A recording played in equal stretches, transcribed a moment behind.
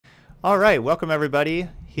All right, welcome everybody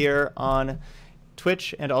here on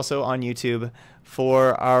Twitch and also on YouTube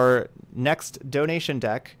for our next donation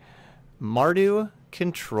deck, Mardu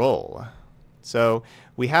Control. So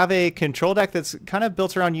we have a control deck that's kind of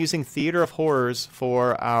built around using Theater of Horrors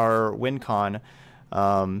for our win con.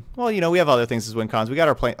 Well, you know, we have other things as win cons. We got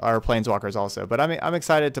our Planeswalkers also, but I'm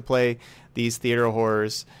excited to play these Theater of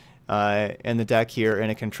Horrors in the deck here in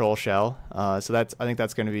a control shell. So I think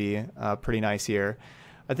that's going to be pretty nice here.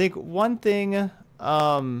 I think one thing,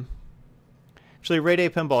 actually, Ray Day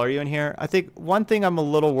Pinball, are you in here? I think one thing I'm a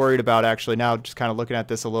little worried about actually now, just kind of looking at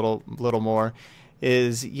this a little more,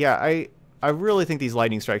 is yeah, I really think these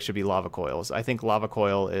lightning strikes should be lava coils. I think lava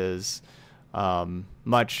coil is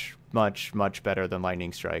much better than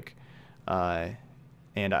lightning strike, and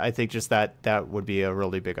I think just that would be a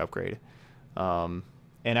really big upgrade.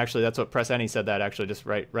 And actually, that's what Press Any said that actually just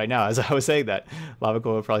right now as I was saying that lava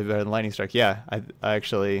coil would probably be better than lightning strike. Yeah, I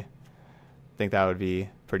actually think that would be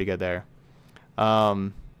pretty good there.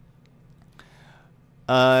 But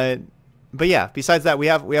yeah, besides that, we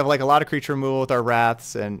have like a lot of creature removal with our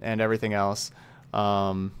wraths and everything else.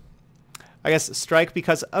 I guess strike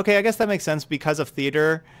because I guess that makes sense because of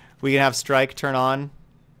theater. We can have strike turn on.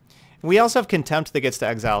 We also have contempt that gets to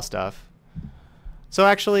exile stuff. So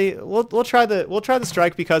actually, we'll try the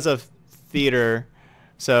strike because of theater.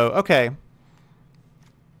 So okay,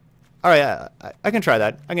 all right, I can try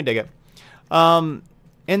that. I can dig it.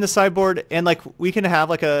 In the sideboard, and like we can have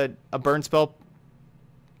like a burn spell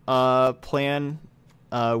plan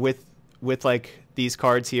with like these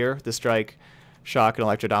cards here, the strike, shock, and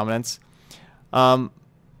electro dominance. Our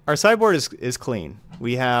sideboard is clean.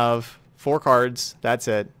 We have 4 cards. That's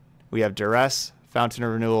it. We have duress, Fountain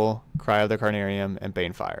of Renewal, Cry of the Carnarium, and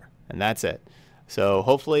Banefire. And that's it. So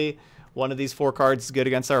hopefully one of these 4 cards is good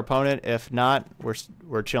against our opponent. If not,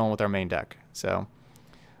 we're chilling with our main deck. So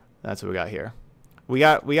that's what we got here. We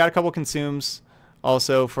got a couple consumes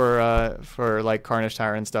also for like Carnage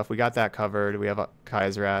Tyrant and stuff. We got that covered. We have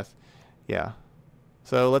Kaya's Wrath. Yeah.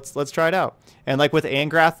 So let's try it out. And like with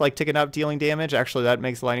Angrath like ticking up dealing damage, actually that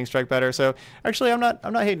makes lightning strike better. So actually I'm not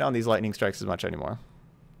hating on these lightning strikes as much anymore.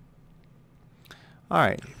 All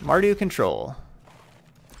right, Mardu Control.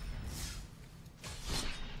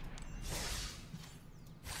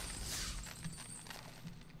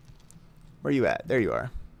 Where you at? There you are.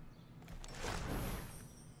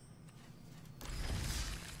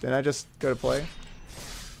 Didn't I just go to play?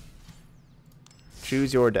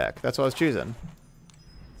 Choose your deck. That's what I was choosing.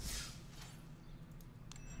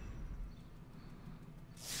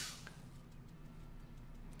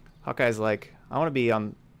 Hawkeye's like, I want to be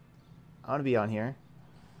on here.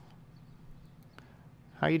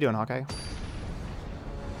 How you doing, Hawkeye?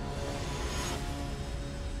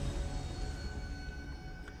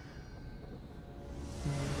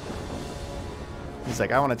 He's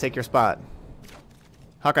like, I want to take your spot.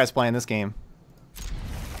 Hawkeye's playing this game.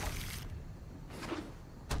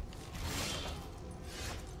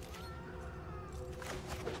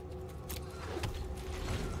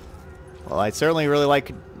 Well, I certainly really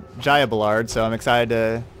like Jaya Ballard, so I'm excited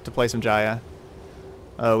to play some Jaya.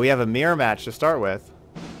 We have a mirror match to start with.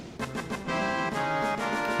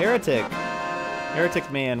 Heretic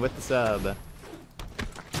Man with the sub.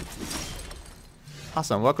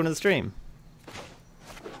 Awesome, welcome to the stream.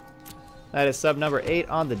 That is sub number 8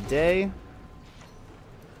 on the day.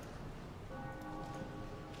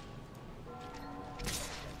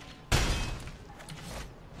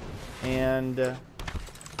 And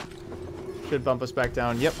should bump us back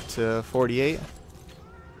down, yep, to 48.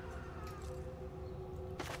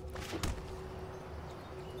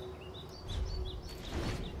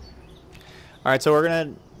 All right, so we're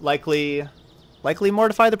gonna likely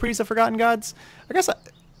mortify the Priest of Forgotten Gods. I guess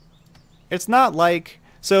it's not like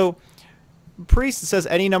so. Priest says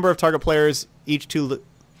any number of target players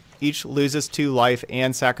each loses 2 life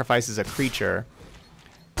and sacrifices a creature.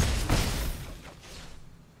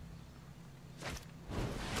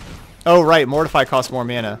 Oh right, Mortify costs more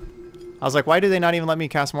mana. I was like, why do they not even let me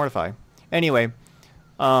cast Mortify? Anyway,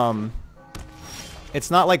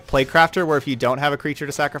 it's not like Playcrafter where if you don't have a creature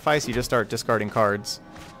to sacrifice, you just start discarding cards.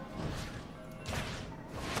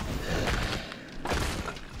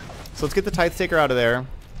 So let's get the Tithe Taker out of there.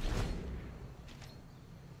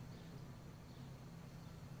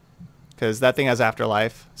 Because that thing has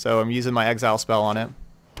Afterlife, so I'm using my Exile spell on it.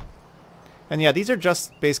 And yeah, these are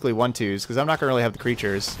just basically 1/2s, because I'm not going to really have the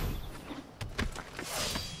creatures.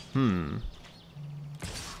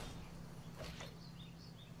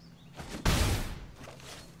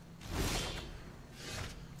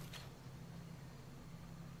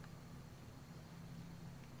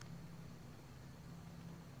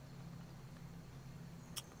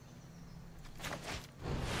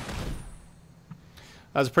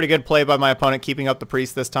 That was a pretty good play by my opponent, keeping up the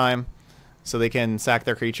priest this time, so they can sack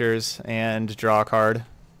their creatures and draw a card,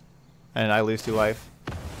 and I lose 2 life.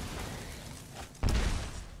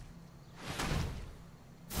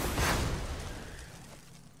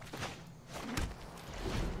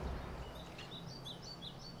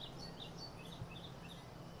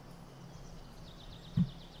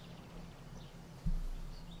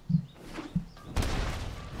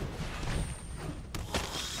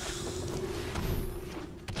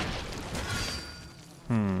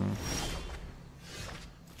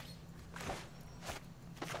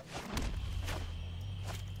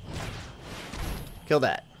 Kill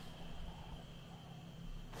that.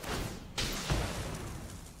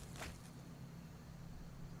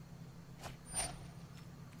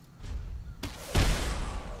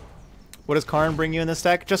 What does Karn bring you in this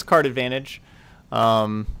deck? Just card advantage.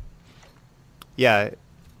 Yeah,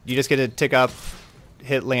 you just get to tick up,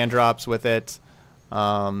 hit land drops with it,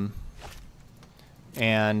 and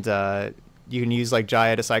you can use like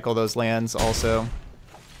Jaya to cycle those lands also.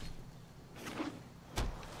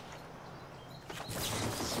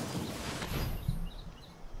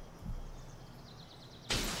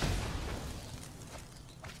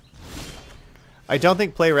 I don't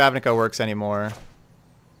think Play Ravnica works anymore.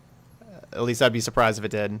 At least I'd be surprised if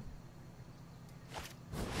it did.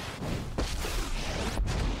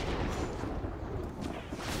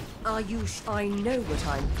 I know what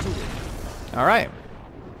I'm doing. All right.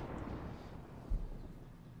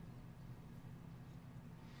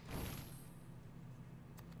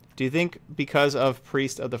 Do you think because of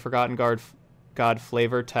Priest of the Forgotten God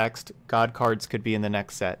flavor text, God cards could be in the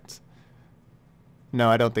next set? No,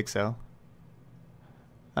 I don't think so.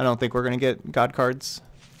 I don't think we're going to get God cards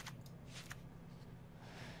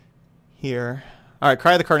here. All right,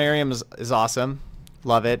 Cry of the Carnarium is awesome.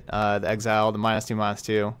 Love it. The Exile, the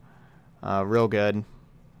 -2/-2. Real good.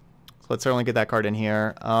 So let's certainly get that card in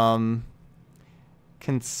here.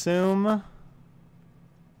 Consume.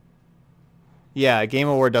 Yeah, Game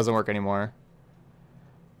Award doesn't work anymore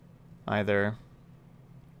either.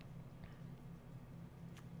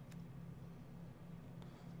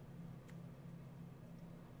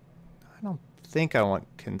 I don't think I want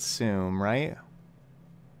Consume, right?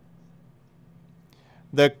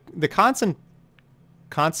 The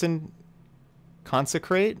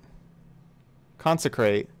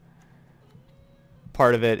consecrate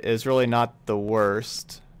part of it is really not the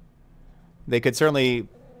worst. They could certainly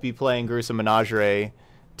be playing Gruesome Menagerie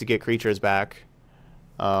to get creatures back.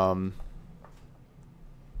 So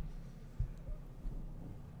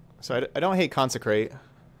I don't hate Consecrate.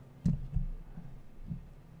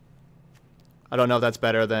 I don't know if that's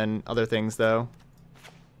better than other things, though.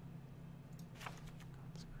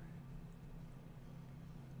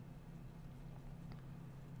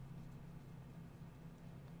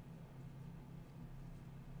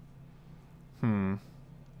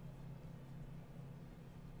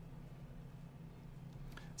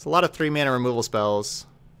 It's a lot of 3-mana removal spells.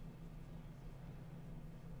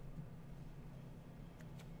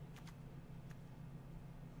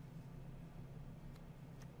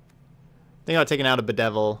 Think about taking out a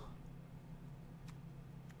Bedevil.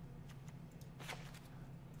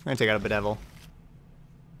 I'm gonna take out a Bedevil.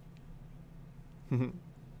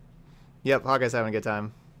 Yep, Hawkeye's having a good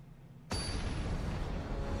time.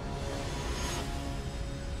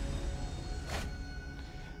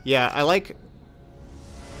 Yeah, I like...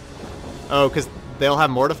 Oh, because they'll have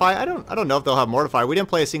Mortify? I don't know if they'll have Mortify. We didn't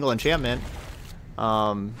play a single enchantment.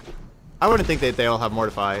 I wouldn't think that they'll have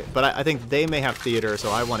Mortify, but I think they may have Theater, so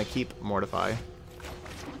I want to keep Mortify.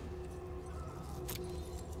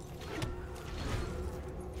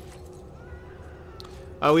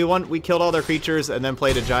 We killed all their creatures and then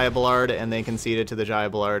played a Jaya Ballard and they conceded to the Jaya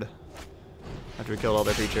Ballard after we killed all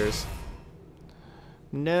their creatures.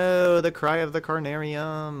 No, the Cry of the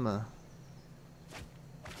Carnarium.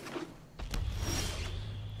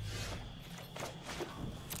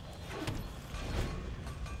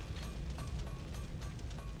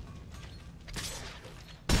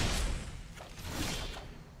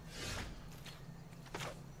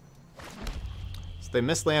 They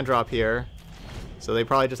missed land drop here, so they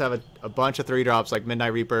probably just have a bunch of 3-drops like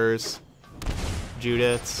Midnight Reapers,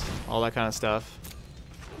 Judiths, all that kind of stuff.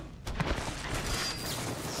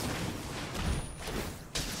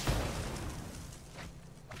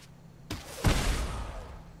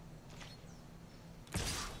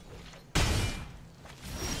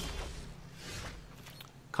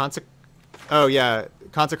 Oh yeah,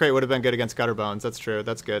 Consecrate would have been good against Gutterbones. That's true.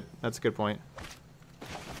 That's good. That's a good point.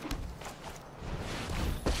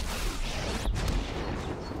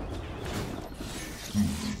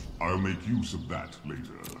 I'll make use of that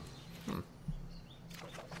later.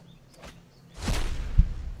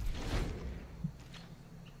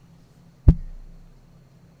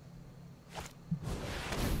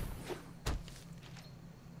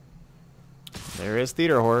 There is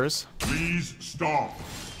theater horrors. Please stop.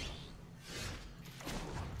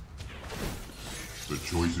 The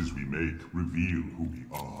choices we make reveal who we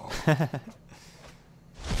are.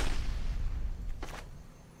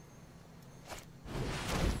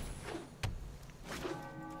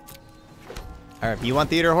 All right, if you want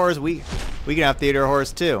theater horrors, we can have theater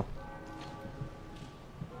horrors too.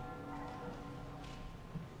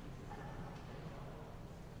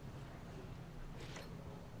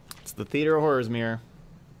 It's the theater horrors mirror.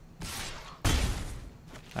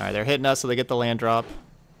 All right, they're hitting us, so they get the land drop.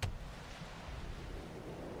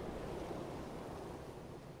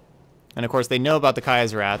 And of course, they know about the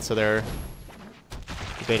Kaya's Wrath, so they're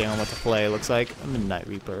debating on what to play. Looks like a Midnight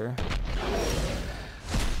Reaper.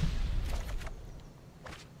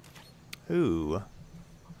 Ooh.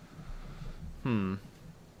 Hmm.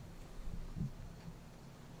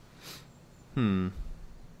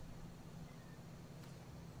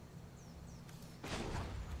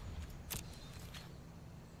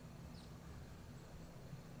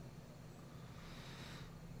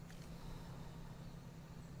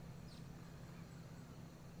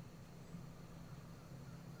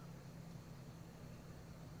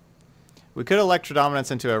 We could Electro Dominance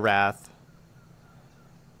into a Wrath.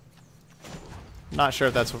 Not sure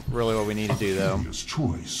if that's really what we need to do, though.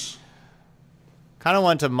 Choice. Kind of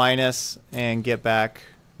want to minus and get back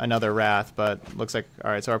another Wrath, but looks like...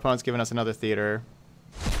 Alright, so our opponent's giving us another Theater.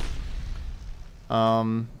 I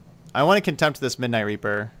want to Contempt this Midnight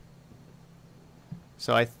Reaper.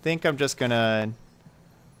 So I think I'm just going to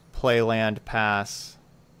play land pass.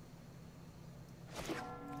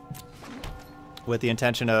 With the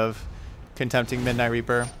intention of Contempting Midnight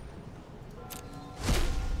Reaper.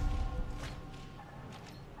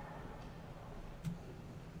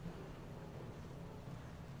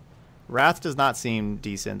 Wrath does not seem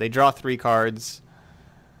decent. They draw 3 cards.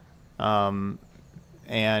 And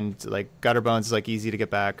like Gutter Bones is like easy to get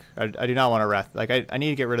back. I do not want a Wrath. Like I need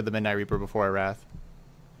to get rid of the Midnight Reaper before I Wrath.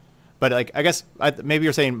 But like I guess maybe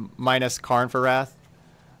you're saying minus Karn for Wrath.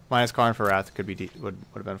 Minus Karn for Wrath could be would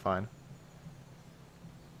have been fine.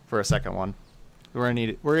 For a second one. We're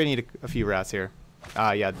gonna need a few Wraths here.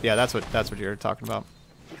 Yeah, that's what you're talking about.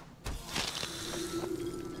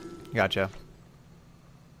 Gotcha.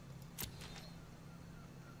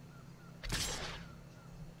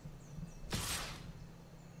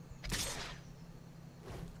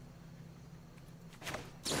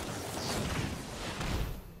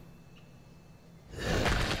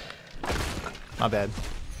 My bad.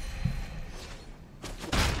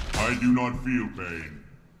 I do not feel pain.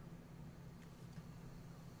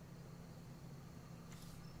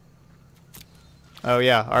 Oh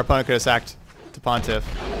yeah, our opponent could have sacked to Pontiff.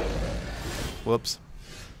 Whoops.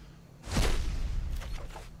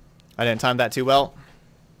 I didn't time that too well.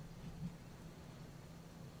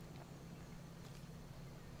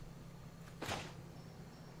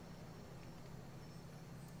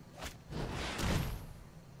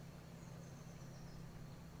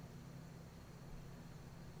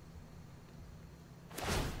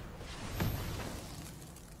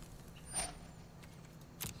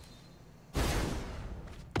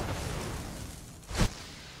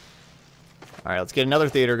 All right, let's get another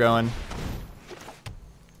theater going.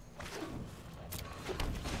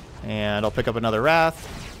 And I'll pick up another Wrath.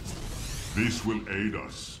 This will aid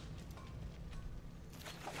us.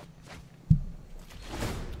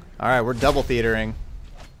 All right, we're double theatering.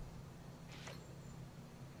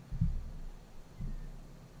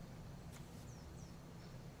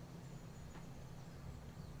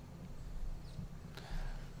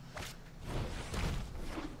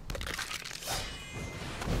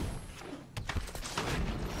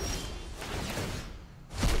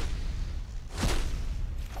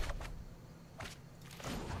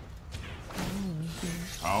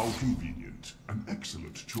 How convenient. An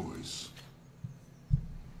excellent choice.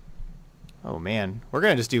 Oh man, we're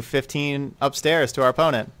gonna just do 15 upstairs to our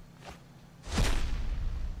opponent. So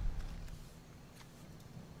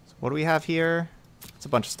what do we have here? It's a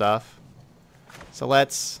bunch of stuff. So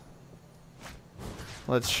let's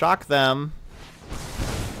shock them.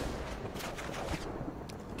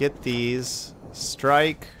 Get these.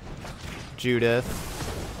 Strike Judith.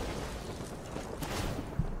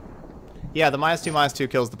 Yeah, the -2/-2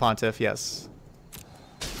 kills the Pontiff, yes.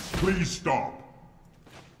 Please stop.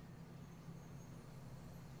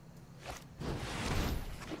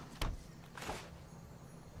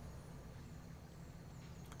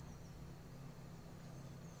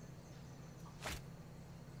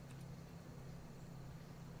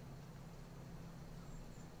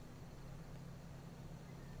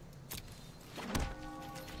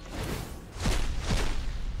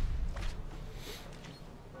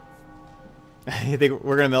 You think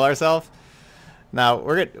we're gonna mill ourselves? Now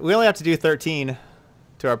we only have to do 13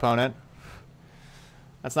 to our opponent.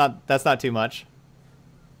 That's not too much.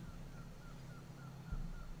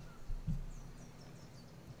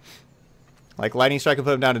 Like Lightning Strike can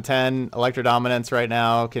put him down to 10. Electro Dominance right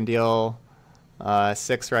now can deal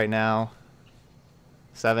 6 right now.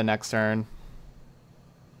 7 next turn.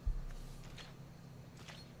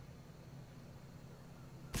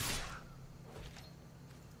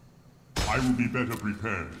 I will be better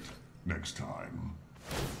prepared next time.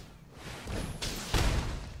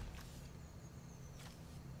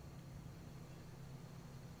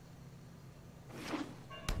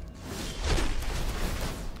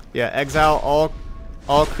 Yeah, exile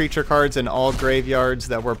all creature cards and all graveyards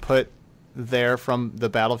that were put there from the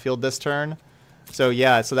battlefield this turn. So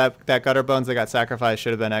yeah, so that Gutter Bones that got sacrificed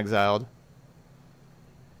should have been exiled.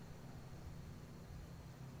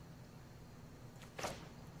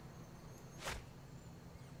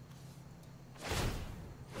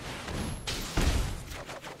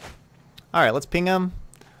 Alright, let's ping him.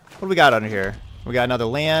 What do we got under here? We got another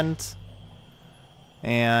land.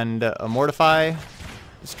 And a Mortify.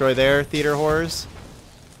 Destroy their Theater Horrors.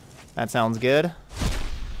 That sounds good.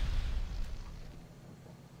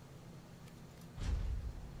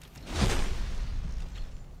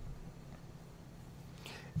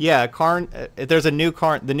 Yeah, Karn. If there's a new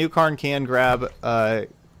Karn, the new Karn can grab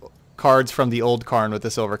cards from the old Karn with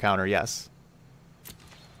the silver counter. Yes.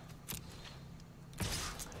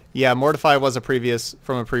 Yeah, Mortify was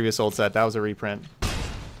from a previous old set. That was a reprint.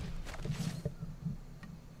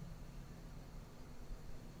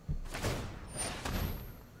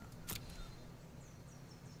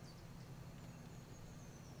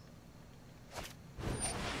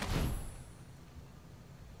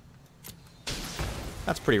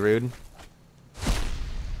 That's pretty rude.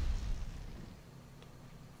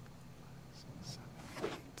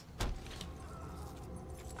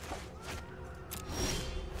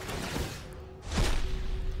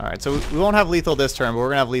 Alright, so we won't have lethal this turn, but we're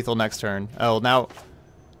going to have lethal next turn. Oh, now...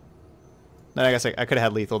 Then I guess I could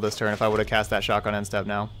have had lethal this turn if I would have cast that Shotgun end step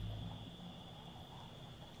now.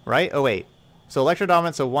 Right? Oh, wait. So Electro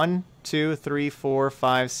Dominance, so 1, 2, 3, 4,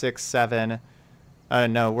 5, 6, 7.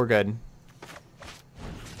 No, we're good.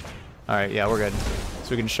 Alright, yeah, we're good. So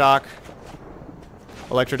we can shock.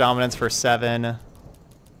 Electro Dominance for 7.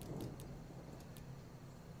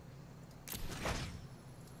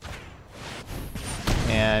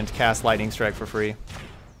 And cast Lightning Strike for free.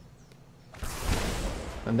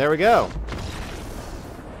 And there we go.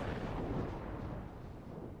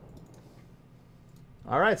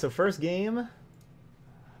 Alright, so first game.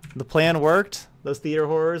 The plan worked. Those Theater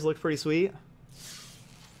Horrors looked pretty sweet.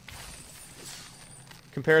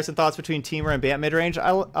 Comparison thoughts between Teamer and Bant midrange.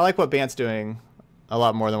 I like what Bant's doing a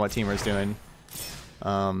lot more than what Teamer's doing.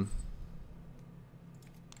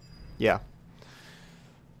 Yeah. I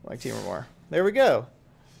like Teamer more. There we go.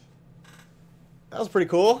 That was pretty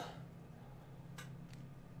cool.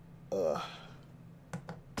 Ugh.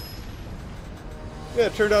 Yeah,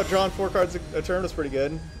 it turned out drawing 4 cards a turn was pretty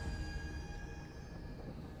good.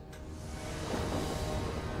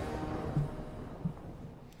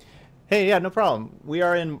 Hey, yeah, no problem.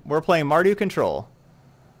 We're playing Mardu Control.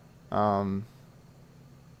 Oh,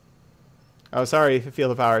 sorry,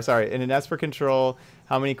 Field of Power, sorry. In an Esper Control,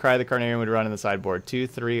 how many Cry the Carnarian would run in the sideboard? 2,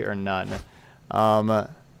 3, or none?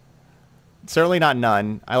 Certainly not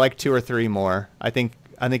none. I like 2 or 3 more. I think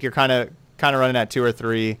you're kind of running at 2 or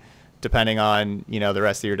 3, depending on the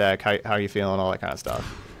rest of your deck, how you feeling, all that kind of stuff.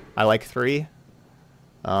 I like 3.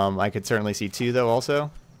 I could certainly see 2 though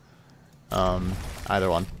also. Either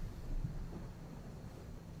one.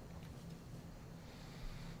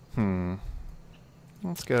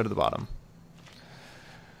 Let's go to the bottom.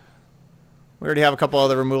 We already have a couple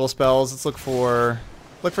other removal spells. Let's look for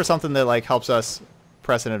something that like helps us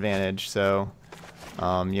press an advantage. So,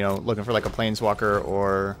 looking for like a Planeswalker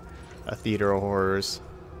or a Theater of Horrors.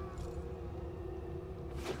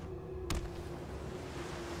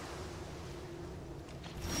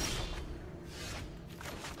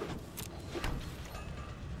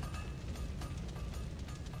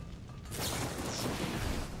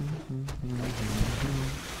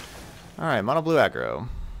 Alright, mono blue aggro.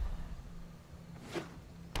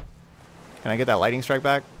 Can I get that Lightning Strike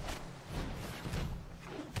back?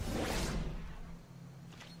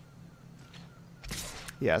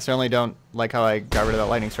 Yeah, certainly don't like how I got rid of that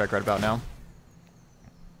Lightning Strike right about now.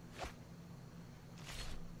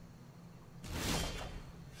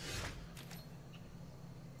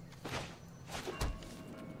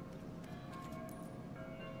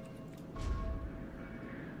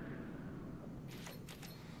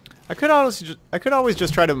 I could always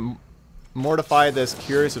just try to mortify this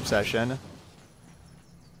Curious Obsession.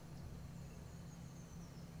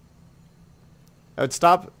 I would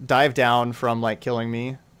stop Dive Down from, like, killing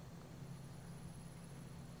me.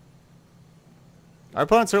 Our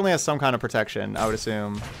opponent certainly has some kind of protection, I would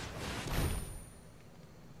assume.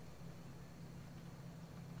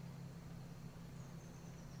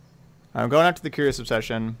 I'm going after the Curious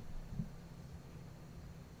Obsession.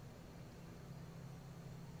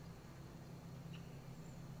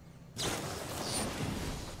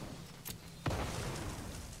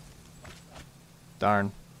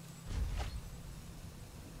 Darn.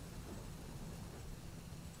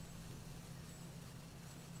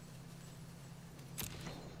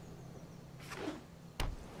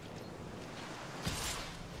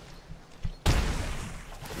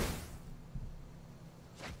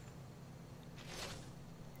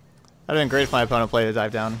 That'd have been great if my opponent played a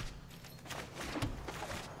Dive Down.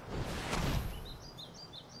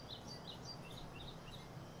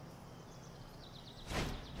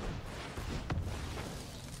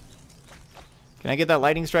 Can I get that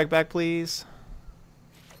Lightning Strike back, please?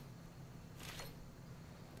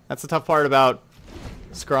 That's the tough part about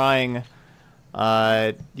scrying,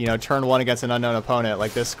 you know, turn 1 against an unknown opponent.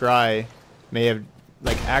 Like, this scry may have,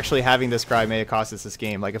 like, actually having this scry may have cost us this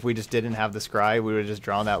game. Like, if we just didn't have the scry, we would have just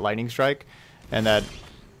drawn that Lightning Strike, and that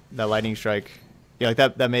Lightning Strike, yeah,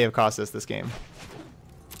 like, that may have cost us this game.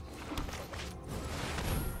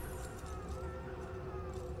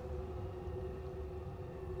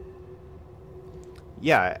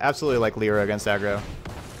 Yeah, absolutely, like Lyra against aggro.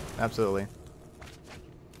 Absolutely.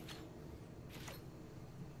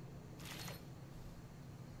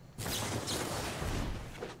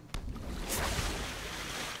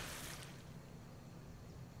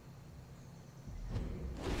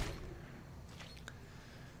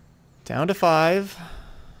 Down to 5.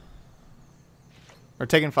 Or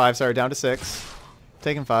taking 5, sorry, down to 6.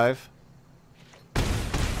 Taking 5.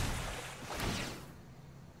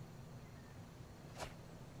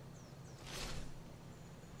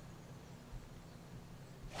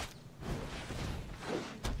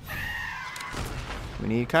 We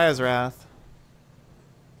need Kaya's Wrath.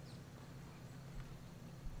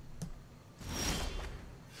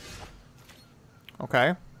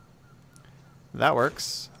 Okay. That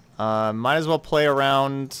works. Might as well play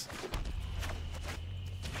around.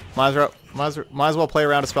 Might as well play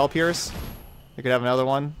around a Spell Pierce. We could have another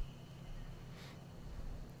one.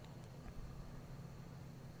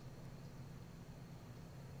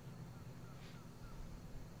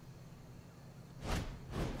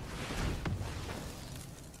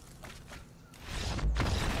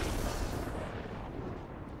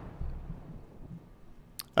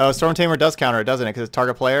 Oh, Storm Tamer does counter it, doesn't it? Because it's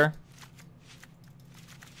target player.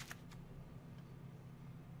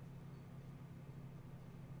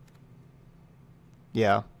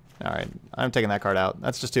 Yeah. Alright. I'm taking that card out.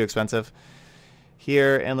 That's just too expensive.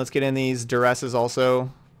 Here, and let's get in these Duresses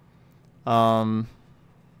also.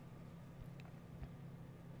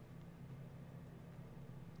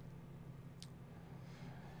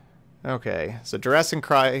 Okay. So Duress and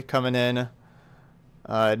Cry coming in.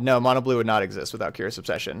 No, Mono Blue would not exist without Curious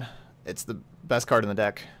Obsession. It's the best card in the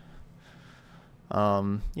deck.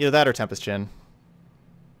 Either that or Tempest Chin.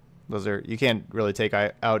 Those are, you can't really take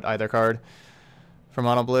out either card for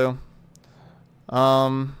Mono Blue.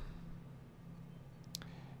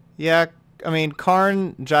 Yeah, I mean,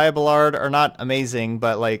 Karn, Jaya Ballard are not amazing,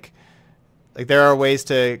 but like there are ways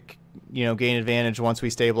to, you know, gain advantage once we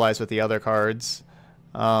stabilize with the other cards.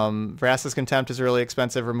 Vraska's Contempt is a really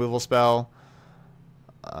expensive removal spell.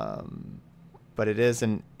 But it is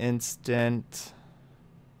an instant.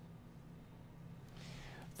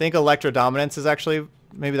 I think Electro Dominance is actually,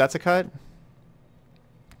 maybe that's a cut.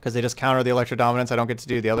 Because they just counter the Electro Dominance, I don't get to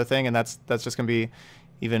do the other thing, and that's just going to be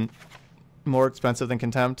even more expensive than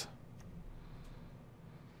Contempt.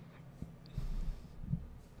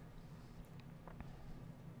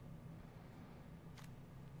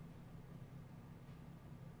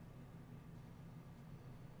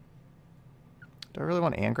 Do I really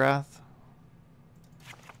want Angrath?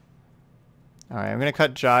 Alright, I'm going to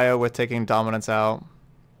cut Jaya with taking Dominance out.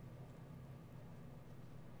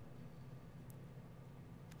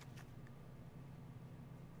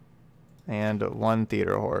 And 1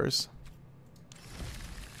 Theater of Horrors.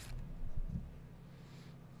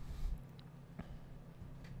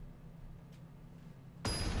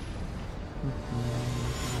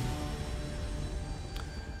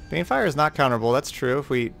 Banefire is not counterable, that's true. If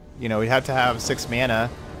we, you know, we'd have to have 6 mana.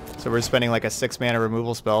 So we're spending like a 6 mana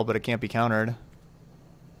removal spell, but it can't be countered.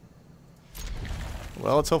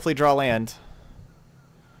 Well, let's hopefully draw land.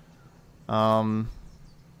 Turn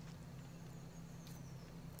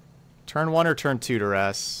 1 or turn 2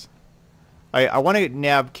 duress. I want to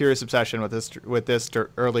nab Curious Obsession with this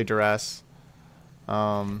early duress.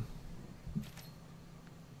 If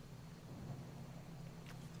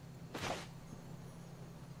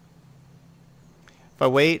I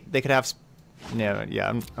wait, they could have. No, yeah,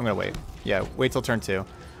 I'm gonna wait. Yeah, wait till turn 2.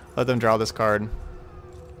 Let them draw this card.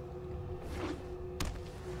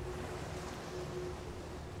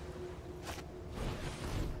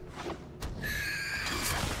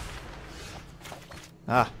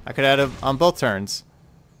 Ah, I could add it on both turns.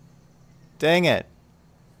 Dang it.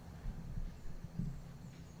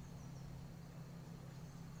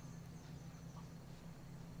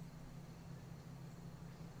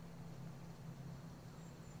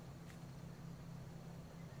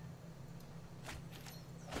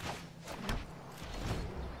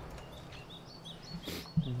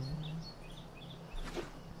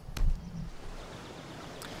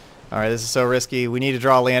 Alright, this is so risky. We need to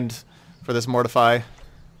draw land for this Mortify.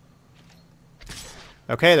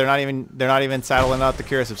 Okay, they're not even saddling up the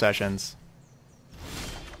Curious Obsessions.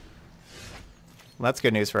 Well, that's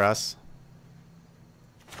good news for us.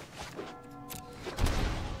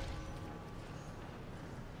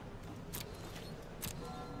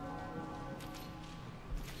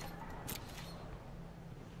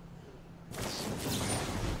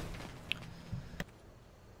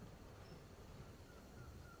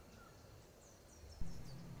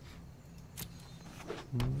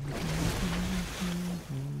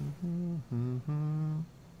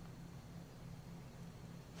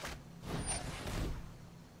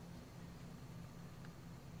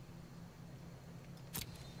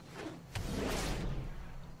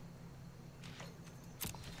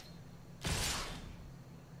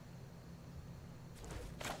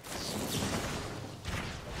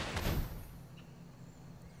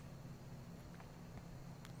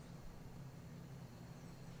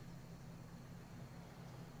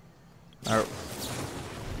 Alright.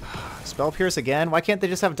 Spell Pierce again? Why can't they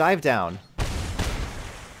just have Dive Down?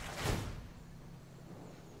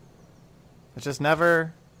 It's just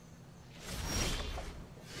never...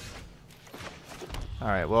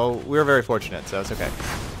 Alright, well, we were very fortunate, so it's okay.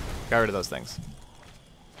 Got rid of those things.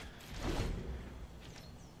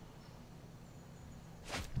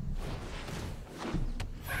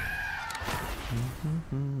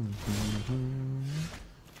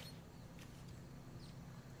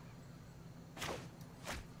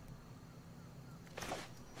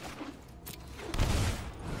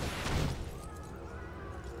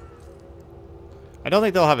 I don't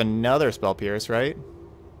think they'll have another Spell Pierce, right?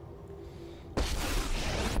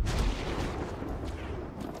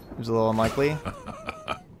 Seems a little unlikely.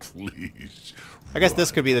 Please. I guess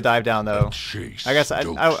this could be the Dive Down, though. I guess I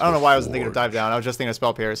don't know why I was thinking of Dive Down. I was just thinking of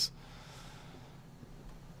Spell Pierce.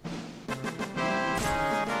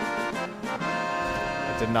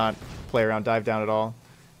 I did not play around Dive Down at all.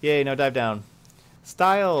 Yay, no Dive Down.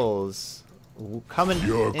 Styles coming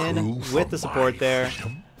in with the support there.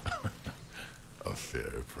 A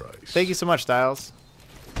fair price. Thank you so much, Styles.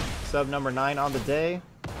 Sub number 9 on the day.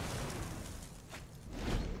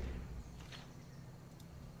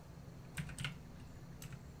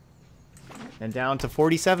 And down to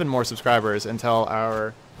 47 more subscribers until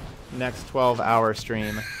our next 12-hour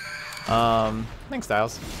stream. Thanks,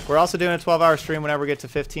 Styles. We're also doing a 12-hour stream whenever we get to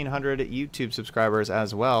 1,500 YouTube subscribers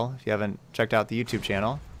as well, if you haven't checked out the YouTube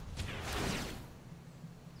channel.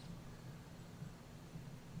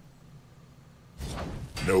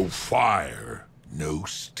 No fire, no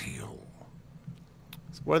steel.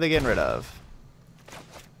 So what are they getting rid of?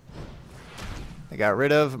 They got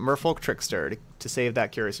rid of Merfolk Trickster to save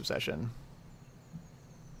that Curious Obsession.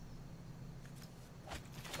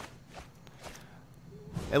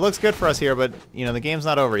 It looks good for us here, but, you know, the game's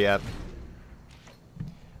not over yet.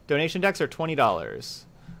 Donation decks are $20.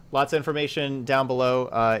 Lots of information down below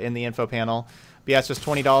in the info panel. But yeah, it's just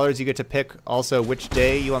 $20. You get to pick also which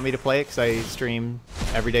day you want me to play it, because I stream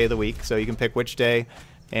every day of the week. So you can pick which day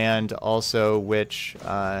and also which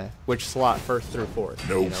slot, first through fourth.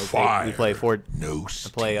 No fire. We play four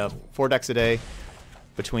decks a day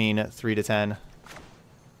between 3 to 10.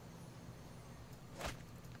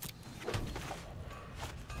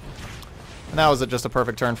 And that was just a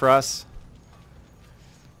perfect turn for us.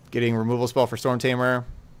 Getting removal spell for Storm Tamer.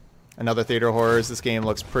 Another Theater of Horrors. This game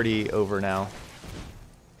looks pretty over now.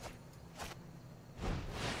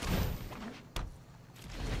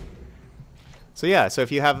 So yeah, so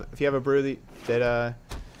if you have a brew that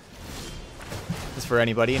is for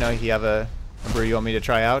anybody, you know, if you have a brew you want me to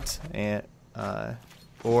try out, and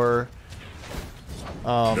or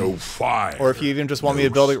No fire. Or if you even just want me to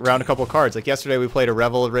build around a couple cards. Like yesterday we played a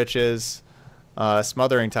Revel of Riches,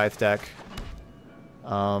 Smothering Tithe deck.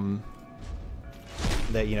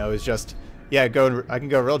 That, you know, is just, yeah, I can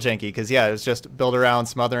go real janky, because, yeah, it's just build around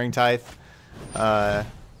Smothering Tithe.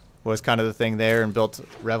 Was kind of the thing there, and built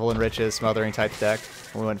Revel and Riches, Smothering Tithe deck.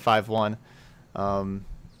 We went 5-1.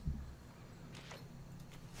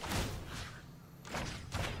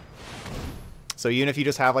 So even if you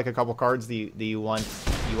just have like a couple cards that you want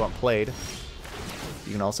played,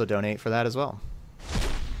 you can also donate for that as well.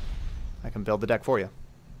 I can build the deck for you.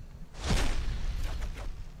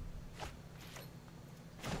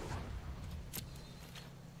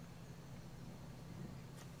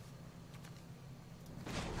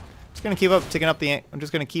 Just gonna keep up ticking up the. I'm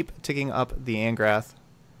just gonna keep ticking up the Angrath.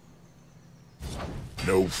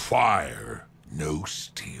 No fire, no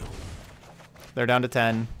steel. They're down to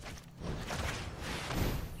 10.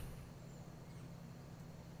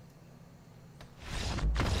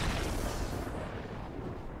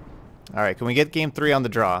 All right, can we get game 3 on the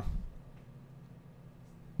draw?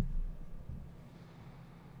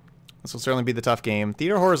 This will certainly be the tough game.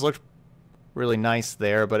 Theater Horrors looked really nice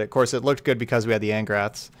there, but of course it looked good because we had the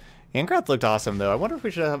Angraths. Angrath looked awesome, though. I wonder if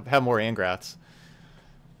we should have more Angraths.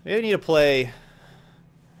 Maybe we need to play...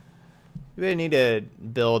 Maybe I need to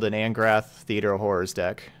build an Angrath Theater Horrors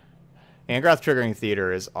deck. Angrath triggering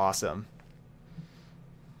Theater is awesome.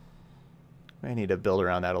 I need to build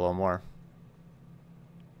around that a little more.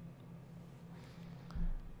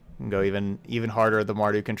 And go even harder at the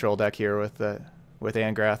Mardu control deck here with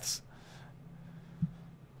Angraths.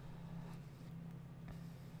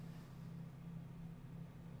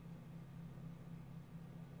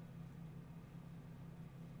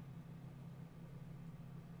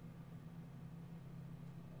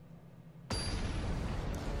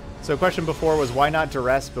 So question before was, why not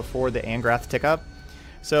Duress before the Angrath tick up?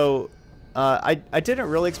 So I didn't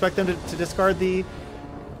really expect them to discard the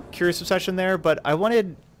Curious Obsession there, but I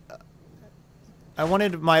wanted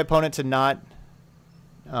my opponent to not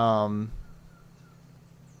have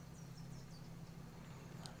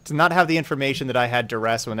the information that I had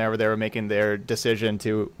Duress whenever they were making their decision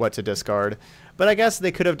to what to discard. But I guess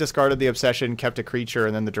they could have discarded the Obsession, kept a creature,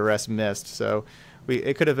 and then the Duress missed. So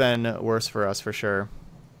it could have been worse for us for sure.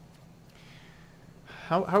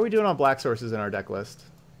 How are we doing on black sources in our deck list?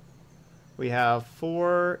 We have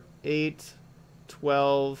 4, 8,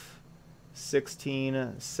 12,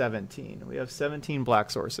 16, 17. We have 17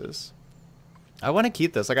 black sources. I want to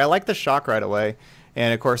keep this. Like, I like the shock right away.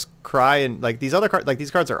 And of course, Cry and like these other cards, like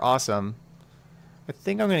these cards are awesome. I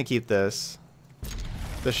think I'm going to keep this.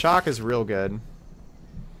 The shock is real good.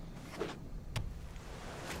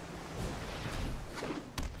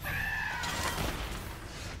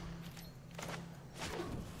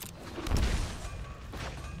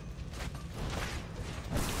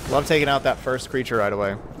 Love taking out that first creature right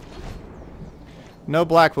away. No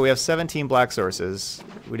black, but we have 17 black sources.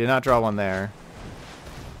 We did not draw one there.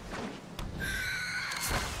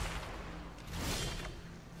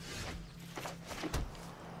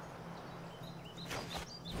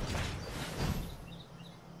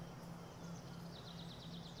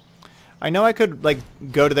 I know I could like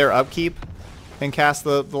go to their upkeep and cast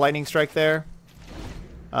the lightning strike there.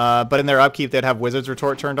 But in their upkeep they'd have Wizard's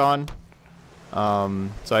Retort turned on.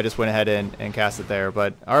 So I just went ahead and cast it there.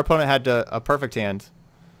 But our opponent had a perfect hand.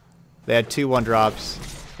 They had 2 1-drops,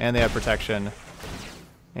 and they had protection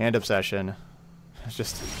and obsession. It's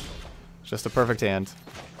just a perfect hand.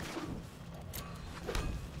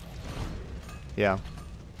 Yeah.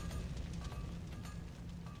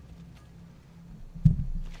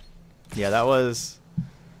 Yeah, that was...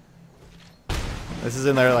 This is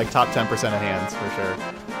in their like top 10% of hands for sure.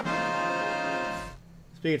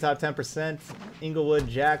 Speaking of top 10%, Inglewood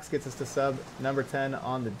Jax gets us to sub number 10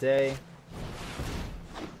 on the day.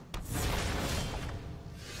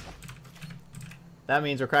 That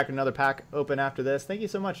means we're cracking another pack open after this. Thank you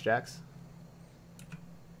so much, Jax.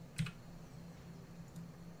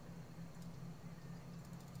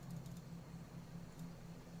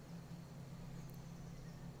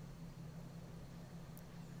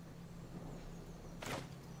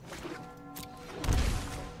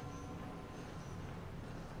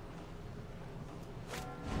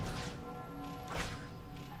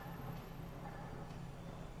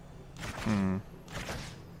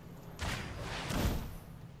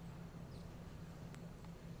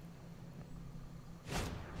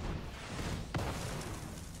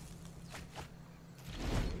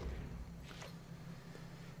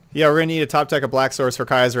 Yeah, we're going to need a top deck of Black Source for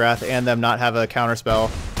Kaya's Wrath and them not have a counter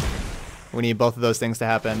spell. We need both of those things to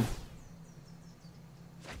happen.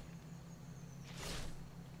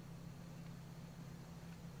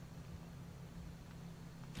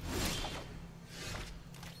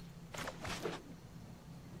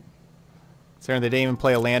 Considering they didn't even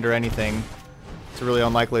play a land or anything, it's really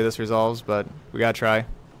unlikely this resolves, but we gotta try.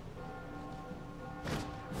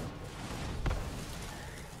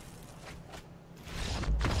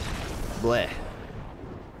 Bleh.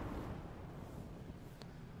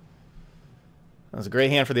 That was a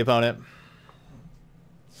great hand for the opponent.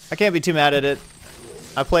 I can't be too mad at it.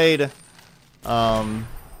 I played Mono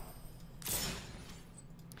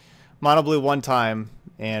Blue one time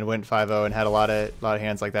and went 5-0 and had a lot of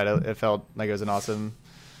hands like that. It felt like it was an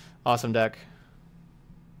awesome deck.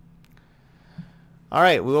 All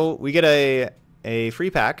right, we get a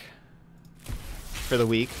free pack for the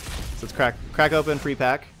week. So let's crack open free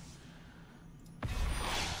pack.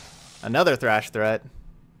 Another Thrash threat.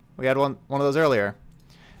 We had one of those earlier.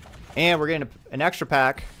 And we're getting an extra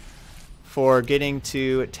pack for getting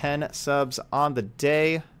to 10 subs on the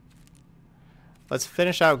day. Let's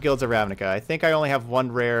finish out Guilds of Ravnica. I think I only have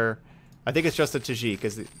one rare. I think it's just a Tajik,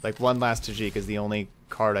 is like one last Tajik is the only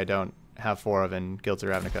card I don't have 4 of in Guilds of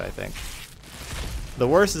Ravnica, I think. The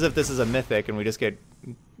worst is if this is a mythic and we just get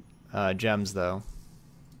gems though.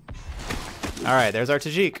 All right, there's our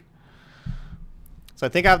Tajik. So I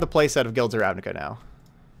think I have the playset of Guilds of Ravnica now.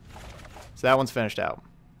 So that one's finished out.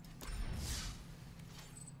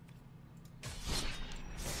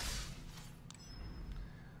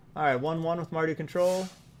 All right, 1-1 with Mardu control.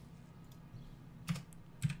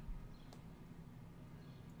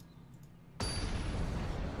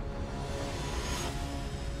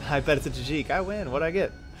 I bet it's a Tajik. I win. What'd I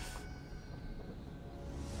get?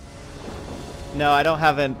 No, I don't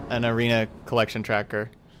have an arena collection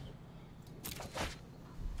tracker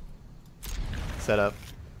set up.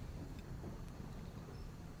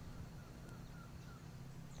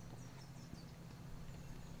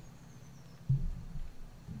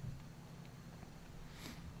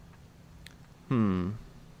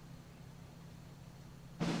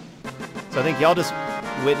 So I think y'all just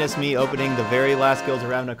witnessed me opening the very last Guilds of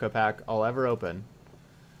Ravnica pack I'll ever open.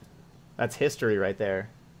 That's history right there.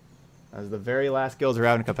 That was the very last Guilds of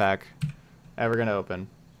Ravnica pack ever gonna open.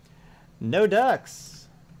 No ducks.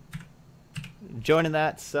 Joining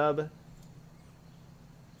that sub.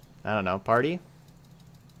 I don't know, party?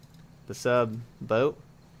 The sub boat?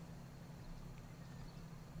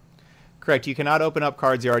 Correct, you cannot open up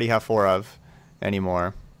cards you already have 4 of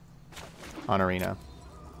anymore on Arena.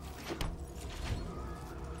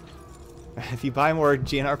 If you buy more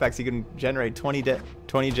GNR packs, you can generate 20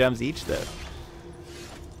 gems each though.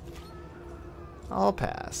 I'll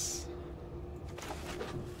pass.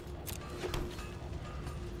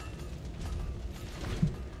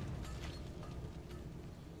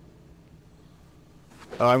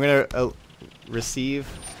 Oh, I'm going to receive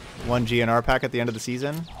 1 GNR pack at the end of the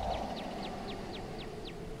season.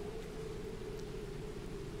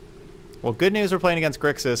 Well, good news, we're playing against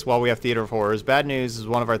Grixis while we have Theater of Horrors. Bad news is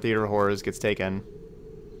one of our Theater of Horrors gets taken.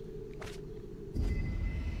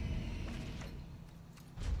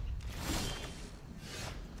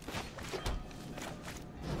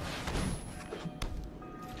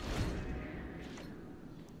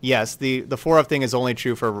 Yes, the 4 of thing is only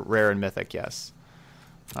true for Rare and Mythic, yes.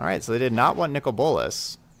 Alright, so they did not want Nicol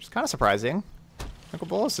Bolas, which is kind of surprising. Nicol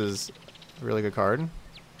Bolas is a really good card.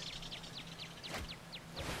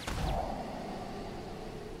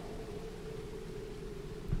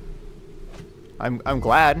 I'm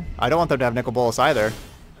glad. I don't want them to have Nicol Bolas either.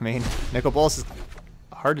 I mean, Nicol Bolas is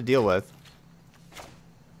hard to deal with.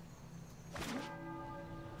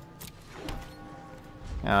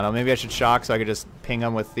 I don't know, maybe I should shock so I could just ping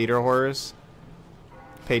them with Theater Horrors.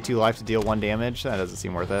 Pay 2 life to deal 1 damage. That doesn't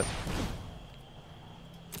seem worth it.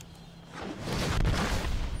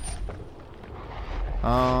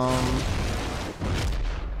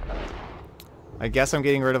 I guess I'm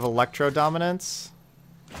getting rid of Electro Dominance.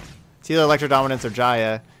 It's either Electro Dominance or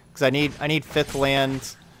Jaya, because I need 5th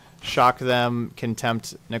land, shock them,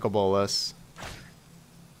 contempt Nicol Bolas.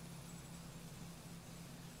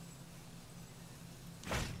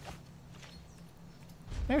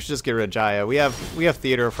 Maybe I should just get rid of Jaya. We have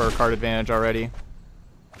Theater for card advantage already.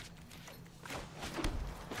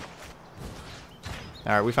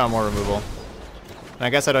 Alright, we found more removal. And I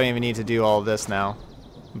guess I don't even need to do all of this now,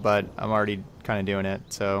 but I'm already kind of doing it,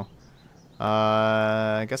 so...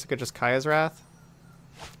 I guess I could just Kaya's Wrath.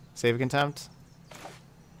 Save a Contempt.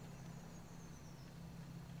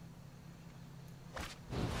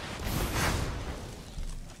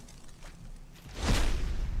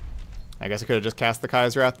 I guess I could have just cast the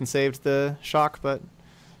Kaya's Wrath and saved the shock, but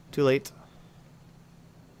too late.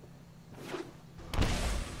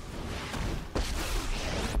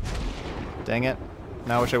 Dang it.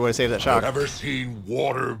 Now I wish I would have saved that shock. Ever seen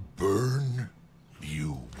water burn?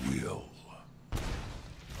 You will.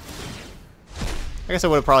 I guess I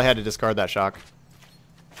would have probably had to discard that shock.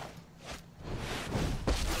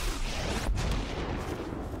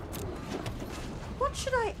 What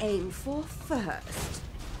should I aim for first?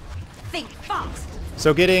 Think fast.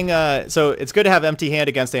 So getting, so it's good to have empty hand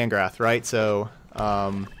against Angrath, right? So,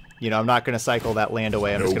 you know, I'm not going to cycle that land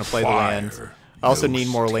away. I'm just going to play the land. I also need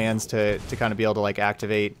more lands to kind of be able to like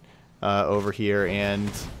activate over here and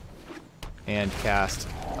cast.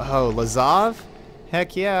 Oh, Lazav?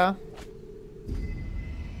 Heck yeah.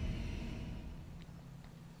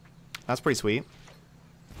 That's pretty sweet.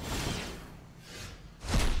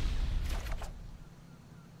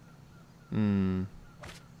 Hmm.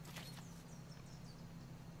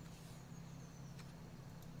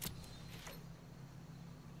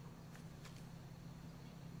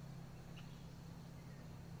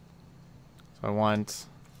 So I want...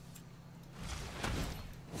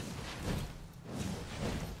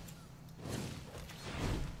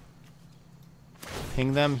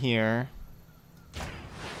 ping them here.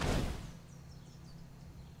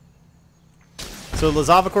 So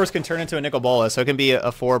Lazav, of course, can turn into a Nicol Bolas, so it can be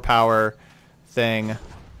a 4-power thing.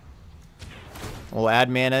 We'll add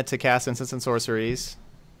mana to cast instants and sorceries.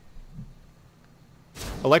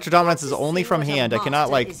 Electrodominance is only from hand. I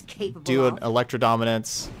cannot, like, do an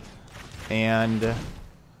Electrodominance and, you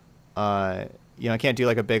know, I can't do,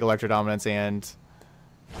 like, a big Electrodominance and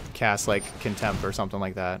cast, like, Contempt or something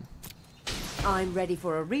like that. I'm ready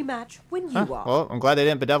for a rematch when you are. Well, I'm glad they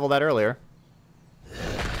didn't bedevil that earlier.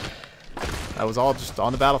 That was all just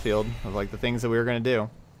on the battlefield of, like, the things that we were going to do.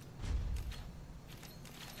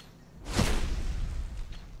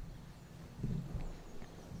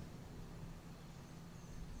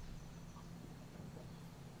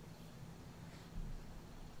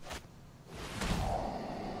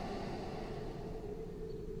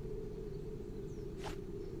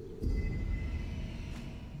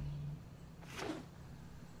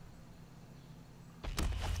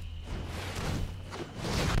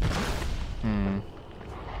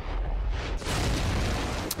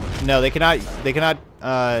 No, they cannot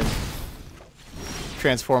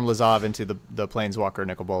transform Lazav into the Planeswalker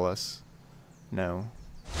Nicol Bolas. No.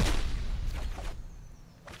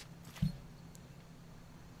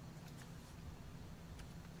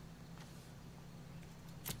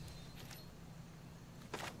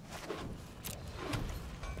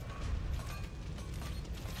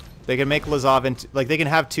 They can make Lazav into, like, they can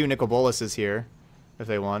have 2 Nicol Bolases here if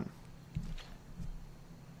they want.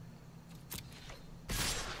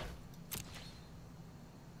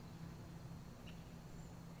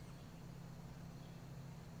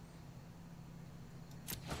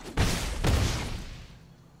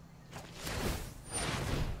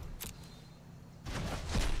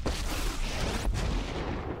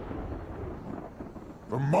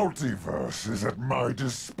 The multiverse is at my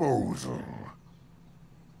disposal.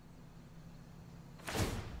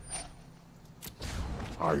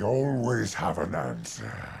 I always have an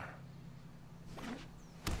answer.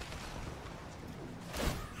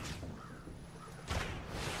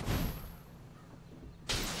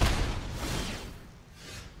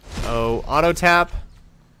 Oh, auto tap.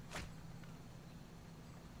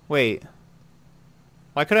 Wait.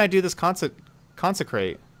 Why couldn't I do this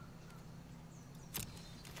consecrate?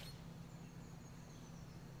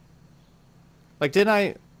 Like, didn't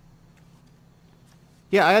I?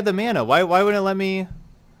 Yeah, I had the mana. Why wouldn't it let me?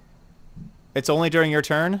 It's only during your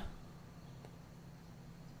turn?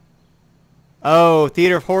 Oh,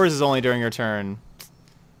 Theater of Horrors is only during your turn.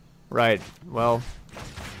 Right. Well,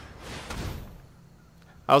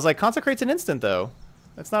 I was like, consecrate's an instant though.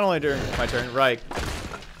 That's not only during my turn. Right.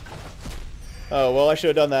 Oh, well, I should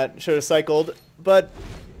have done that. Should have cycled, but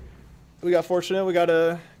we got fortunate. We got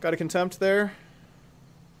a contempt there.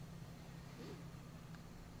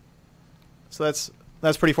 So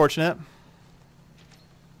that's pretty fortunate.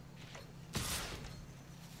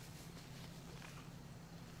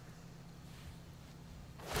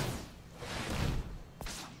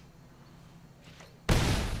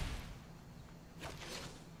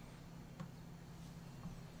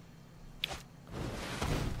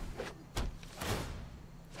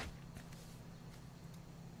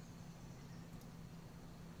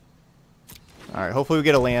 All right, hopefully we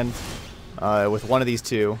get a land with one of these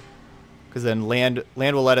two. Because then land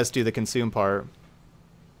will let us do the consume part.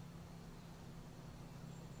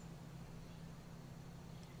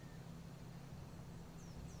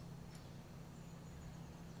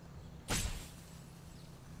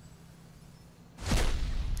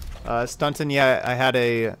 Stunton, yeah, I had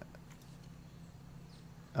a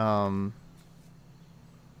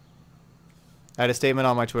statement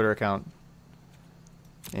on my Twitter account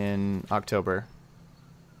in October.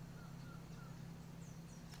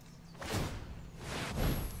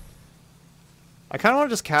 I kind of want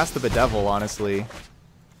to just cast the Bedevil, honestly.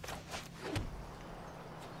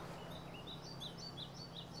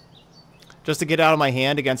 Just to get out of my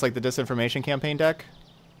hand against like the Disinformation Campaign deck.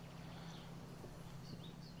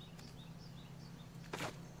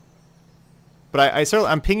 But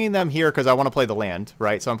I'm pinging them here because I want to play the land,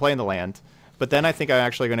 right? So I'm playing the land. But then I think I'm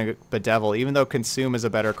actually going to Bedevil, even though Consume is a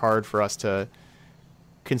better card for us to...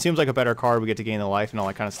 Consume's like a better card, we get to gain the life and all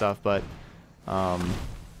that kind of stuff, but... I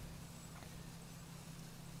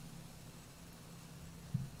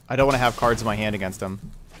don't want to have cards in my hand against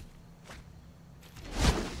them.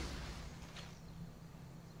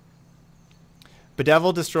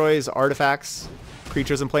 Bedevil destroys artifacts,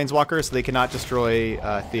 creatures, and planeswalkers, so they cannot destroy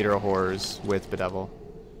Theater of Horrors with Bedevil.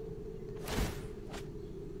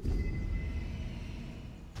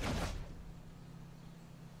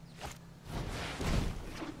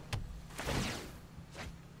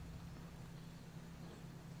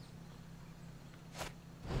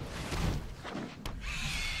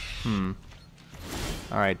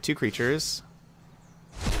 Alright, 2 creatures.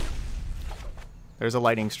 There's a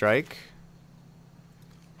Lightning Strike.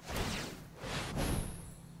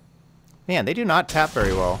 Man, they do not tap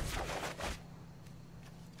very well.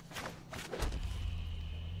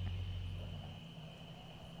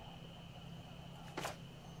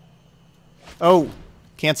 Oh,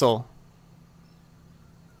 cancel.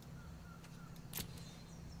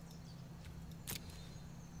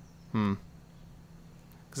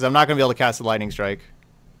 Because I'm not going to be able to cast a Lightning Strike.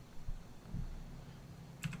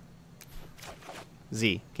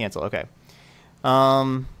 Z, cancel, okay.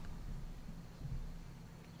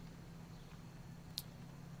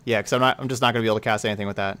 Yeah, because I'm just not going to be able to cast anything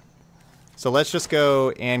with that. So let's just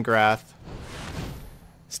go Angrath,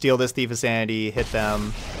 steal this Thief of Sanity, hit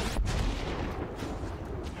them,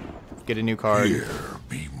 get a new card. Here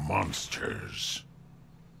be monsters.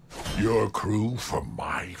 Your crew for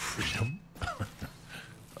my freedom?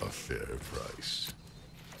 A fair price.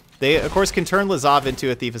 They, of course, can turn Lazav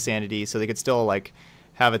into a Thief of Sanity, so they could still, like,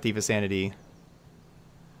 have a Thief of Sanity.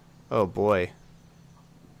 Oh, boy.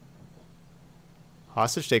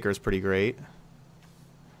 Hostage Taker is pretty great.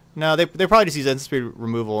 No, they probably just use instant speed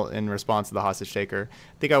removal in response to the Hostage Taker.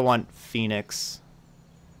 I think I want Phoenix.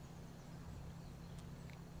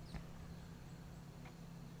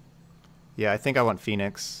 Yeah, I think I want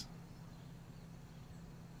Phoenix.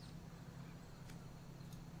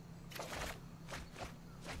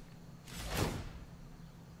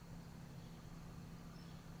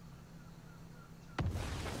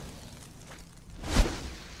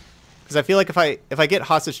 Because I feel like if I get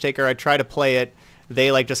Hostage Taker, I try to play it,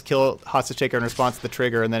 they like just kill Hostage Taker in response to the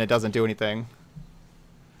trigger, and then it doesn't do anything.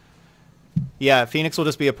 Yeah, Phoenix will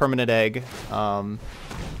just be a permanent egg.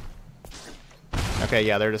 Okay,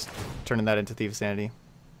 yeah, they're just turning that into Thief of Sanity.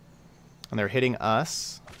 And they're hitting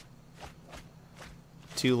us.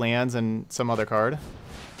 2 lands and some other card.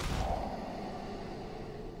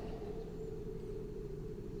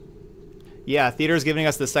 Yeah, Theater's giving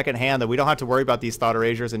us the second hand that we don't have to worry about these Thought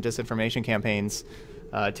Erasures and Disinformation Campaigns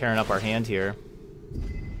tearing up our hand here.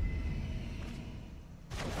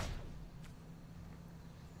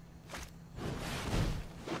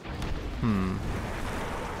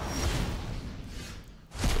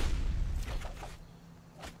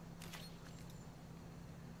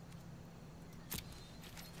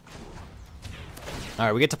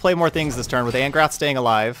 Alright, we get to play more things this turn with Angrath staying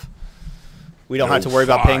alive. We don't have to worry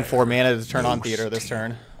about paying 4 mana to turn on Theater this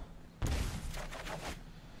turn.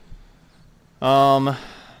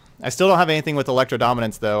 I still don't have anything with Electro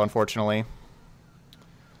Dominance, though, unfortunately.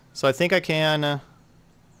 So I think I can...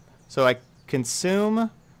 So I consume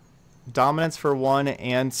Dominance for 1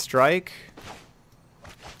 and Strike.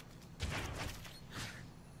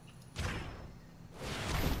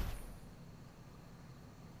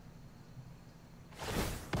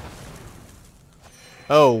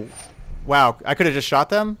 Oh, wow. I could have just shot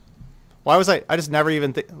them? Why was I just never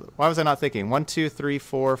even why was I not thinking? 1, 2, 3,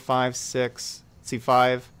 4, 5, 6. Let's see,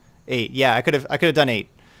 5, 8. Yeah, I could have done 8.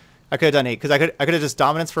 I could have done 8 because I could have just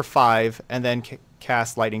Dominance for 5 and then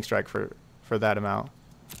cast Lightning Strike for that amount.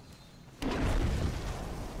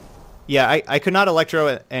 Yeah, I could not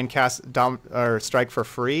Electro and cast Strike for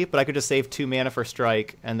free, but I could just save 2 mana for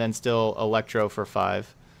Strike and then still Electro for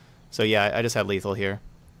 5. So yeah, I just had lethal here.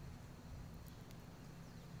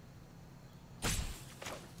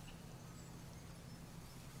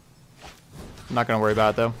 I'm not going to worry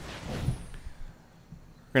about it, though.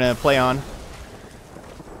 We're going to play on.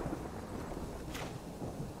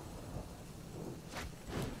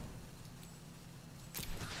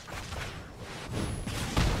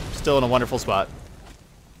 Still in a wonderful spot.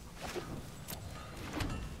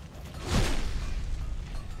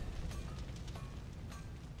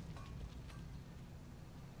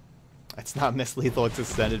 It's not Miss Lethal, it's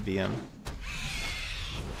Extended BM.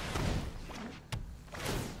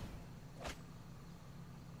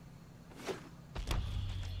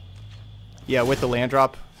 Yeah, with the land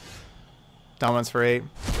drop. Dominance for 8.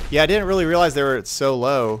 Yeah, I didn't really realize they were so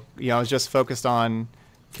low. You know, I was just focused on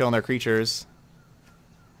killing their creatures.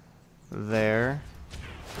 There.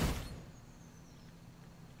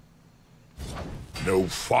 No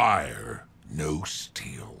fire, no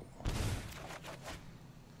steel.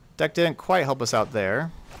 Deck didn't quite help us out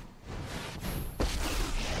there.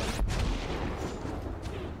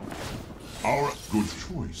 Our good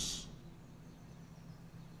choice.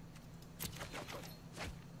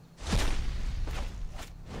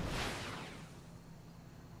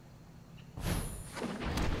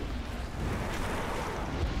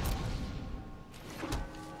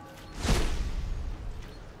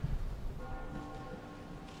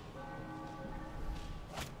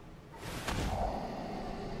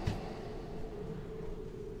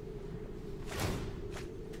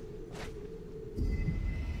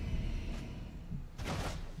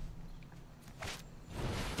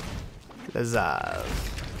 Lazav.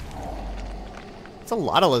 It's a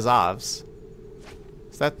lot of Lazavs.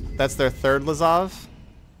 Is that's their third Lazav?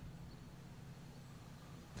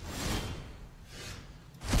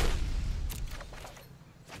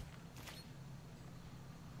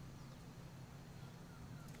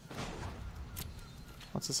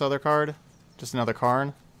 What's this other card? Just another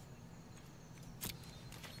Karn?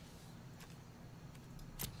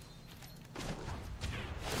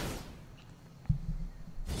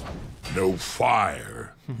 No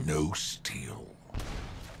fire, no steel.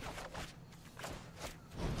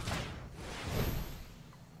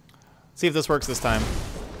 See if this works this time.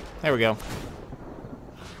 There we go.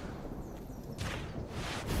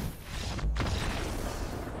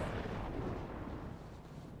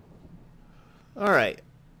 All right.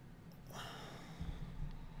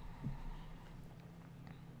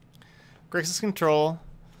 Grixis control.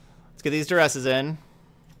 Let's get these duresses in.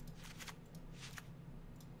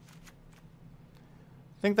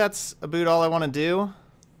 I think that's about all I want to do.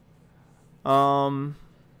 I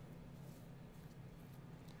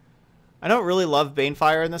don't really love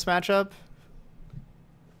Banefire in this matchup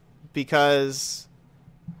because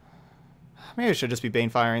maybe I should just be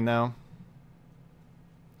Banefiring though.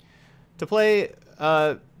 To play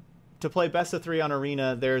best of 3 on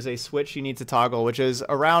Arena, there's a switch you need to toggle, which is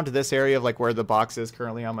around this area of like where the box is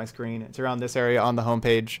currently on my screen. It's around this area on the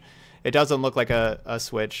homepage. It doesn't look like a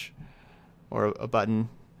switch or a button,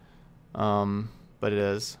 but it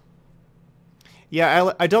is.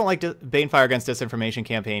 Yeah, I don't like Banefire against Disinformation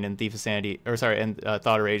Campaign and Thief of Sanity, or sorry, and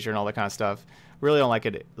Thought Erasure and all that kind of stuff. Really don't like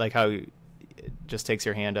it, like how it just takes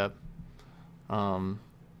your hand up.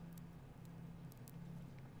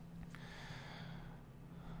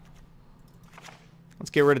 Let's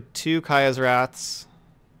get rid of 2 Kaya's Wraths.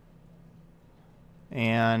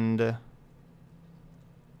 And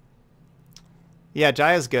yeah,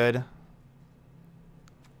 Jaya's good.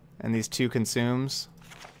 And these 2 consumes.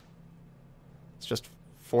 It's just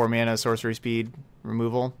 4 mana sorcery speed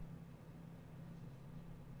removal.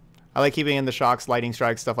 I like keeping in the shocks, lightning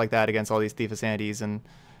strikes, stuff like that against all these Thief of Sanities and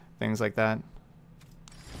things like that.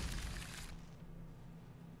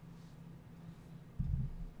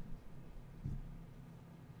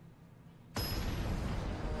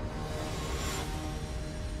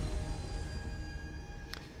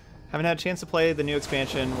 Haven't had a chance to play the new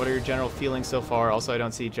expansion. What are your general feelings so far? Also, I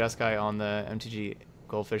don't see Jeskai on the MTG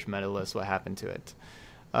Goldfish meta list. What happened to it?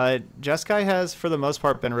 Jeskai has, for the most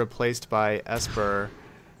part, been replaced by Esper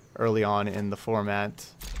early on in the format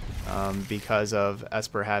because of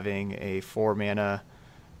Esper having a 4 mana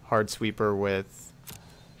hard sweeper with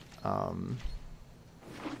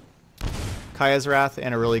Kaya's Wrath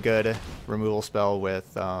and a really good removal spell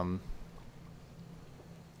with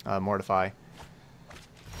Mortify.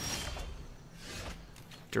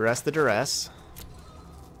 Duress the Duress.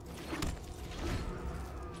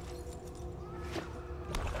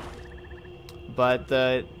 But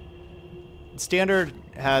the standard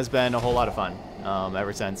has been a whole lot of fun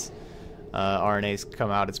ever since RNA's come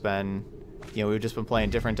out. It's been, you know, we've just been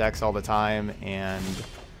playing different decks all the time, and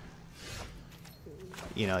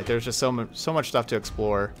you know, like, there's just so much stuff to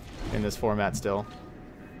explore in this format still.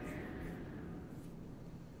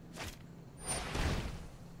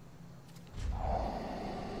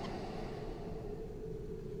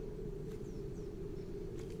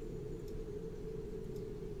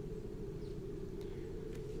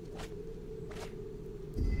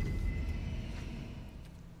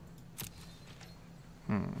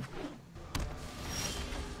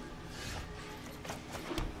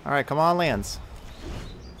 All right, come on, lands.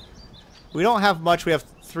 We don't have much. We have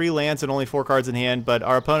 3 lands and only 4 cards in hand, but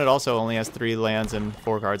our opponent also only has 3 lands and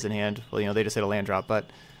 4 cards in hand. Well, you know, they just hit a land drop, but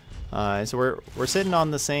so we're sitting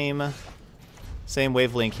on the same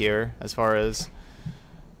wavelength here as far as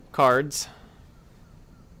cards.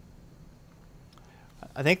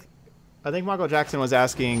 I think Michael Jackson was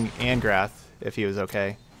asking Angrath if he was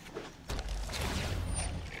okay.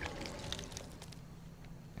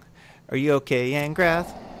 Are you okay,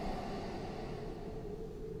 Angrath?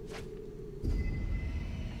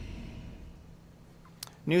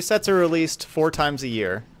 New sets are released 4 times a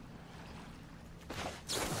year.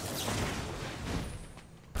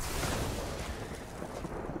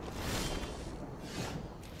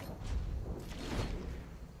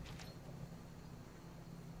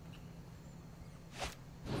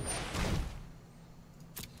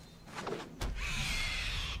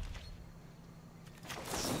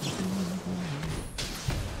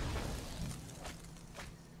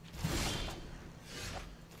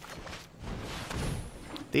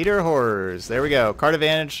 Theater Horrors. There we go. Card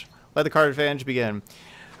advantage. Let the card advantage begin.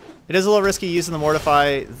 It is a little risky using the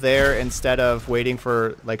Mortify there instead of waiting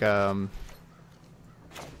for like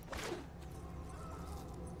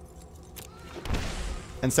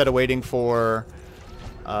instead of waiting for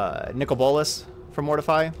Nicol Bolas for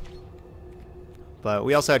Mortify. But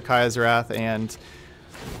we also had Kaya's Wrath and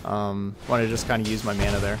wanted to just kind of use my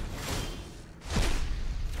mana there.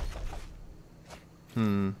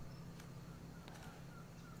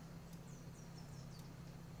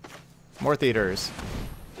 More theaters.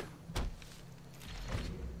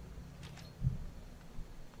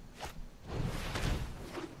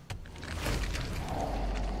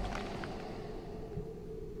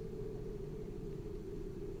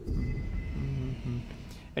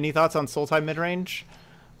 Any thoughts on Sultai midrange?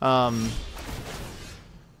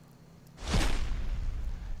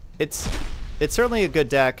 It's certainly a good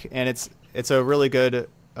deck, and it's a really good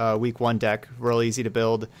week 1 deck. Real easy to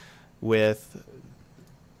build with.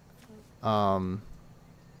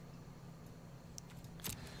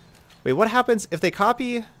 Wait, what happens if they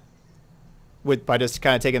copy by just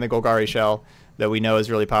kind of taking the Golgari shell that we know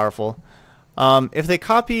is really powerful? If they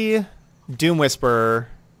copy Doom Whisperer,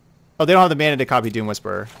 oh, they don't have the mana to copy Doom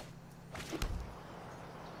Whisperer.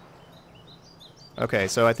 Okay,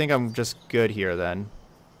 so I think I'm just good here then.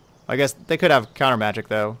 I guess they could have counter magic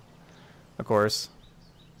though, of course.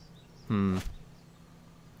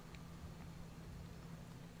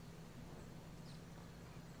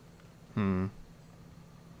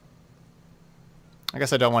 I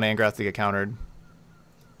guess I don't want Angrath to get countered.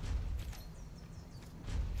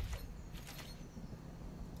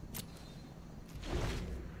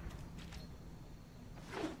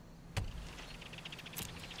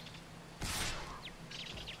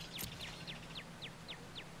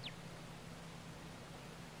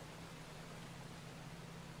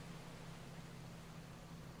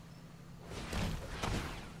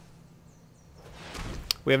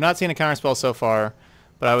 We have not seen a counterspell so far,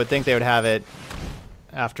 but I would think they would have it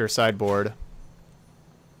after sideboard.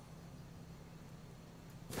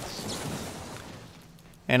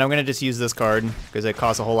 And I'm going to just use this card because it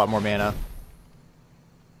costs a whole lot more mana.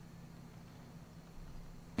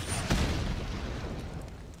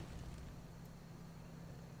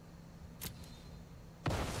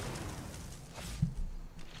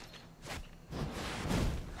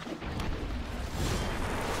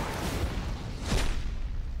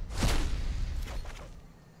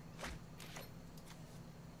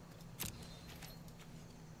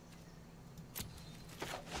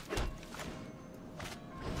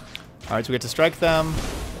 Alright, so we get to strike them.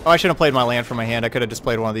 Oh, I shouldn't have played my land from my hand. I could have just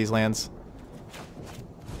played one of these lands.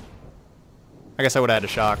 I guess I would have had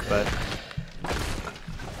a shock, but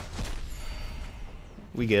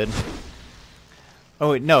we good.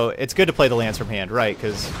 Oh, wait, no, it's good to play the lands from hand, right,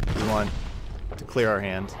 because we want to clear our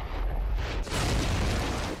hand.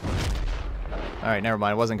 Alright, never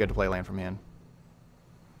mind. It wasn't good to play land from hand.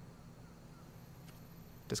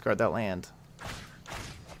 Discard that land.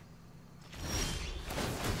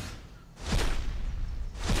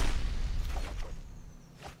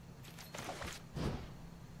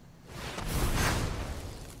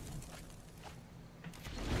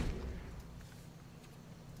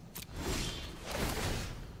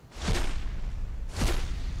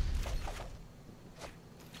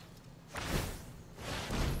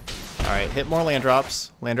 Alright, hit more land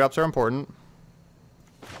drops. Land drops are important.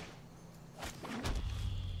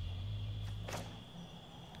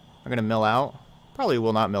 I'm going to mill out. Probably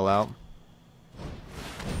will not mill out.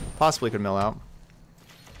 Possibly could mill out.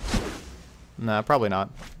 Nah, probably not.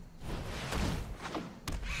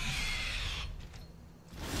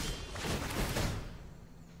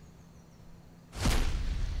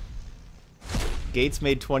 Gates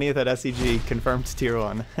made 20th at SCG, confirmed tier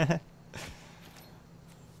 1.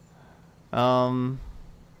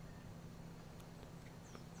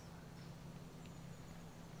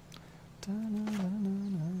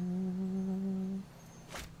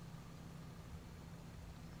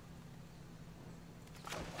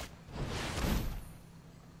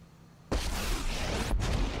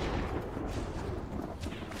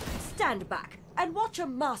 Stand back and watch a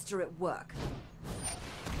master at work.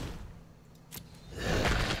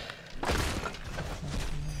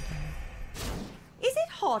 Is it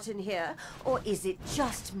hot in here, or is it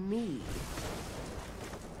just me?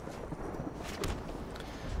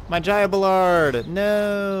 My Jaya Ballard!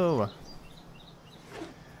 No!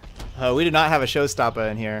 Oh, we did not have a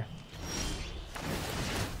showstopper in here.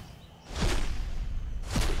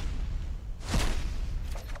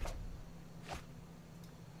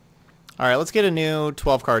 Alright, let's get a new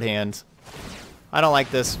 12-card hand. I don't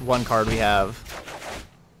like this one card we have.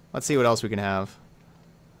 Let's see what else we can have.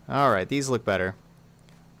 Alright, these look better.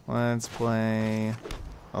 Let's play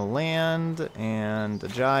a land and a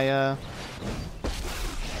Jaya.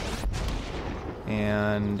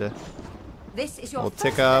 And This is your we'll first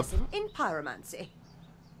tick up, lesson in pyromancy.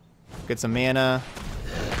 get some mana.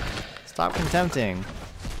 Stop contempting.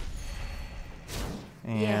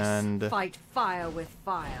 And yes, fight fire with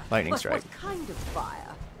fire. Lightning but strike. What kind of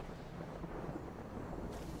fire?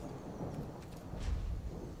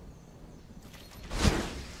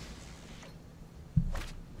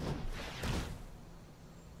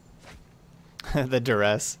 the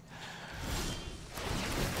duress.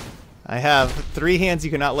 I have 3 hands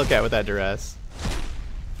you cannot look at with that duress.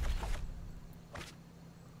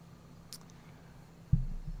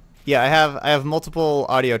 Yeah, I have multiple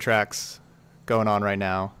audio tracks going on right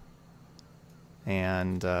now.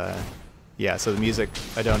 And yeah, so the music,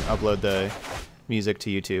 I don't upload the music to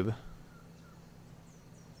YouTube. Do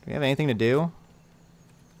we have anything to do?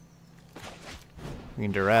 We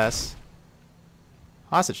can duress.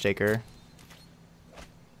 Hostage taker.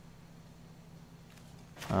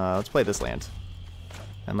 Let's play this land.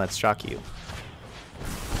 And let's shock you.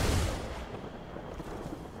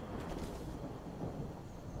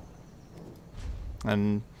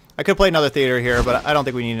 And I could play another theater here, but I don't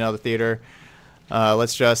think we need another theater.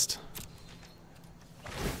 Let's just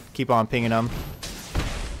keep on pinging them.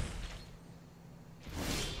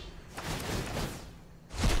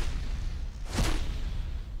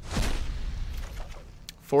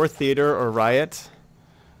 Fourth theater or riot.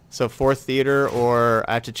 So fourth theater, or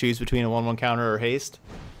I have to choose between a 1/1 counter or haste.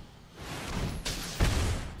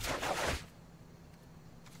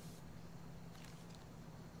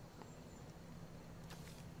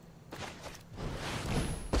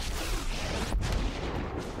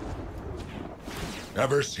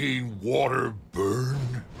 Ever seen water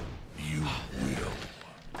burn? You will.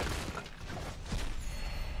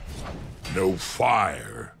 No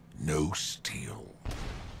fire, no steel.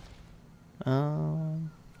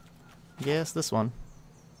 Yes, this one.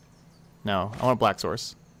 No, I want Black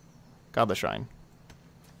Source. Godless Shrine.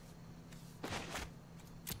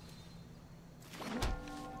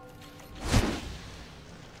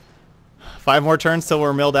 Five more turns till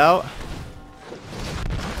we're milled out.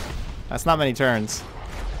 That's not many turns.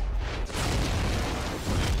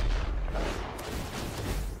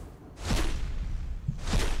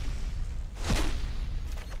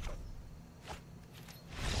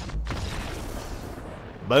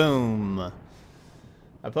 Boom.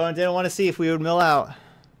 Opponent didn't want to see if we would mill out.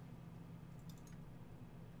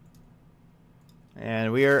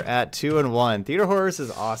 And we are at 2-1. Theater Horrors is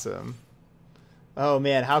awesome. Oh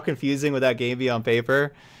man, how confusing would that game be on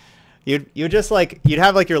paper? You'd just like, you'd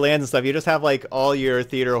have like your lands and stuff. You just have like all your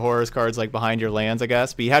Theater Horrors cards like behind your lands, I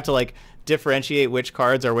guess. But you have to like differentiate which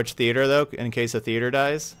cards are which theater though, in case a theater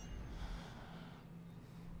dies.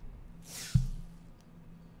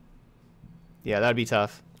 Yeah, that'd be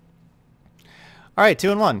tough. All right,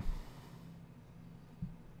 2-1.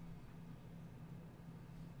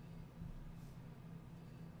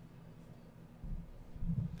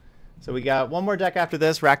 So we got one more deck after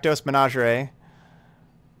this, Rakdos Menagerie.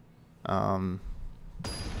 And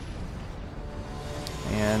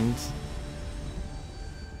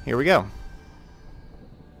here we go.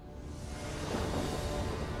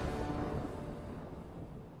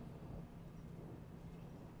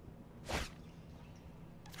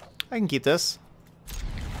 I can keep this.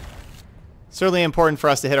 Certainly important for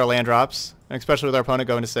us to hit our land drops, and especially with our opponent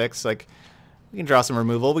going to 6. Like, we can draw some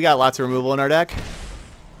removal. We got lots of removal in our deck.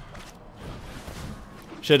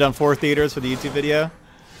 Should have done 4 theaters for the YouTube video.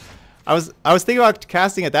 I was thinking about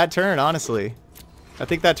casting at that turn, honestly. I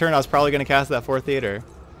think that turn I was probably going to cast that 4th theater.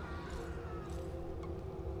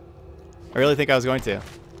 I really think I was going to.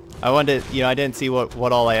 I wanted to, you know, I didn't see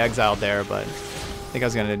what all I exiled there, but I think I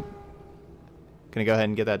was gonna go ahead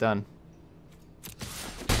and get that done.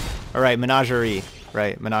 All right, menagerie.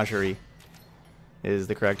 Right, menagerie is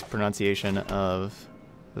the correct pronunciation of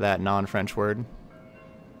that non-French word.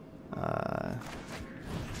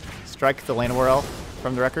 Strike the Llanowar Elf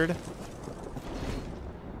from the record.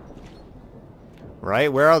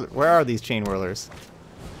 Right, where are these chain whirlers?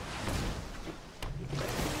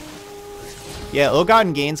 Yeah,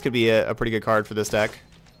 Ill-Gotten Gains could be a pretty good card for this deck.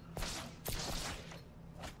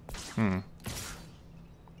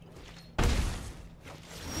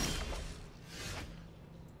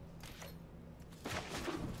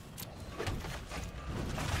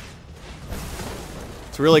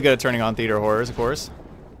 It's really good at turning on Theater Horrors, of course.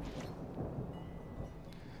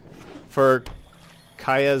 For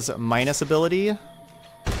Kaya's minus ability,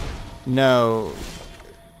 no,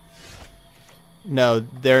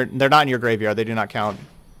 they're not in your graveyard. They do not count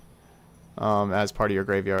as part of your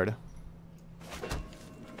graveyard.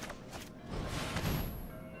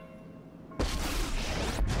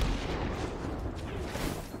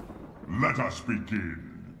 Let us begin.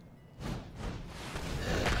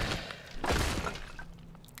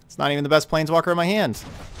 It's not even the best Planeswalker in my hand.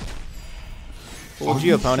 Fooled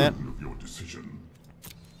you, opponent. Certain of your decision?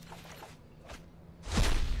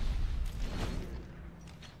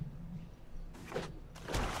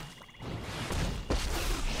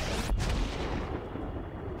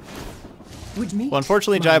 Well,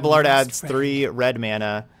 unfortunately, Jaya Ballard adds 3 red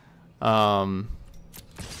mana.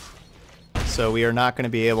 So we are not going to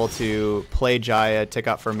be able to play Jaya, tick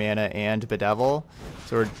up for mana, and Bedevil.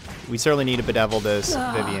 So we certainly need to Bedevil this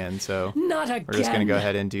Vivian, so we're just going to go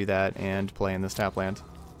ahead and do that and play in this tap land.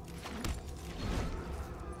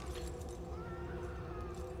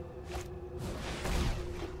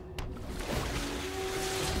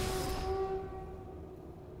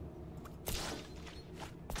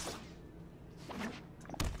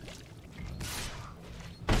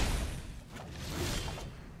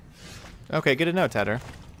 Okay, good to know, Tedder.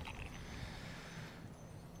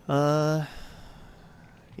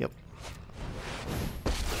 Yep.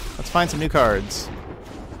 Let's find some new cards.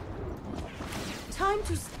 Time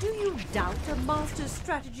to... Do you doubt a master's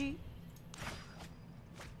strategy?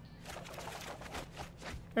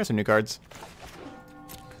 There's some new cards.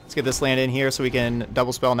 Let's get this land in here so we can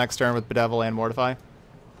double spell next turn with Bedevil and Mortify.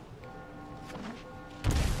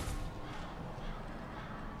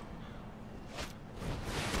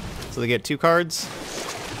 So they get 2 cards.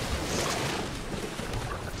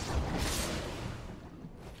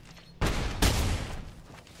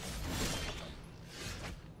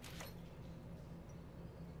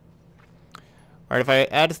 Alright, if I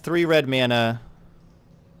add 3 red mana...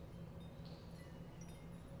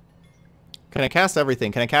 Can I cast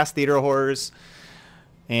everything? Can I cast Theater Horrors?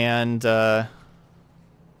 And, yeah,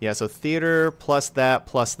 so Theater plus that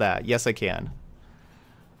plus that. Yes, I can.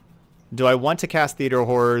 Do I want to cast Theater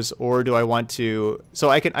Horrors, or do I want to... So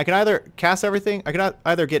I can either cast everything, I can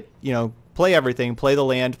either get, you know, play everything, play the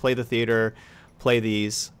land, play the theater, play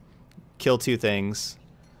these, kill 2 things,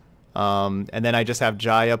 and then I just have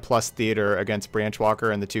Jaya plus Theater against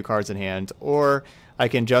Branchwalker and the 2 cards in hand, or I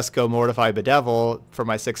can just go Mortify Bedevil for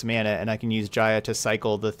my 6 mana, and I can use Jaya to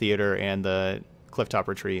cycle the Theater and the Clifftop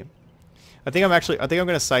Retreat. I think I'm going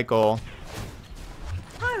to cycle...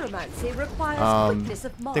 Pyromancy requires quickness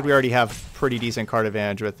of mind. I think we already have pretty decent card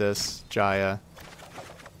advantage with this Jaya.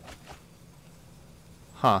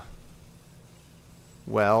 Huh.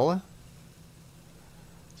 Well.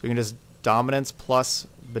 So we can just Dominance plus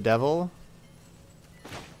Bedevil.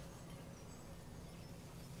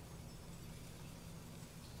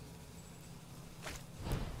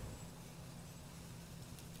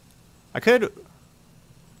 I could...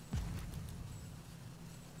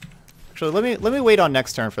 Actually, let me wait on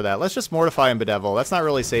next turn for that. Let's just Mortify and Bedevil. That's not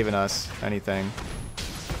really saving us anything.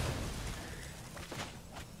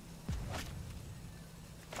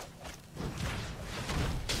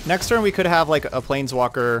 Next turn we could have like a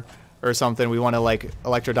Planeswalker or something. We want to like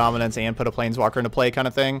Electro Dominance and put a Planeswalker into play kind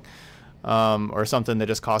of thing. Or something that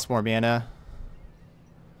just costs more mana.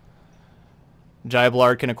 Jaya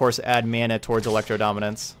Ballard can of course add mana towards Electro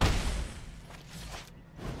Dominance.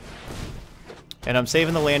 And I'm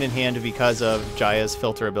saving the land in hand because of Jaya's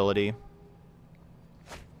filter ability.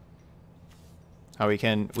 How we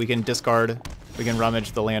can discard, we can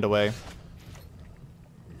rummage the land away.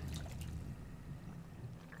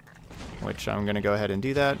 Which I'm gonna go ahead and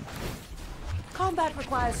do that. Combat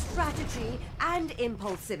requires strategy and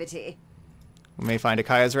impulsivity. We may find a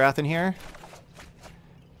Kaya's Wrath in here.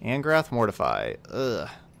 Angrath Mortify. Ugh.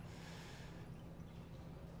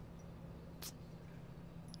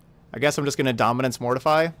 I guess I'm just going to Dominance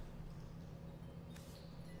Mortify.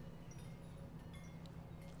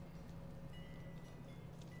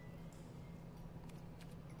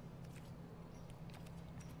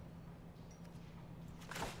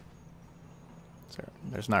 So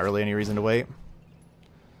there's not really any reason to wait.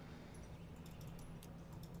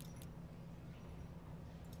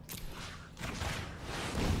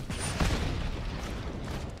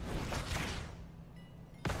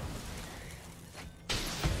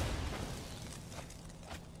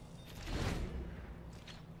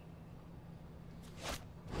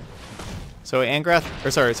 So Angrath,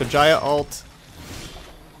 or sorry, so Jaya ult.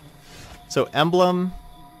 So Emblem,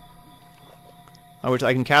 which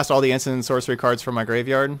I can cast all the instant and sorcery cards from my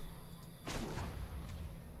graveyard.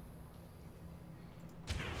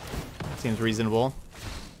 Seems reasonable.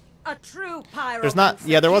 A true pyro. There's not,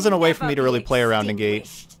 yeah, there wasn't a way for me to really play around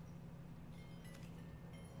Negate.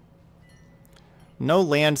 No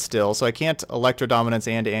land still, so I can't Electro Dominance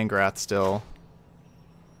and Angrath still.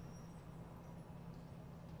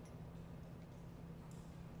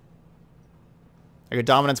 I got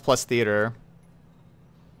Dominance plus Theater.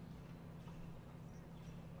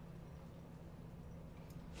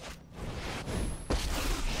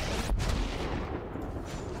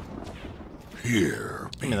 Here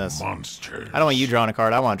be Give me this. monsters. I don't want you drawing a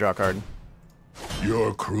card. I want to draw a card.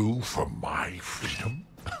 Your crew for my freedom?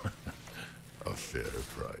 A fair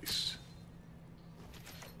price.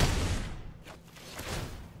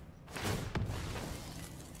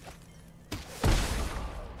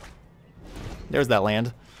 There's that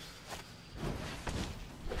land.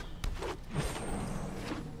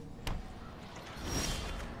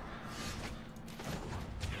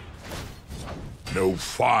 No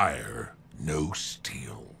fire, no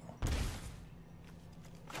steel.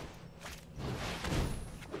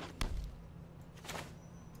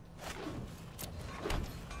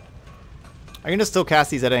 I can just still cast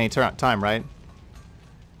these at any time, right?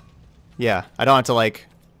 Yeah, I don't have to, like...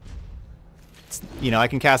 You know, I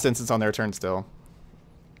can cast instants on their turn still.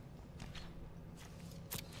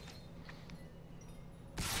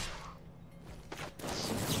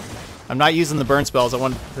 I'm not using the burn spells. I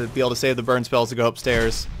want to be able to save the burn spells to go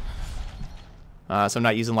upstairs. So I'm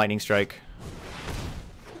not using Lightning Strike.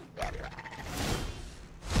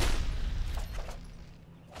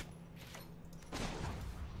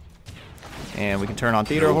 And we can turn on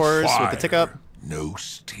Theater Horrors with the tick up. No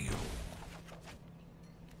steel.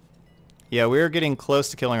 Yeah, we're getting close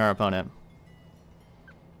to killing our opponent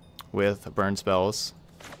with burn spells.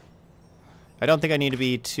 I don't think I need to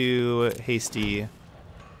be too hasty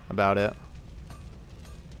about it.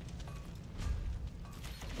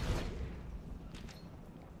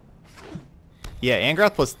 Yeah,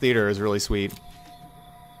 Angrath plus Theater is really sweet.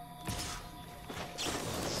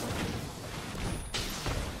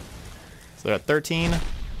 So they're at 13.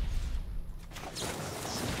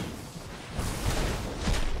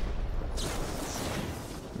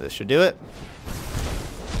 This should do it.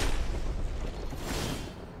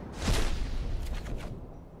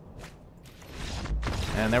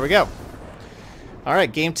 And there we go. All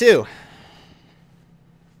right, game 2.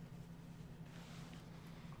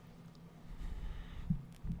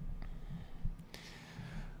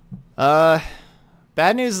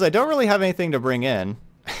 Bad news is I don't really have anything to bring in.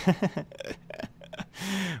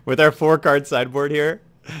 With our 4-card sideboard here.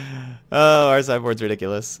 Oh, our sideboard's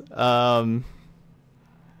ridiculous.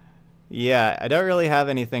 Yeah, I don't really have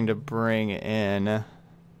anything to bring in.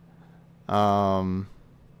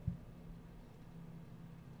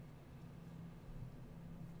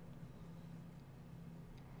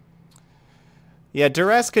 Yeah,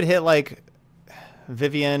 Duress could hit, like,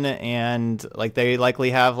 Vivian, and, like, they likely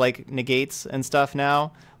have, like, negates and stuff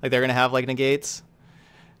now. Like, they're gonna have, like, negates.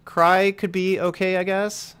 Cry could be okay, I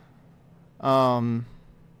guess.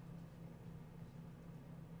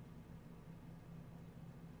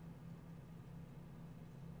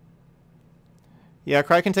 Yeah,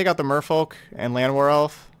 Cry can take out the Merfolk and Land War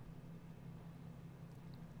Elf.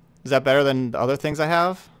 Is that better than the other things I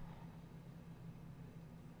have?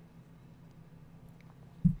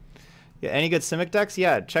 Yeah, any good Simic decks?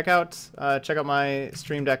 Yeah, check out my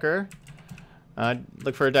Stream Decker.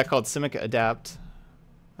 Look for a deck called Simic Adapt.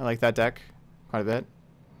 I like that deck quite a bit.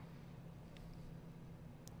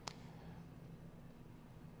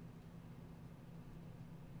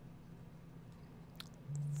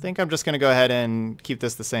 I think I'm just going to go ahead and keep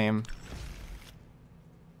this the same.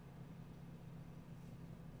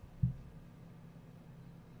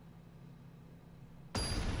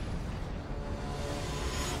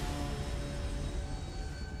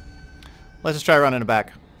 Let's just try running it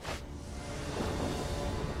back.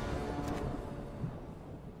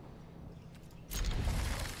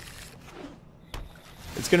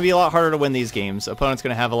 going to be a lot harder to win these games. Opponent's going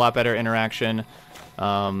to have a lot better interaction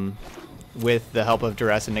with the help of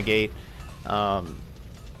Duress and Negate. And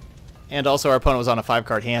also our opponent was on a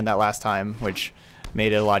 5-card hand that last time, which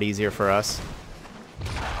made it a lot easier for us.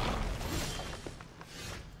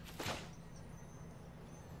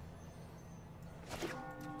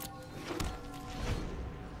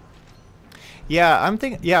 Yeah, I'm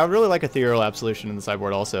thinking. Yeah, I really like Ethereal Absolution in the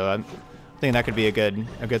sideboard. Also, I'm thinking that could be a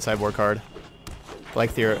good sideboard card. I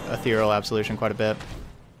like Ethereal Absolution quite a bit.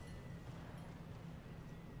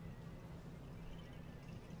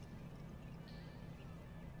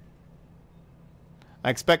 I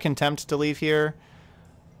expect Contempt to leave here,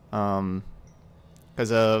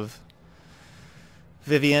 because of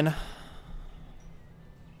Vivian.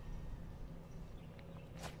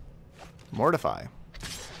 Mortify.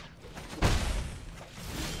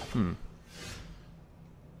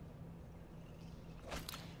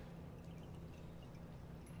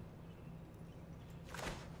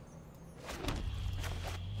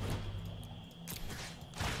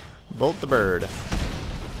 Bolt the bird.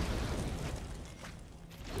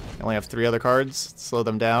 I only have 3 other cards. Slow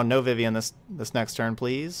them down. No Vivian this next turn,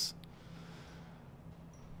 please.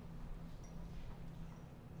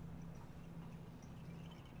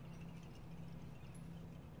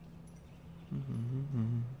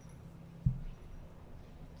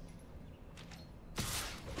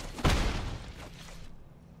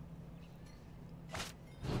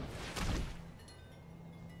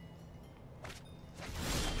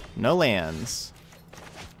 No lands.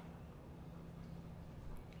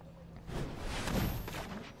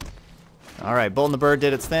 All right, Bolt and the Bird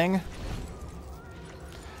did its thing.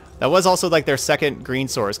 That was also like their second green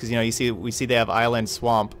source, because we see they have Island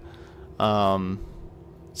Swamp. So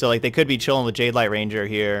like they could be chilling with Jade Light Ranger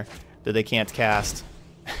here that they can't cast.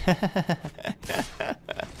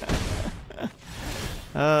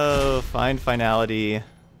 Oh, find finality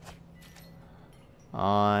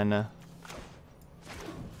on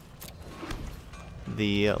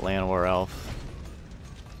the Land War Elf.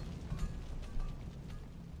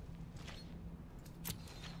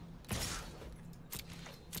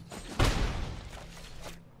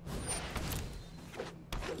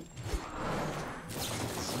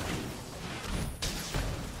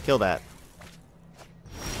 Kill that.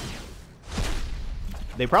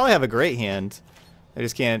 They probably have a great hand. They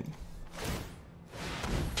just can't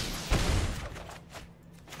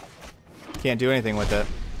do anything with it.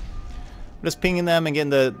 I'm just pinging them and getting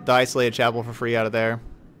the Isolated Chapel for free out of there.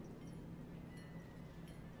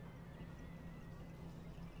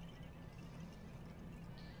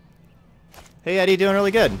 Hey Eddie, doing really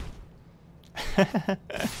good.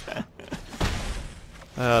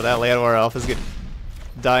 Oh, that Land War Elf is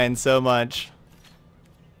dying so much.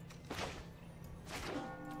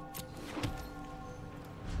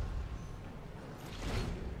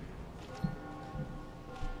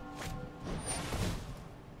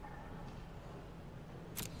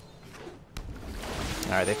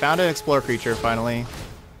 Alright, they found an Explore creature finally.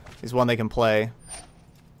 He's one they can play.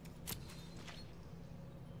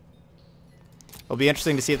 It'll be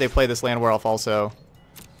interesting to see if they play this Land War Elf also,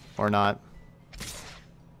 or not.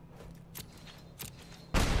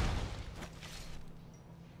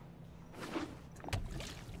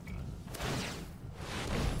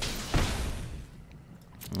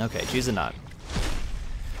 Okay, choose a not.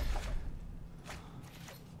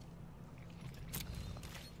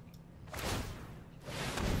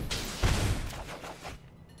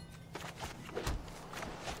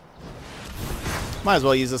 Might as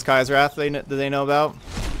well use this Kai's Wrath that they know about.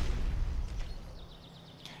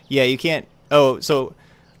 Yeah, you can't... Oh, so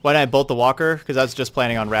why didn't I Bolt the Walker? Because I was just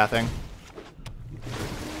planning on Wrathing.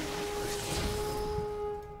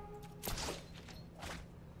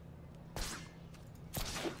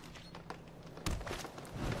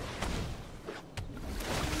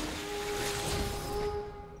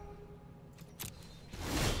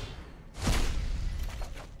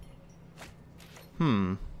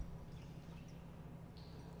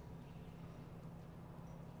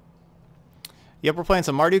 Yep, we're playing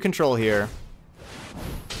some Mardu Control here.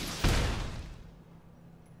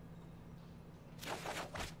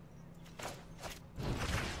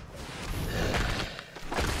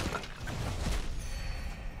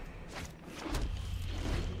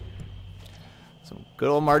 Some good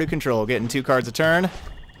old Mardu Control, getting 2 cards a turn.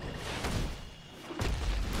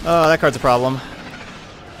 Oh, that card's a problem.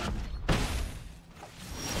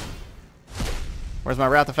 Where's my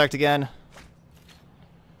Wrath effect again?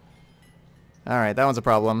 Alright, that one's a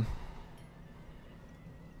problem.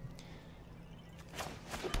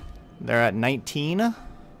 They're at 19.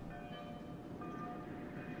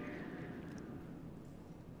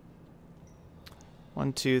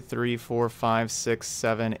 1, 2, 3, 4, 5, 6,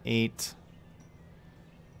 7, 8.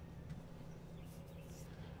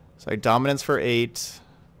 So dominance for 8,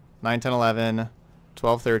 9, 10, 11,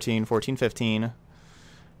 12, 13, 14, 15. All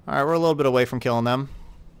right, we're a little bit away from killing them,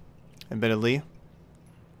 admittedly.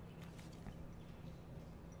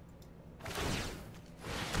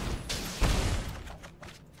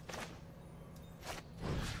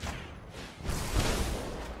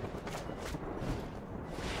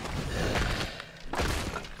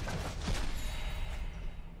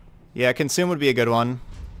 Yeah, consume would be a good one.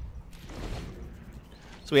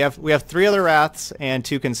 So we have 3 other wraths and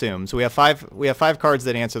 2 consume. So we have 5 cards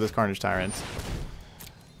that answer this Carnage Tyrant.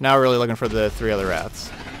 Now we're really looking for the 3 other wraths.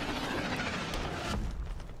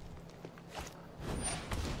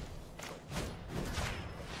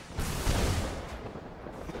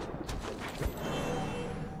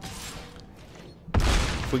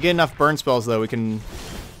 If we get enough burn spells though, we can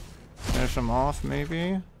finish them off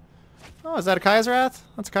maybe. Oh, is that a Kaya's Wrath?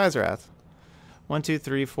 That's a Kaya's Wrath. 1, 2,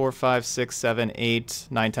 3, 4, 5, 6, 7, 8,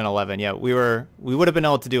 9, 10, 11. Yeah, we would have been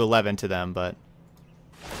able to do 11 to them, but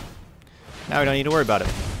now we don't need to worry about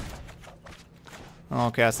it.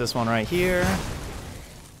 I'll cast this one right here.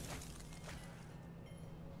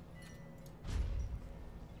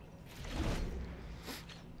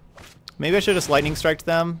 Maybe I should just Lightning Strike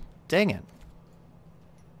them. Dang it.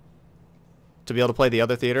 To be able to play the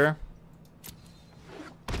other theater.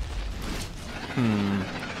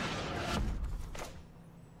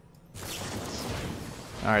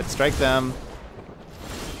 Alright, strike them.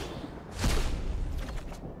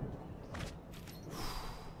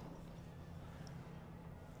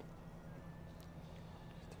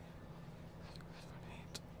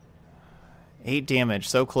 Eight damage,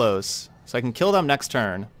 so close. So I can kill them next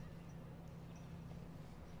turn.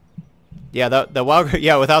 Yeah, the wild,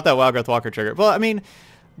 yeah, without that Wildgrowth Walker trigger. Well, I mean,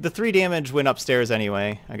 the 3 damage went upstairs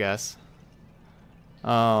anyway, I guess.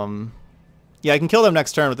 Yeah, I can kill them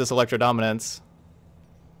next turn with this Electro Dominance.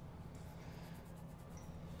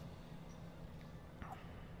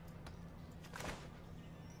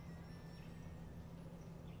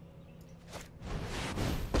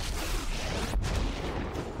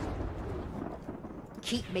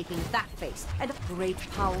 Keep making that face, and great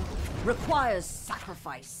power requires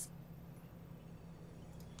sacrifice.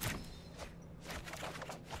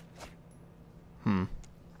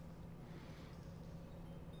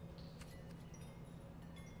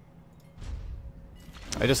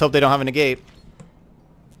 I just hope they don't have a negate.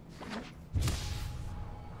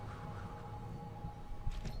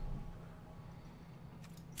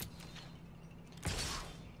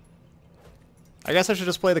 I guess I should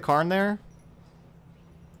just play the Karn there.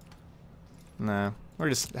 Nah, we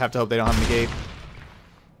just have to hope they don't have a negate.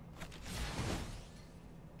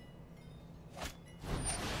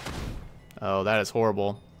 Oh, that is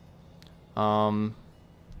horrible. 2,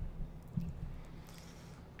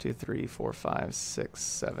 3, 4, 5, 6,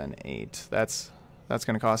 7, 8. That's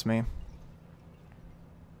gonna cost me.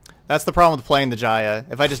 That's the problem with playing the Jaya.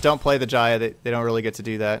 If I just don't play the Jaya, they don't really get to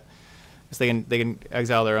do that. Because they can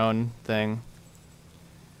exile their own thing.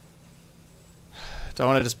 Do I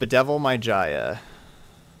want to just bedevil my Jaya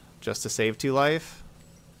just to save 2 life?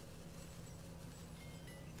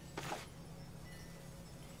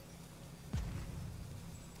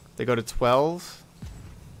 They go to 12.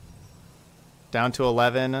 Down to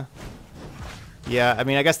 11. Yeah, I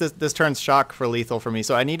mean, I guess this turns shock for lethal for me.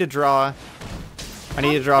 So I need to draw. I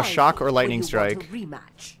need to draw shock or lightning strike.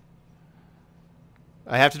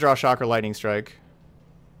 I have to draw shock or lightning strike,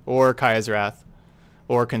 or Kaya's Wrath,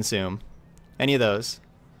 or consume. Any of those.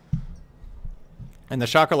 And the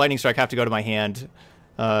shock or lightning strike have to go to my hand.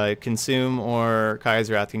 Consume or Kaya's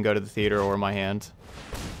Wrath can go to the theater or my hand.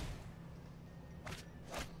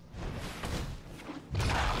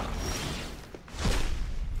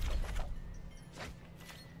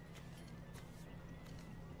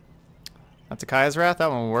 That's a Kaya's Wrath.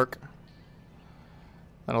 That one will work.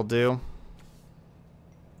 That'll do.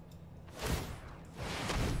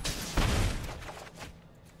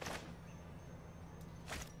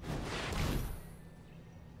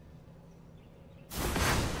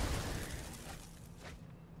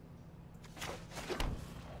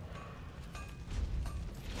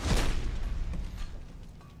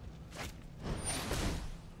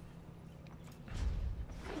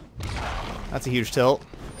 That's a huge tilt.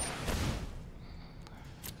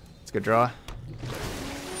 Good draw.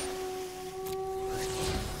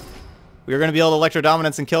 We were going to be able to Electro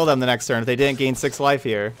Dominance and kill them the next turn if they didn't gain 6 life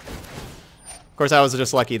here. Of course, I was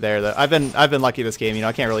just lucky there. Though I've been lucky this game. You know,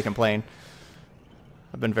 I can't really complain.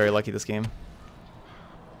 I've been very lucky this game.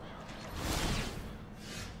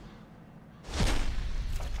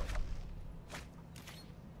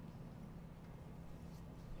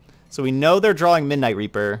 So we know they're drawing Midnight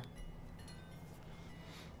Reaper.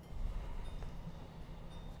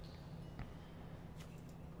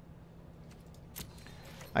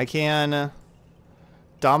 I can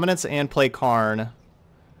Dominance and play Karn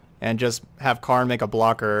and just have Karn make a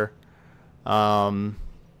blocker. It's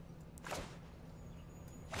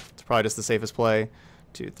probably just the safest play.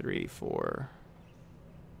 2, 3, 4,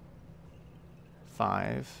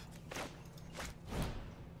 5.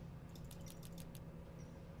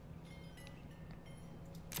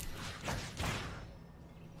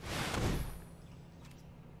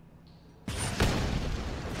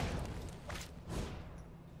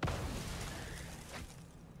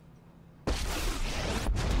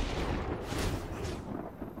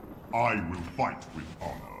 I will fight with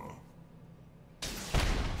honor.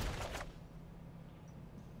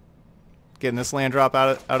 Getting this land drop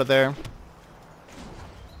out of there.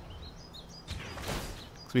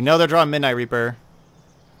 So we know they're drawing Midnight Reaper.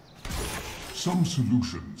 Some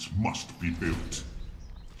solutions must be built.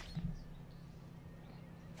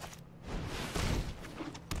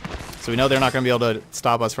 So we know they're not going to be able to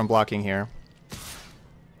stop us from blocking here.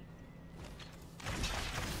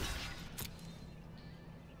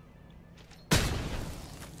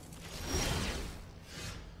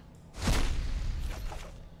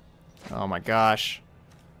 Oh my gosh.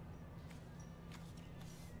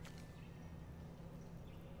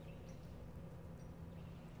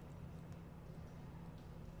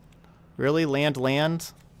 Really? Land?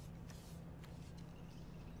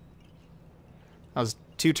 That was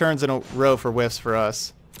 2 turns in a row for whiffs for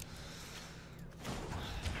us.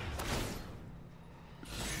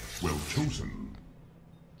 Well chosen.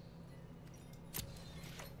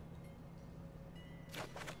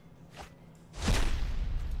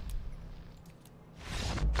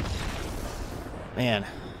 Man.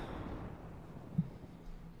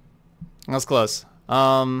 That was close.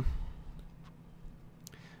 Kind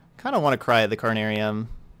of want to cry at the Carnarium.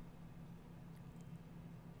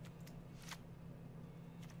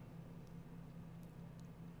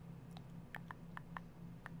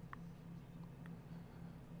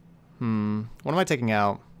 What am I taking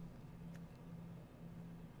out?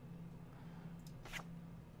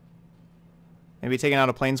 Maybe taking out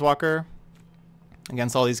a Planeswalker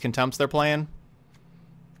against all these contempts they're playing.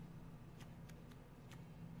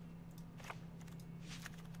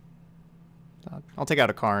 I'll take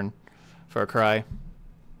out a Karn for a cry.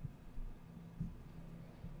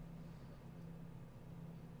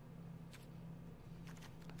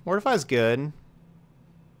 Mortify is good.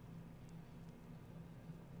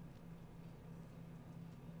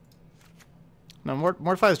 No,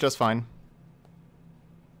 Mortify is just fine.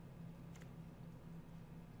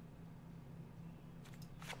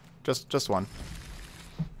 Just one.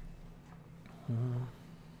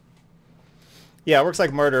 Yeah, it works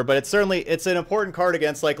like murder, but it's an important card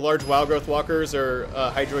against like large wild growth walkers or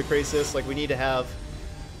Hydroid Krasis. Like we need to have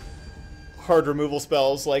hard removal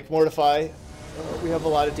spells like Mortify. We have a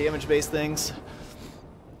lot of damage based things,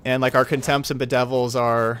 and like our Contempts and Bedevils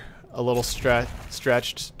are a little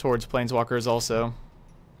stretched towards Planeswalkers also.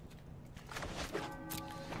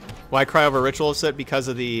 Why cry over Ritual Set? Because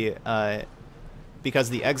of the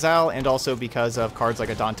exile, and also because of cards like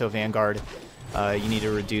Adanto Vanguard. You need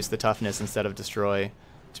to reduce the toughness instead of destroy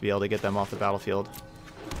to be able to get them off the battlefield.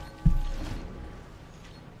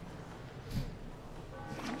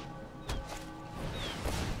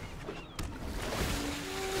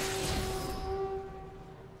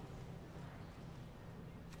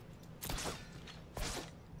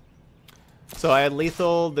 So I had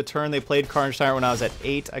lethal the turn they played Carnage Tyrant when I was at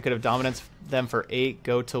 8. I could have Dominance them for 8,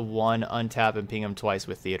 go to 1, untap, and ping them twice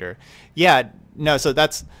with Theater. Yeah, no, so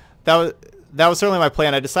that was certainly my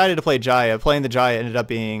plan. I decided to play Jaya. Playing the Jaya ended up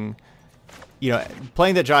being,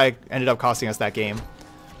 playing the Jaya ended up costing us that game.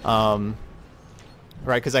 Right,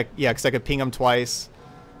 because I could ping them twice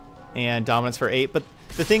and Dominance for 8. But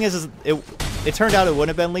the thing is it turned out it wouldn't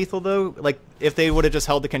have been lethal, though. Like, if they would have just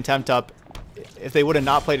held the Contempt up, if they would have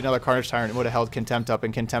not played another Carnage Tyrant, it would have held Contempt up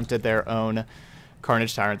and contempted their own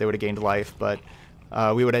Carnage Tyrant, they would have gained life. But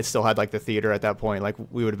we would have still had, like, the Theater at that point. Like,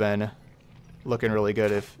 we would have been looking really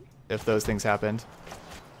good if those things happened.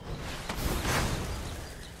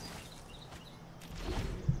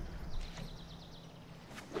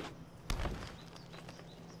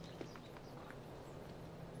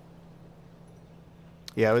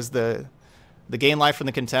 Yeah, it was the gain life from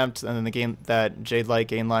the Contempt, and then the game that Jade Light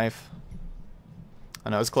gain life. I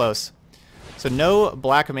know, it was close. So no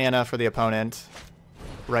black mana for the opponent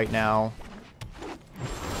right now.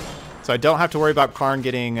 So I don't have to worry about Karn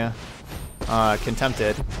getting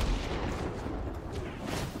contempted.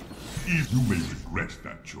 You may request regret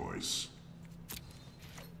that choice.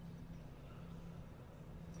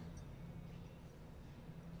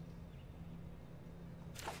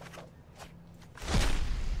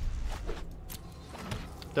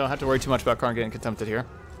 Don't have to worry too much about Karn getting contempted here.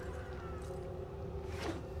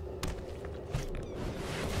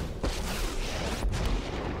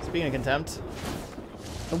 Speaking of contempt,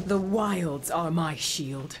 The wilds are my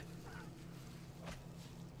shield.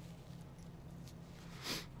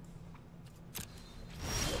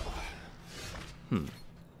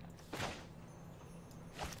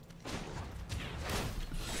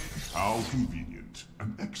 How convenient.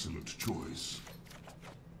 An excellent choice.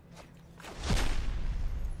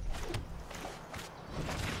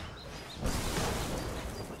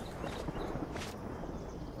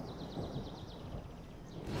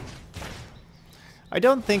 I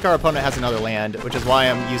don't think our opponent has another land, which is why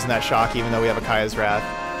I'm using that shock even though we have a Kaya's Wrath.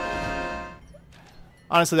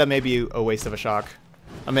 Honestly, that may be a waste of a shock.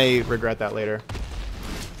 I may regret that later.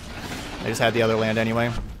 I just had the other land anyway.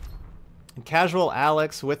 And Casual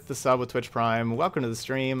Alex with the sub with Twitch Prime. Welcome to the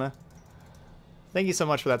stream. Thank you so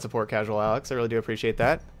much for that support, Casual Alex. I really do appreciate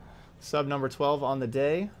that. Sub number 12 on the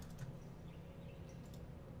day.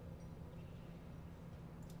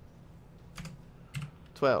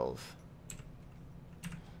 $12.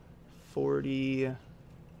 40,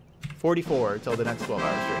 44 till the next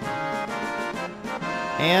 12-hour stream.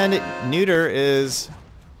 And Neuter is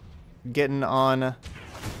getting on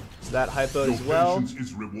that hypo as well. Patience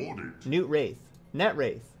is rewarded. Newt Wraith. Net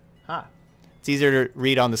Wraith. Ha. It's easier to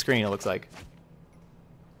read on the screen, it looks like.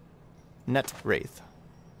 Net Wraith.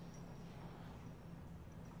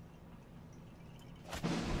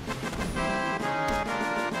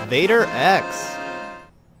 Vader X.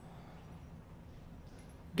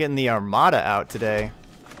 Getting the Armada out today.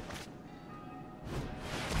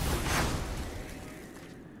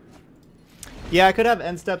 Yeah, I could have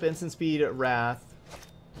end step instant speed Wrath.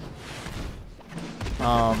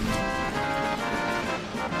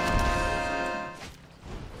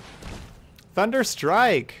 Thunder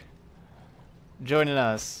Strike joining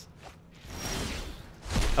us.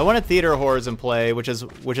 I wanted Theater Horrors in play, which is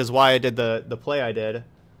why I did the play I did.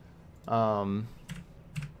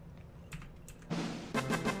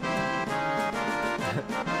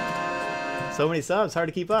 So many subs, hard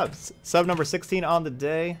to keep up. Sub number 16 on the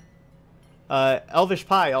day. Elvish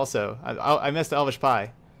Pie also. I missed Elvish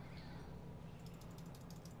Pie.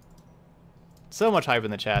 So much hype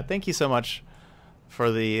in the chat. Thank you so much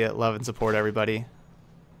for the love and support, everybody.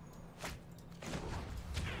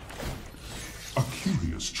 A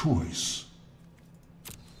curious choice.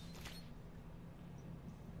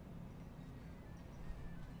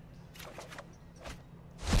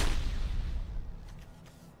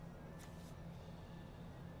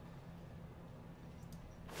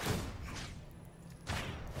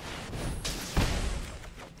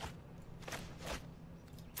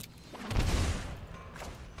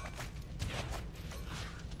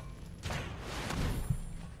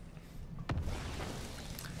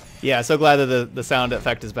 Yeah, so glad that the sound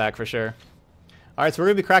effect is back for sure. Alright, so we're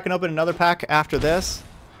going to be cracking open another pack after this.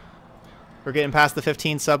 We're getting past the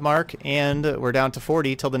 15 sub mark, and we're down to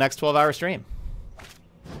 40 till the next 12-hour stream.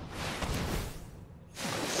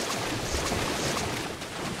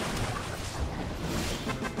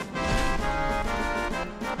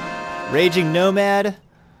 Raging Nomad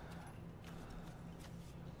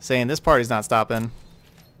saying this party's not stopping.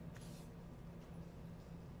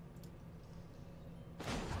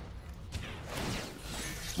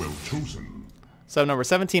 Well chosen. Sub number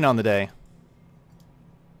 17 on the day.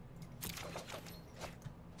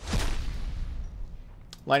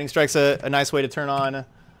 Lightning Strike's a nice way to turn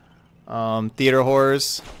on Theater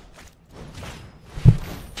Horrors.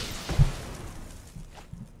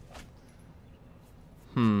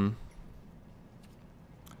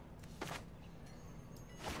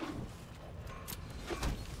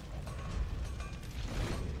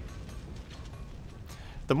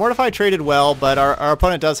 The Mortify traded well, but our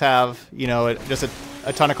opponent does have, you know, just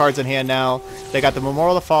a ton of cards in hand now. They got the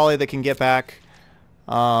Memorial of Folly that can get back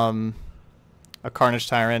a Carnage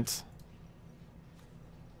Tyrant.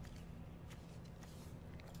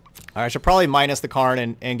 Alright, I should probably minus the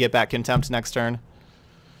Karn and get back Contempt next turn.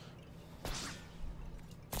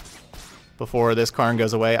 Before this Karn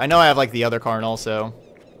goes away. I know I have like the other Karn also.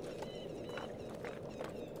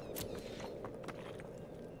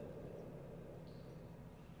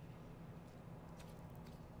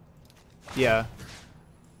 Yeah.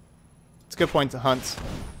 It's a good point to hunt.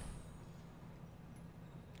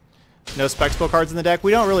 No Spectacle cards in the deck.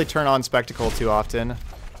 We don't really turn on Spectacle too often. I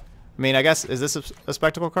mean, I guess, is this a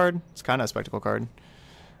Spectacle card? It's kind of a Spectacle card.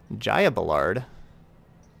 Jaya Ballard.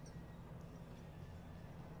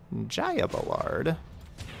 Jaya Ballard.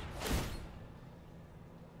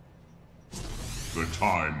 The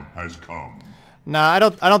time has come. Nah, I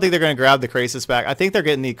don't think they're gonna grab the Krasis back. I think they're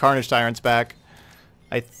getting the Carnage Tyrants back.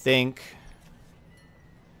 I think.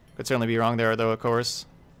 Could certainly be wrong there, though, of course.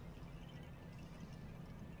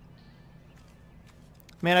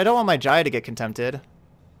 Man, I don't want my Jaya to get contempted.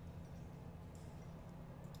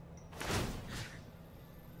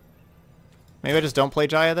 Maybe I just don't play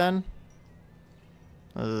Jaya then?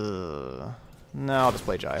 No, I'll just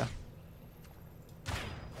play Jaya.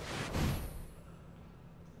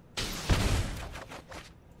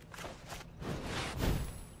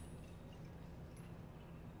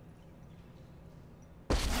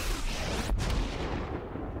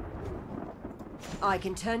 I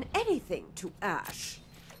can turn anything to ash.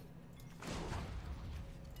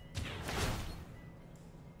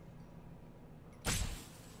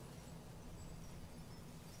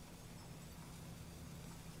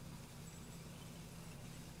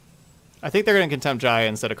 I think they're going to contempt Jaya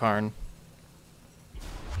instead of Karn.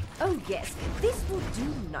 Oh yes, this will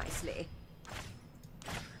do nicely.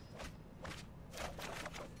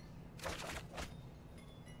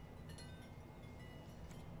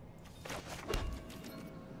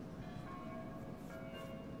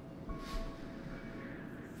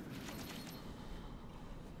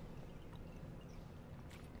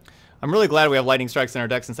 I'm really glad we have Lightning Strikes in our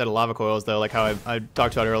decks instead of Lava Coils, though, like how I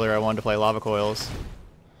talked about earlier. I wanted to play Lava Coils.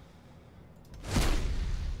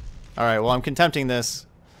 Alright, well, I'm contempting this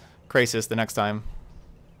Krasis the next time.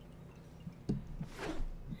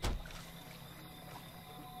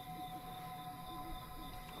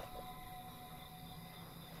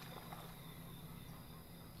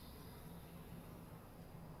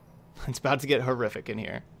 It's about to get horrific in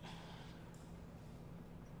here.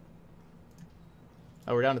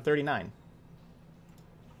 Oh, we're down to 39.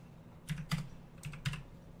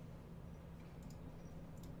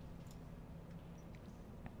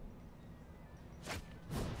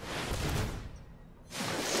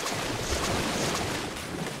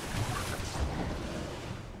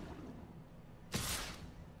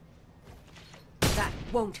 That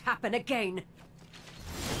won't happen again.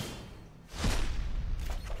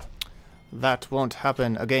 That won't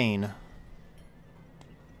happen again.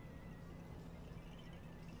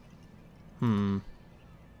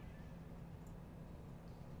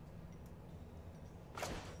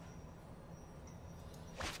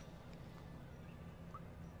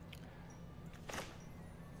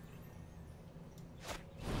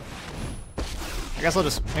 I guess I'll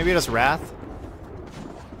just, maybe just Wrath.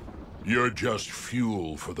 You're just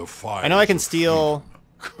fuel for the fire. I know I can steal,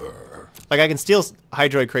 like I can steal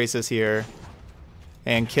Hydroid Krasis here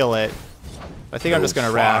and kill it. I think I'm just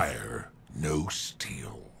gonna Wrath. Fire, no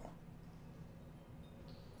steel.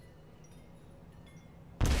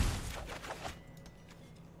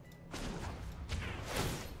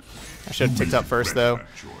 I should have ticked up first, though.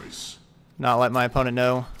 Not let my opponent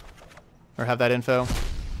know or have that info.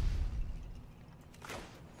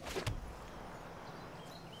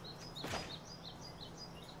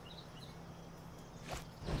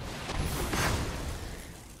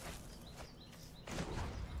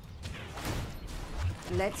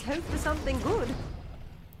 Let's hope for something good.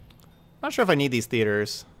 Not sure if I need these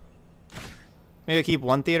theaters. Maybe I keep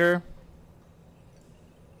one theater.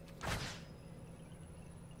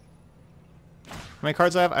 How many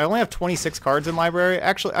cards do I have? I only have 26 cards in library.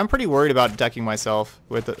 Actually, I'm pretty worried about decking myself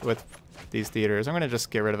with these theaters. I'm gonna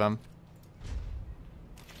just get rid of them.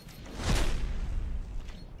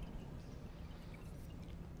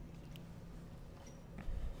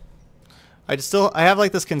 I have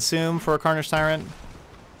like this consume for a Carnage Tyrant.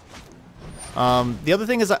 The other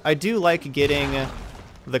thing is I do like getting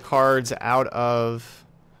the cards out of,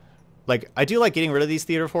 like, I do like getting rid of these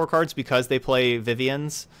Theater 4 cards because they play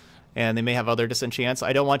Vivians and they may have other disenchants.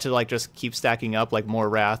 I don't want to like just keep stacking up like more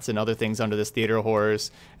Wraths and other things under this Theater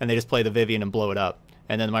Horrors and they just play the Vivian and blow it up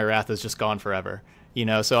and then my Wrath is just gone forever, you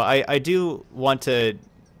know. So I do want to,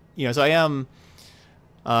 you know, so I am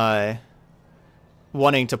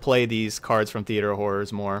wanting to play these cards from Theater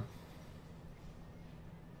Horrors more.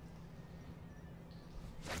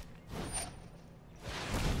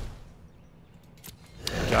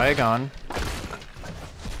 Jaya gone.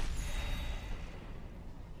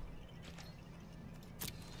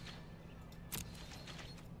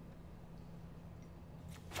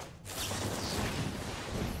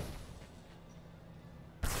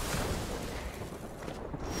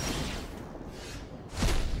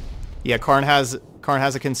 Yeah, Karn has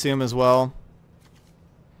a consume as well.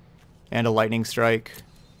 And a lightning strike.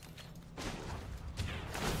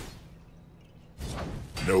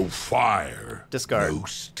 No fire. Discard. No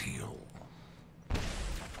steel.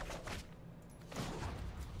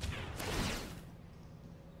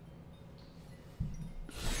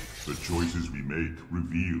 The choices we make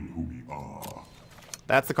reveal who we are.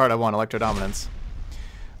 That's the card I want, Electro Dominance.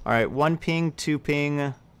 Alright, 1 ping, 2 ping.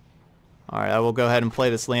 Alright, I will go ahead and play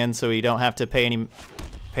this land so we don't have to pay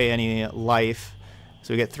any life.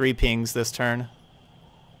 So we get 3 pings this turn.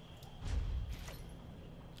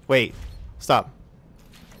 Wait, stop.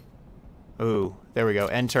 Ooh, there we go.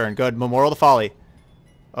 End turn. Good. Memorial to Folly.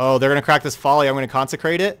 Oh, they're going to crack this Folly. I'm going to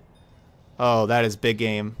consecrate it. Oh, that is big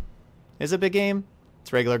game. Is it big game?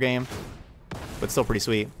 It's regular game, but still pretty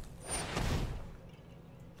sweet.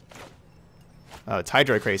 Oh, it's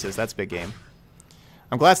Hydroid Crisis. That's big game.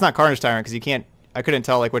 I'm glad it's not Carnage Tyrant because you can't. I couldn't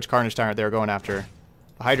tell like which Carnage Tyrant they were going after.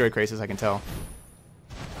 The Hydroid Crisis, I can tell.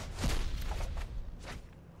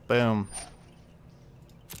 Boom.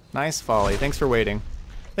 Nice Folly. Thanks for waiting.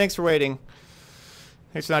 Thanks for waiting.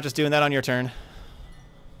 Thanks for not just doing that on your turn.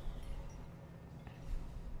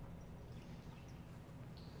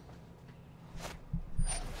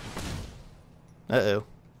 Uh-oh.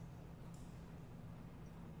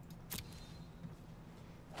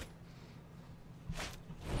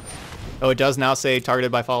 Oh, it does now say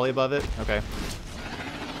targeted by Folly above it? Okay.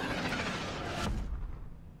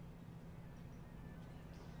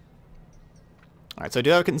 Alright, so I do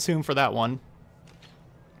have a Consume for that one.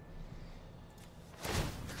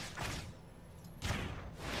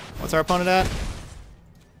 What's our opponent at?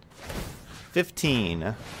 15.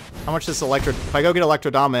 How much does Electro... If I go get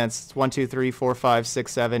Electro Dominance, it's 1, 2, 3, 4, 5,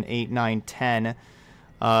 6, 7, 8, 9, 10.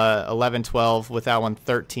 11, 12. With that one,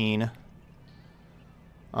 13.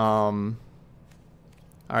 Alright,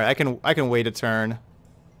 I can wait a turn.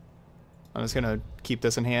 I'm just gonna keep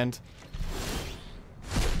this in hand.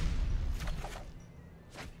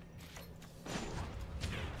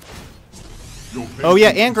 Oh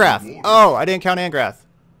yeah, Angrath! Oh, I didn't count Angrath.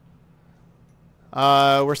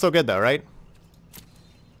 We're still good though, right?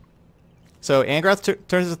 So Angrath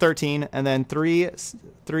turns to 13, and then 3,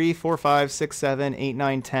 4, 5, 6, 7, 8,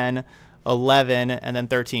 9, 10, 11, and then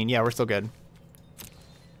 13. Yeah, we're still good.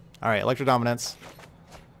 Alright, Electro Dominance.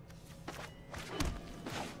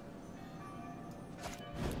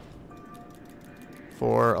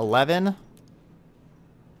 For 11.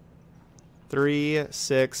 3,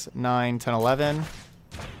 6, 9, 10, 11.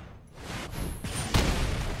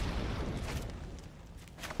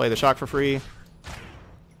 Play the shock for free.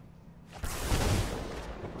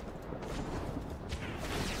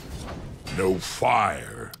 No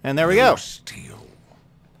fire. And there we no go. Steel.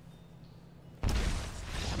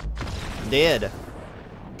 Dead.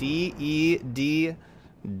 D-E-D.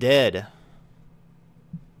 Dead.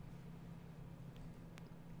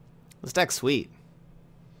 This deck's sweet.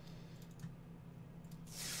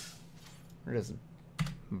 We're just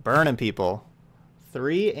burning people.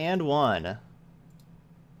 3 and 1.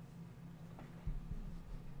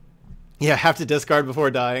 Yeah, have to discard before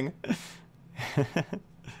dying.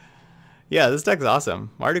 Yeah, this deck's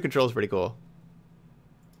awesome. Mardu control is pretty cool.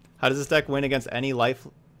 How does this deck win against any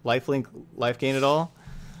lifelink life gain at all?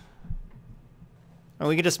 And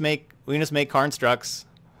we can just make Karnstructs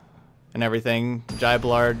and everything.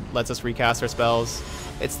 Jaiblard lets us recast our spells.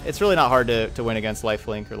 It's really not hard to win against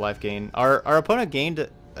lifelink or life gain. Our opponent gained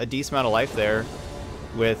a decent amount of life there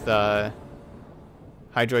with Hydroid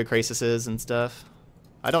Crasises and stuff.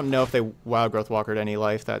 I don't know if they Wild Growth Walkered any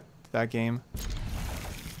life that game.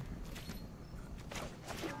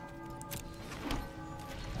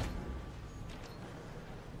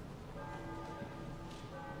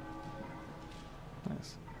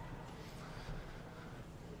 Nice.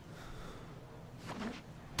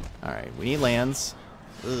 Alright, we need lands.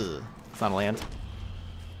 Ugh, it's not a land.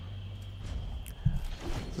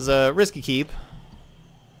 This is a risky keep.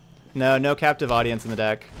 No captive audience in the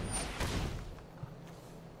deck.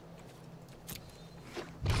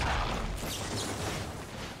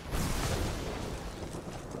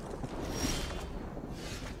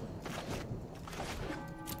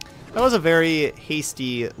 That was a very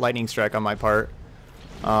hasty lightning strike on my part.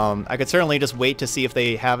 I could certainly just wait to see if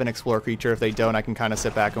they have an explore creature. If they don't, I can kind of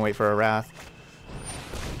sit back and wait for a Wrath.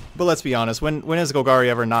 But let's be honest, when has Golgari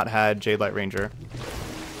ever not had Jade Light Ranger?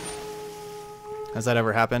 Has that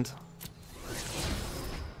ever happened?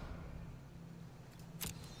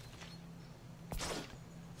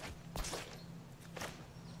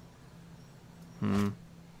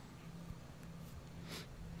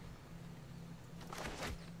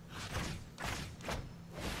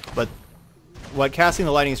 But what casting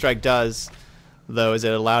the Lightning Strike does, though, is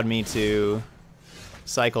it allowed me to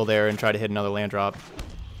cycle there and try to hit another land drop.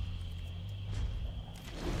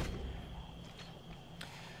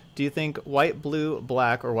 Do you think white, blue,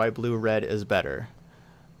 black, or white, blue, red is better?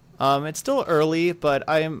 It's still early, but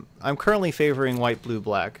I'm currently favoring white, blue,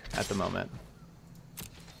 black at the moment.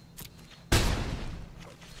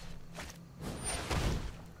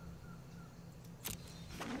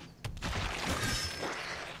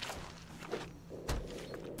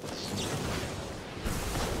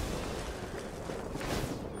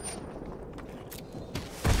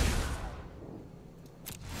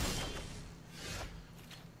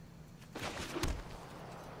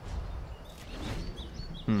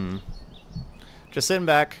 Just sitting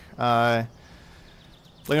back,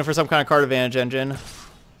 looking for some kind of card advantage engine.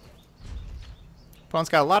 Opponent's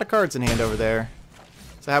got a lot of cards in hand over there.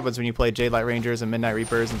 That's what happens when you play Jade Light Rangers and Midnight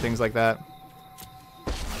Reapers and things like that.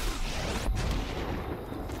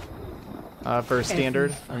 For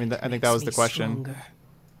standard, I mean, I think that was the question. Stronger.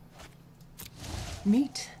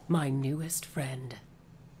 Meet my newest friend.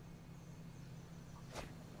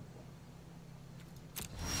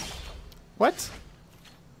 What?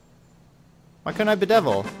 Why couldn't I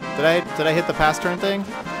bedevil? Did I hit the pass turn thing?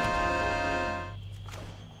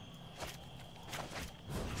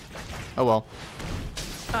 Oh well.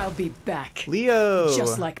 I'll be back. Leo.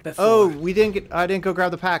 Just like before. Oh, I didn't go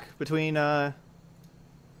grab the pack between I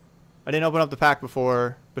didn't open up the pack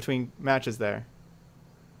between matches there.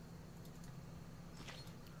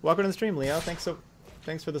 Welcome to the stream, Leo.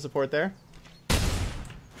 Thanks for the support there.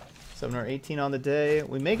 7 or 18 on the day.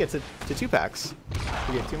 We may get to 2 packs.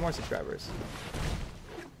 We get 2 more subscribers.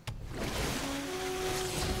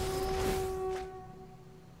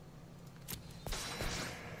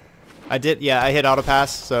 I hit auto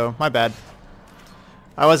pass, so my bad.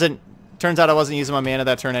 Turns out I wasn't using my mana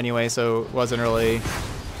that turn anyway, so it wasn't really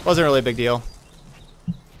a big deal.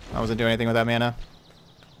 I wasn't doing anything with that mana.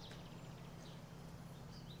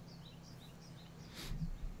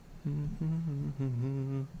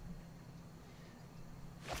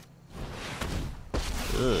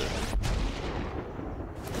 Ugh.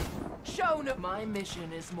 Shown that my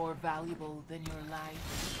mission is more valuable than your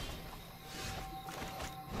life.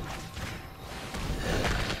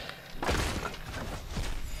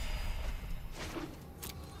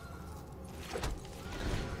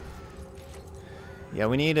 Yeah,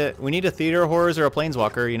 we need a Theater of Horrors or a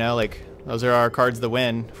Planeswalker, you know, like those are our cards that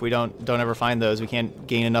win. If we don't ever find those, we can't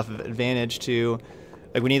gain enough advantage to,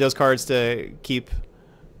 like, we need those cards to keep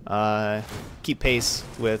pace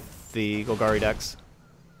with the Golgari decks.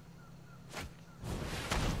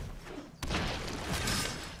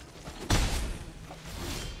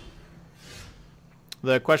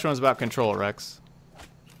 The question was about control, Rex.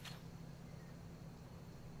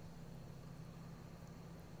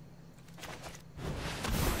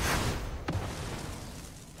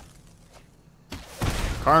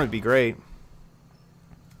 Karn would be great.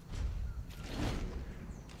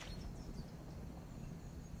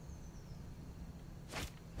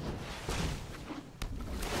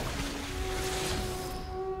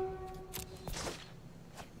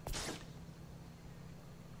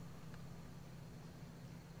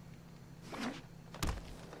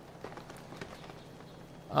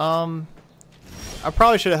 I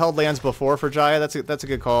probably should have held lands before for Jaya. That's a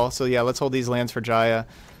good call. So yeah, let's hold these lands for Jaya.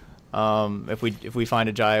 If we find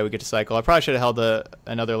a Jaya, we get to cycle. I probably should have held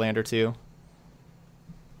another land or two.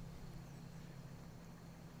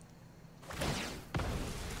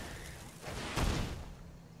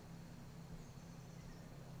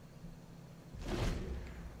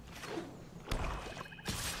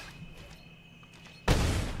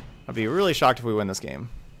 I'd be really shocked if we win this game.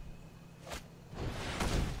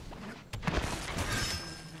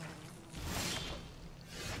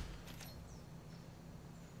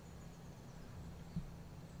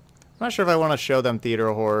 I'm not sure if I want to show them Theater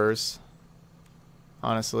of Horrors.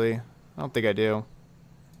 Honestly, I don't think I do.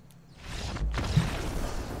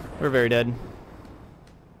 We're very dead.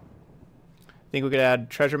 I think we could add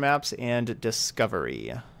treasure maps and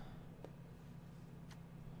discovery.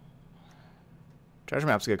 Treasure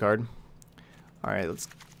map's a good card. All right, let's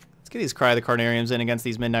get these Cry the Carnariums in against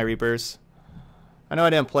these Midnight Reapers. I know I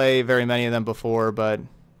didn't play very many of them before, but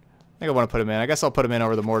I think I want to put them in. I guess I'll put them in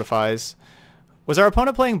over the Mortifies. Was our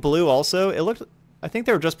opponent playing blue also? It looked... I think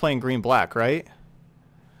they were just playing green-black, right?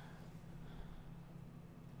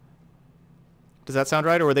 Does that sound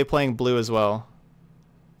right, or were they playing blue as well?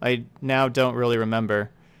 I now don't really remember.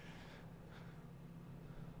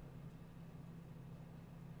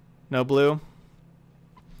 No blue?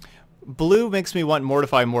 Blue makes me want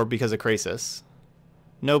Mortify more because of Krasis.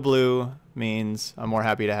 No blue means I'm more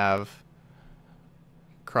happy to have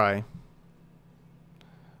Cry.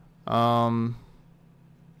 I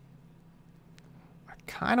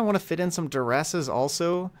kind of want to fit in some Duresses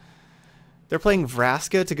also. They're playing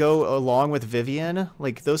Vraska to go along with Vivian.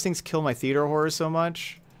 Like, those things kill my Theater Horrors so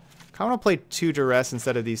much. I want to play 2 Duress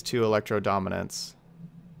instead of these 2 Electro Dominants.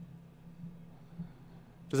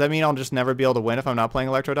 Does that mean I'll just never be able to win if I'm not playing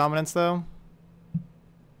Electro Dominants, though?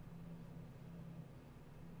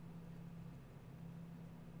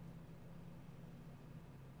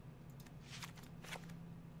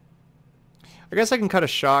 I guess I can cut a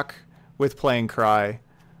shock with playing Cry.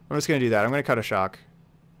 I'm just going to do that. I'm going to cut a shock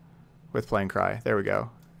with playing Cry. There we go.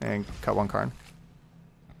 And cut 1 card.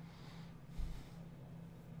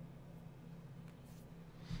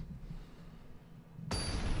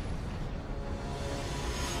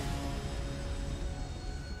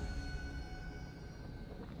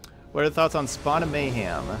 What are the thoughts on Spawn of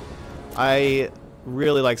Mayhem? I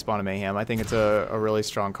really like Spawn of Mayhem. I think it's a really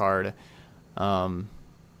strong card. Alright,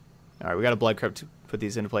 we got a Blood Crypt to put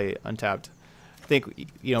these into play untapped. I think,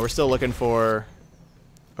 you know, we're still looking for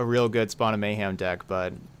a real good Spawn of Mayhem deck,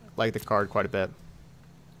 but like the card quite a bit.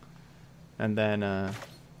 And then,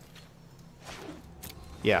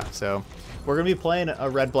 yeah, so we're going to be playing a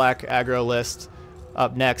red-black aggro list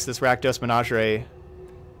up next, this Rakdos Menagerie.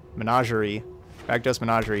 Rakdos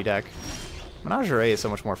Menagerie deck. Menagerie is so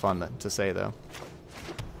much more fun to say, though.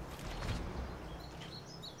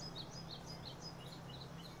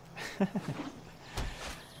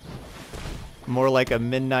 More like a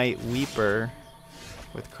Midnight Weeper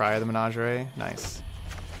with Cry of the Menagerie. Nice.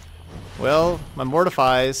 Well, my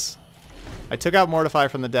Mortifies. I took out Mortify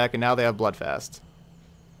from the deck, and now they have Bloodfast.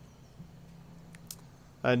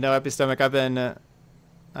 No Epistemic.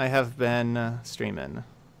 I have been streaming.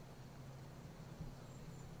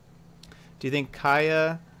 Do you think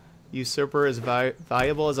Kaya Usurper is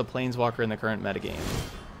viable as a Planeswalker in the current metagame?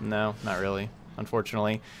 No, not really.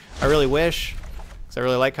 Unfortunately, I really wish, because I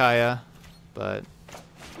really like Kaya, but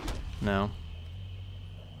no.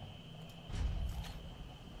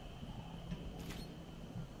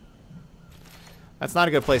 That's not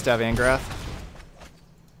a good place to have Angrath.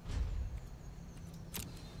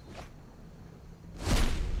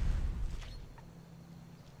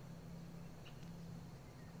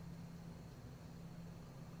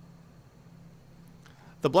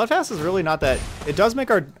 The Bloodfast is really not that... It does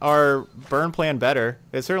make our burn plan better.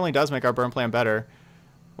 It certainly does make our burn plan better.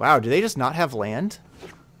 Wow, do they just not have land?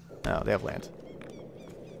 No, they have land.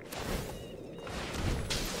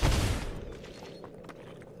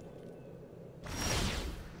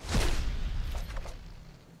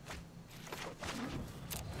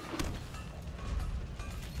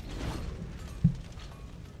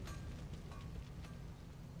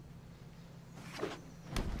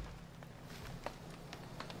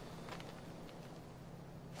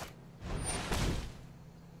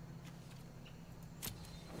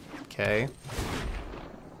 Okay.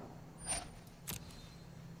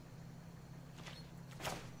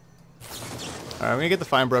 Alright, I'm gonna get the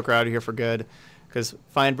Fine Broker out of here for good. Because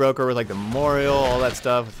Fine Broker with like the Memorial, all that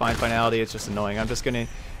stuff, with Fine Finality, it's just annoying. I'm just gonna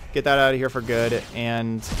get that out of here for good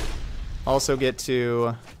and also get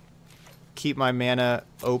to keep my mana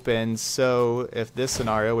open, so if this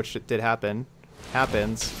scenario, which did happen,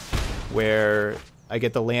 happens, where I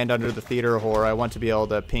get the land under the Theater Horror, I want to be able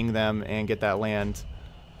to ping them and get that land.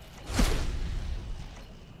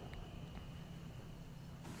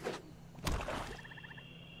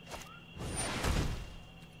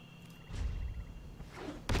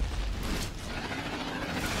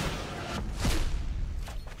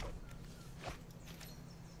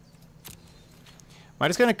 Am I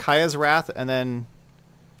just going to Kaya's Wrath and then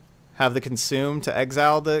have the Consume to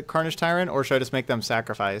exile the Carnage Tyrant, or should I just make them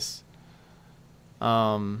sacrifice?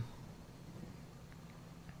 Man,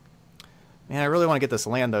 I really want to get this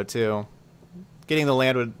land, though, too. Getting the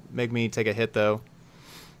land would make me take a hit, though.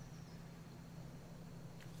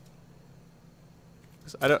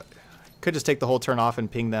 Could just take the whole turn off and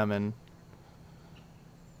ping them, and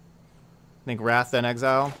I think Wrath then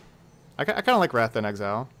exile. I kind of like Wrath then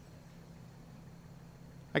exile.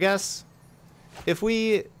 I guess if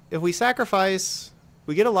we sacrifice,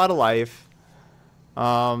 we get a lot of life.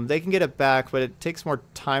 They can get it back, but it takes more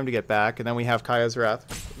time to get back, and then we have Kaya's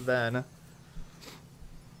Wrath. Then,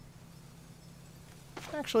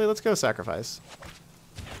 actually, let's go sacrifice.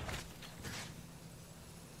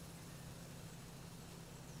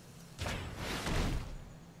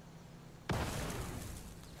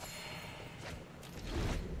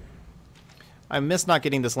 I miss not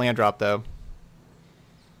getting this land drop, though.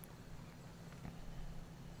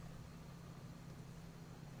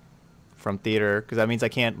 From Theater, because that means I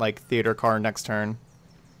can't, like, Theater card next turn.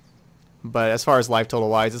 But as far as life total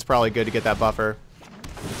wise, it's probably good to get that buffer.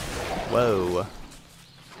 Whoa.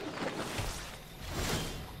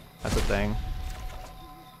 That's a a thing.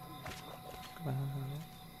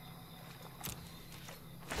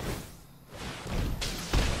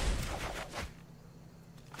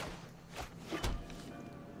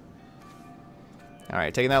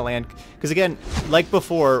 Alright, taking that land. Because again, like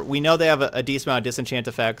before, we know they have a decent amount of disenchant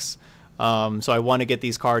effects. So I want to get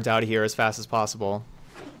these cards out of here as fast as possible.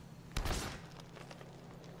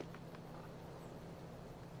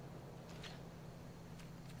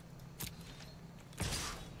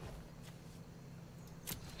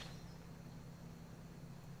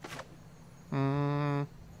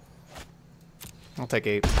 I'll take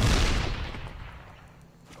 8.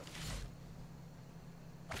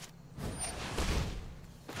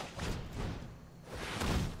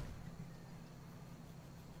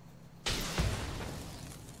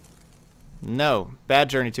 No. Bad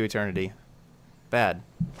Journey to Eternity. Bad.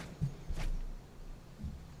 I'm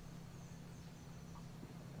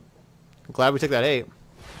glad we took that 8.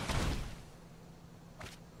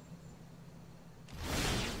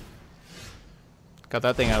 Got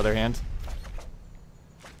that thing out of their hand.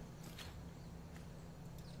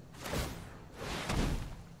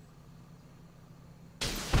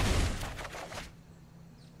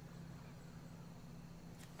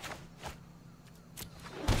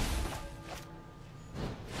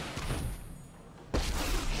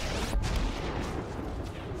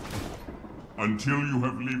 Until you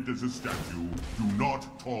have lived as a statue, do not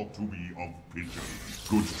talk to me of pigeons.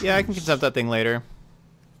 Good choice. Yeah, I can concept that thing later.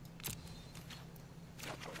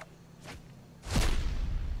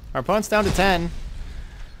 Our opponent's down to 10.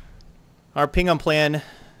 Our ping-on plan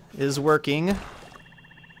is working.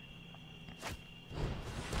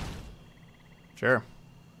 Sure.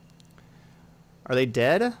 Are they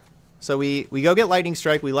dead? So we go get Lightning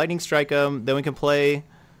Strike. We Lightning Strike them. Then we can play.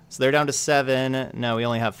 So they're down to 7. No, we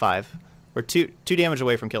only have 5. We're two damage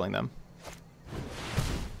away from killing them.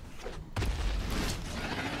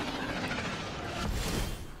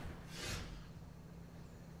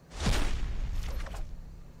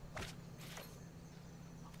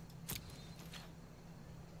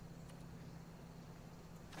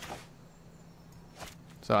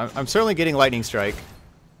 So I'm certainly getting Lightning Strike.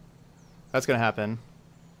 That's gonna happen.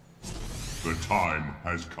 The time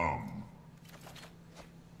has come.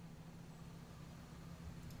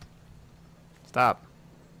 Stop.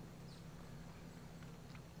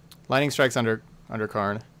 Lightning Strike's under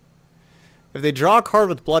Karn. If they draw a card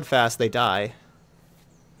with Bloodfast, they die.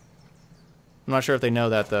 I'm not sure if they know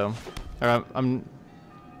that though. Or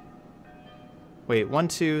wait, 1,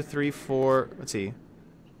 2, 3, 4. Let's see.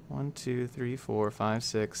 1, 2, 3, 4, 5,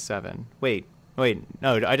 6, 7. Wait.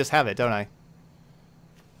 No, I just have it, don't I?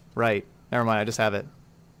 Right. Never mind, I just have it.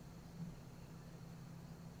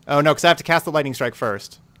 Oh no, because I have to cast the Lightning Strike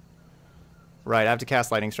first. Right, I have to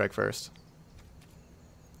cast Lightning Strike first.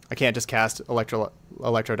 I can't just cast Electro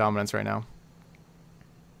Dominance right now.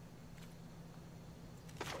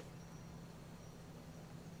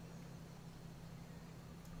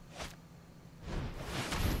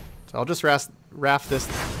 So I'll just wrath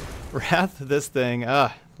this thing.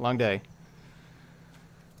 Long day.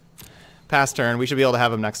 Pass turn. We should be able to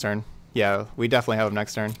have him next turn. Yeah, we definitely have him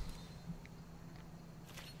next turn.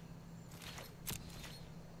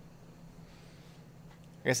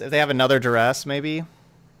 I guess if they have another duress, maybe.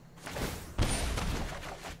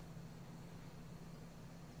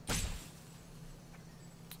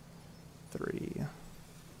 Three.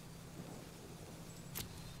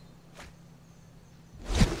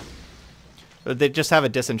 But they just have a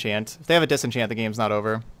disenchant. If they have a disenchant, the game's not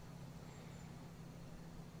over.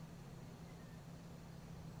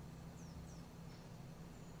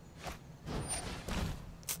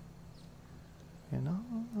 You know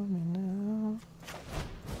me now.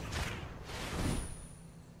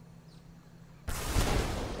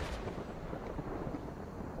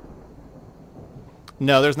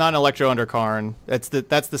 No, there's not an Electro under Karn. That's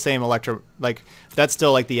the same Electro, like that's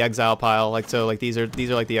still like the exile pile. Like so, like these are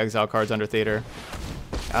like the exile cards under Theater.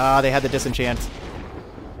 They had the disenchant.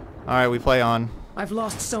 All right, we play on. I've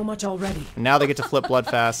lost so much already. And now they get to flip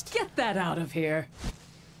Bloodfast. Get that out of here.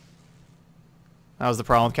 That was the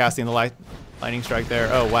problem with casting the Lightning Strike there.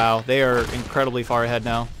 Oh wow, they are incredibly far ahead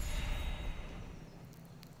now.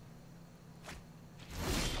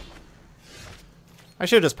 I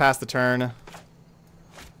should have just passed the turn.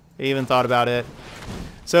 I even thought about it.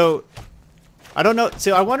 So I don't know.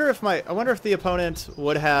 So I wonder if the opponent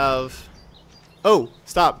would have. Oh,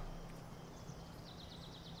 stop.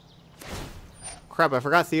 Crap! I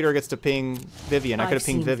forgot Theater gets to ping Vivian. I could have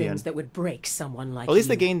pinged Vivian. Things that would break someone like At least you.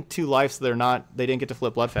 they gained 2 life, so they didn't get to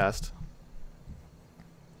flip Bloodfast.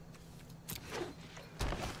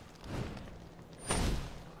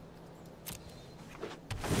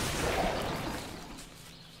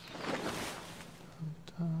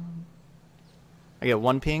 I get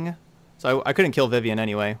 1 ping. So I couldn't kill Vivian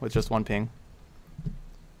anyway with just 1 ping.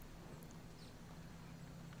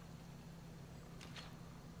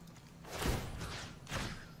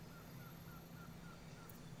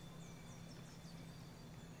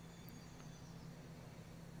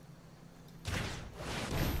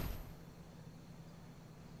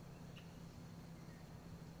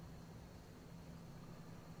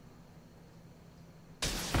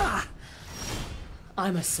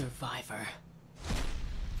 I'm a survivor.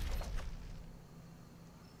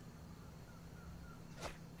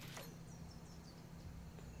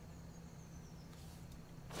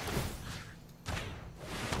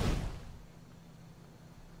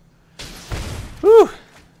 Whew.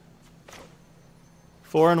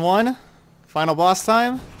 4-1. Final boss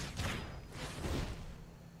time.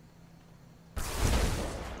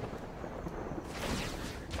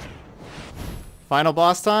 Final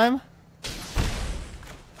boss time.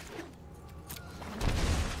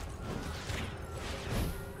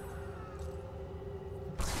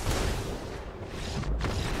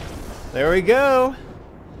 There we go.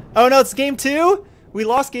 Oh no, it's game 2? We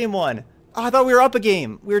lost game 1. Oh, I thought we were up a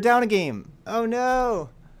game. We were down a game. Oh no.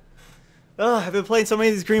 Oh, I've been playing so many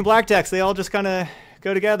of these green-black decks. They all just kind of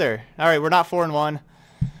go together. All right, we're not 4-1.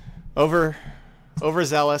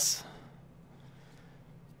 Overzealous.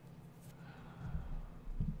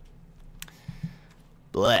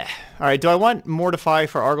 Bleh. All right, do I want Mortify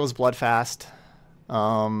for Argyl's Bloodfast?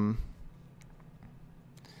 Cry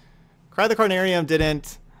the Carnarium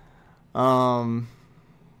didn't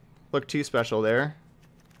look too special there.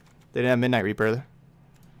 They didn't have Midnight Reaper.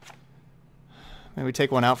 Maybe we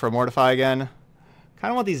take one out for a Mortify again.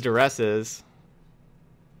 Kind of want these Duresses.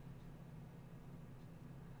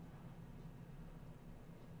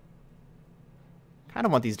 Kind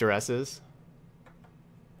of want these Duresses.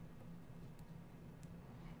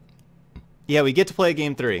 Yeah, we get to play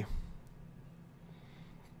game 3.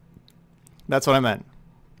 That's what I meant.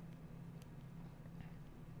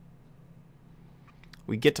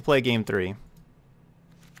 We get to play game 3.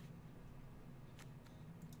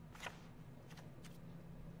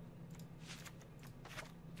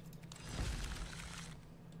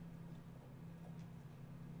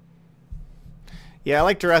 Yeah, I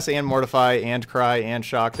like Duress and Mortify and Cry and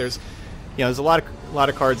Shock. There's a lot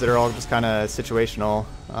of cards that are all just kind of situational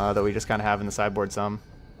that we just kind of have in the sideboard some.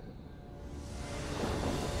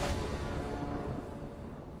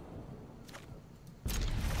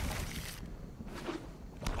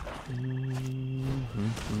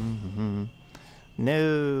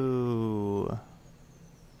 No.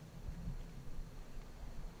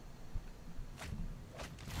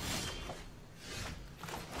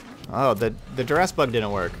 Oh, the Duress bug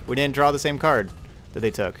didn't work. We didn't draw the same card that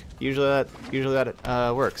they took. Usually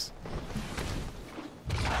that works.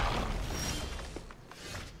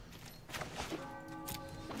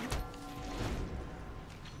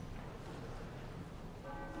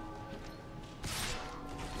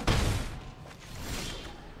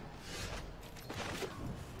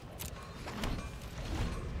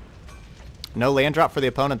 No land drop for the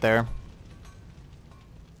opponent there.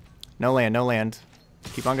 No land, no land.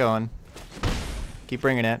 Keep on going. Keep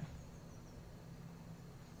bringing it.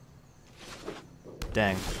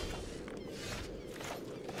 Dang.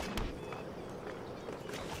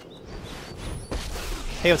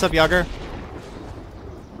 Hey, what's up, Yager?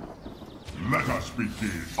 Let us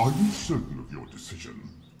begin. Are you certain of your decision?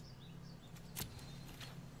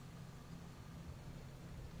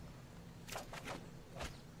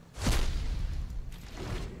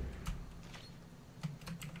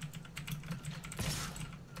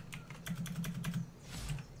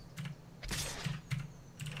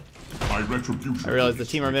 I realize the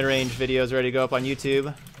Teamer mid-range video is ready to go up on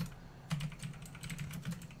YouTube.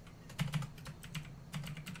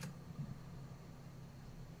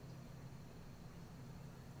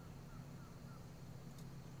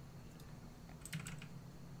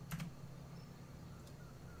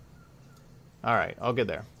 All right, all good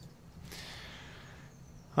there.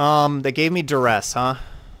 They gave me Duress, huh?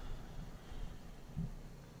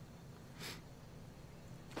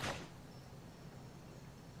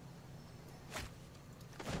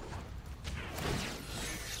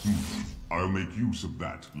 I'll make use of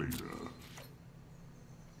that later.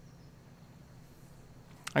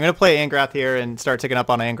 I'm going to play Angrath here and start ticking up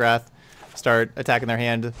on Angrath. Start attacking their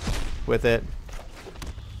hand with it.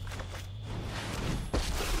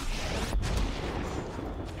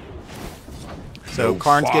 So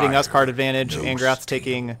Karn's getting us card advantage. Angrath's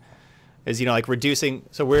taking, like reducing.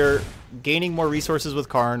 So we're gaining more resources with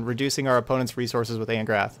Karn, reducing our opponent's resources with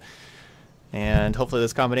Angrath. And hopefully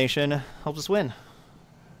this combination helps us win.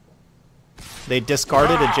 They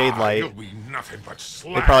discarded a Jade Light. You'll be nothing but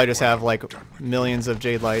They probably just slag have when like I'm done with millions of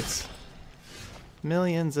Jade Lights.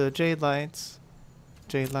 Millions of Jade Lights.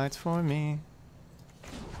 Jade Lights for me.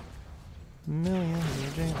 Millions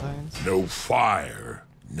of Jade Lights. you. No fire,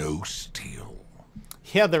 no steel.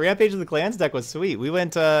 Yeah, the Rampage of the Clans deck was sweet. We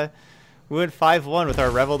went 5-1 with our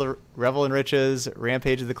Revel and Riches,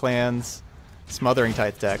 Rampage of the Clans, Smothering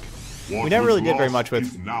Tithe deck. What We never really was did very lost much with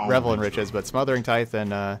is now Revel and returned. Riches, but Smothering Tithe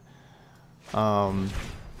and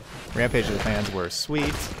Rampage of the Clans were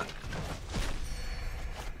sweet.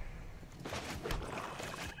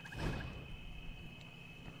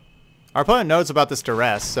 Our opponent knows about this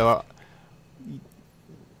duress, so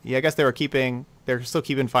yeah, I guess they're still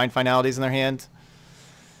keeping finalities in their hand.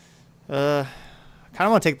 I kind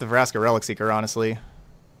of want to take the Vraska Relic Seeker, honestly.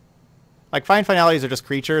 Like, finalities are just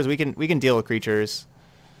creatures. We can deal with creatures.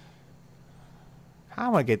 I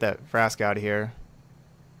want to get that Vraska out of here.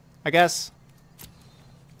 I guess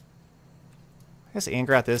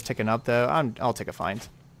Angrath is ticking up, though. I'll take a find.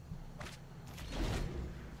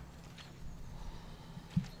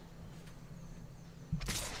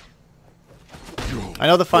 I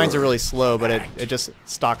know the finds are really slow, but it just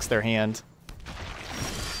stocks their hand.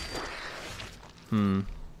 I'm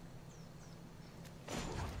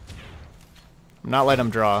not letting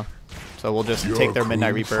them draw, so we'll just take their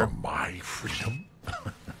Midnight Reaper. For my freedom?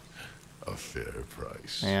 A fair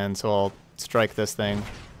price. And so I'll strike this thing.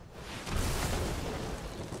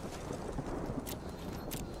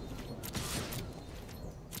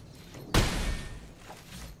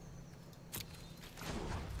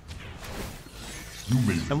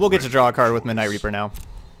 And we'll get to draw a card with Midnight Reaper now.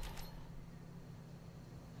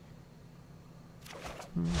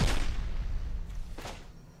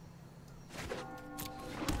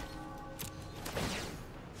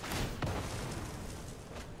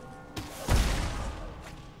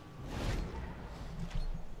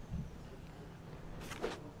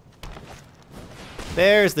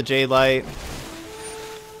 There's the Jade Light.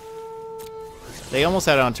 They almost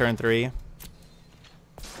had it on turn 3. It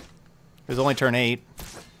was only turn 8.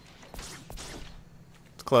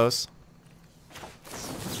 It's close.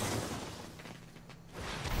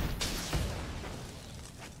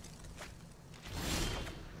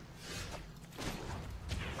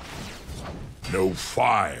 No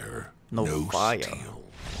fire, No fire. steel.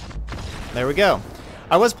 There we go.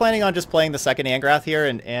 I was planning on just playing the second Angrath here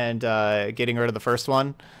and getting rid of the first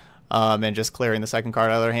one, and just clearing the second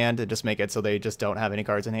card out of their hand and just make it so they just don't have any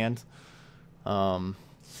cards in hand. That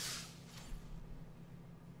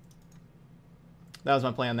was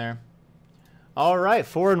my plan there. All right,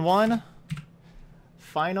 4-1.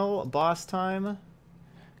 Final boss time.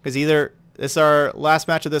 Because either this is our last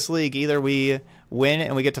match of this league. Either we win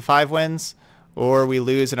and we get to 5 wins, or we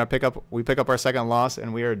lose and we pick up our second loss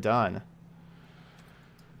and we are done.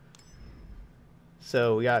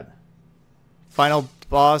 So we got final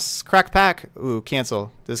boss, crack pack. Ooh,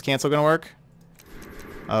 cancel. Is cancel gonna work?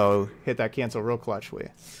 Oh, hit that cancel real clutchly.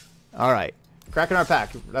 All right, cracking our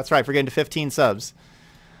pack. That's right, we're getting to 15 subs.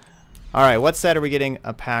 All right, what set are we getting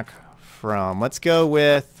a pack from? Let's go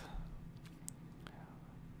with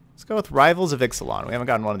Rivals of Ixalan. We haven't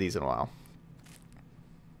gotten one of these in a while.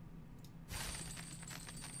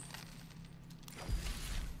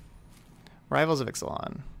 Rivals of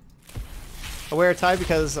Ixalan. I wear a tie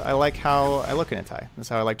because I like how I look in a tie. That's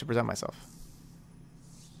how I like to present myself.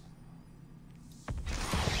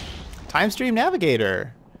 Time Stream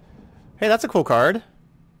Navigator. Hey, that's a cool card.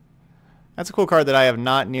 That's a cool card that I have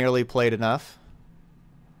not nearly played enough.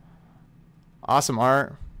 Awesome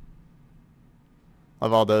art.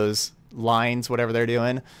 Love all those lines, whatever they're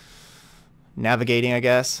doing. Navigating, I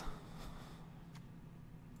guess.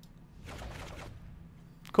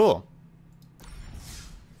 Cool.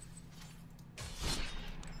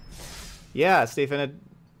 Yeah, Stephen,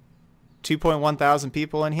 2.1 thousand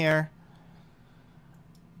people in here.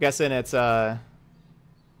 Guessing it's not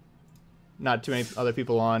too many other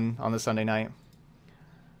people on the Sunday night.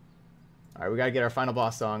 All right, we gotta get our final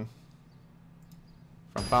boss song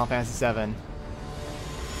from Final Fantasy VII.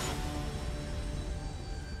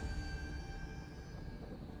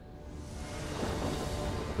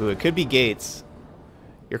 Ooh, it could be Gates.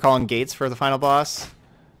 You're calling Gates for the final boss?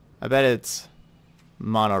 I bet it's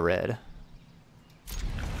Mono Red.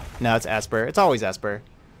 No, it's Esper. It's always Esper.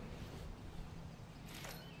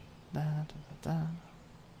 Da, da, da, da.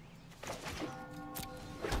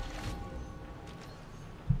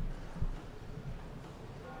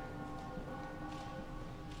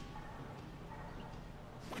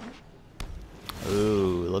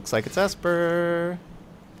 Ooh, looks like it's Esper.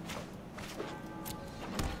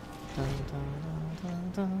 Dun, dun, dun,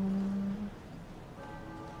 dun, dun.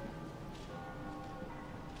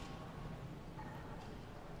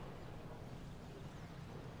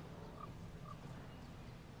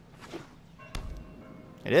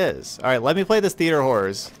 It is. All right, let me play this Theater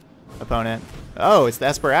Horrors opponent. Oh, it's the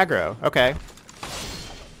Esper aggro. Okay.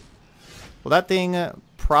 Well, that thing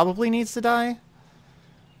probably needs to die.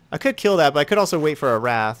 I could kill that, but I could also wait for a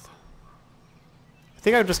Wrath. I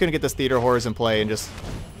think I'm just going to get this Theater Horrors in play and just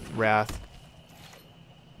Wrath.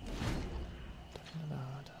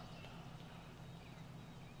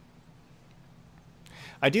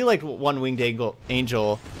 I do like One Winged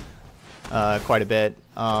Angel quite a bit,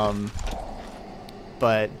 but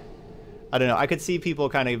I don't know. I could see people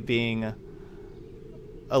kind of being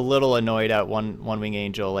a little annoyed at One Winged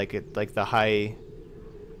Angel, like the high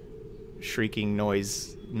shrieking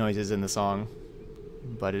noises in the song,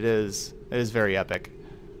 but it is very epic.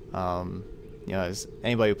 You know, as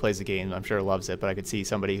anybody who plays the game, I'm sure loves it, but I could see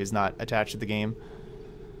somebody who's not attached to the game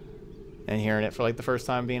and hearing it for like the first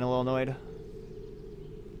time being a little annoyed.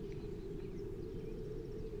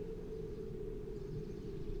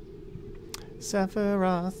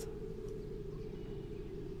 Sephiroth.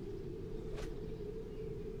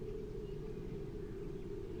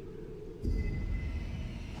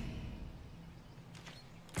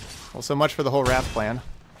 Well, so much for the whole Wrath plan.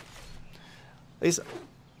 At least,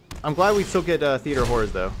 I'm glad we still get Theater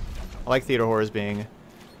Horrors, though. I like Theater Horrors being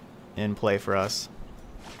in play for us.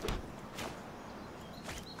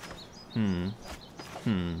 Is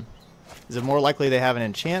it more likely they have an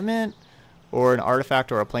enchantment or an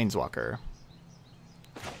artifact or a planeswalker?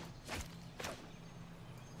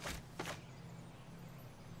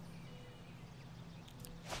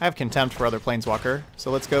 I have contempt for other planeswalker, so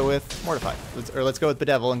let's go with Mortify. Let's go with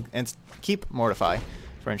Bedevil and keep Mortify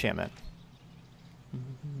for enchantment.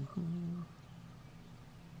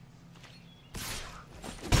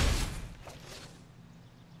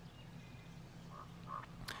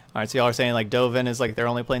 Alright, so y'all are saying like Dovin is like their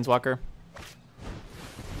only planeswalker?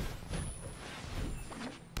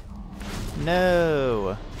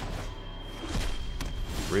 No.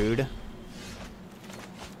 Rude.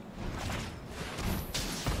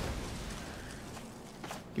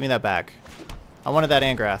 Give me that back. I wanted that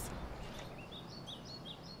Angrath.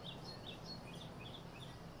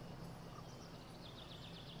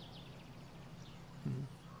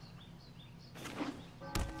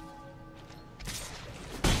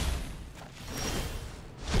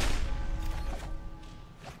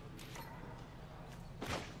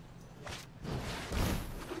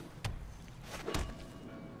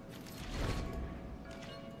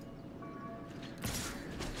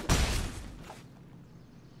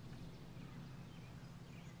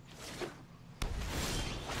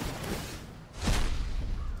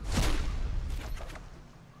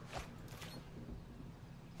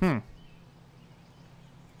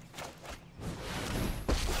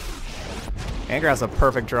 Angrath's a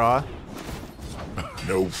perfect draw.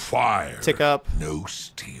 No fire. Tick up. No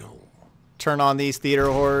steel. Turn on these Theater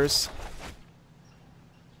Horrors.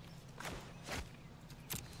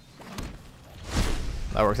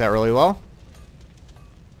 That worked out really well.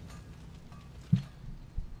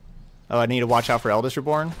 Oh, I need to watch out for Eldest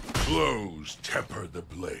Reborn. Blows temper the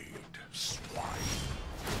blade. Swine.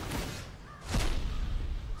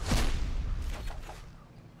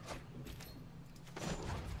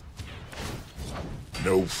 Destroyed.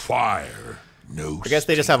 No fire. No I guess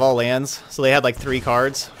they just have all lands. So they had like three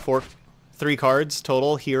cards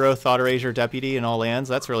total. Hero, Thought Erasure, Deputy, and all lands.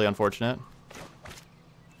 That's really unfortunate.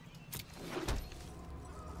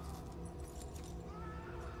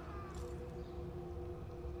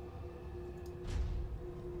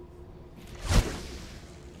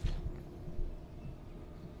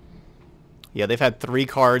 Yeah, they've had 3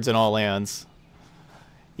 cards and all lands.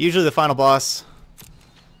 Usually the final boss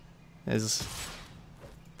is...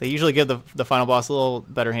 They usually give the final boss a little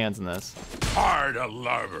better hands than this. Hard a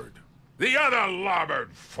larboard. The other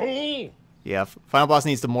larboard, fool! Yeah, final boss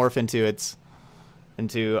needs to morph into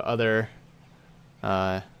other,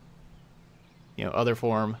 other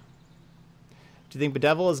form. Do you think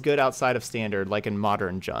Bedevil is good outside of Standard, like in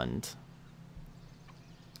Modern Jund?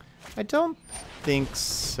 I don't think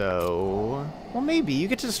so. Well, maybe. You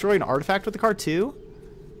get to destroy an artifact with the card too?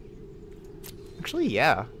 Actually,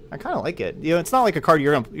 yeah. I kind of like it. You know, it's not like a card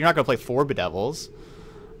you're not going to play 4 Bedevils,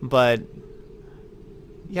 but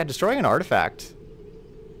yeah, destroying an artifact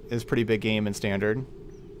is a pretty big game in Standard.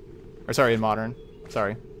 Or sorry, in Modern.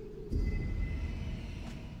 Sorry.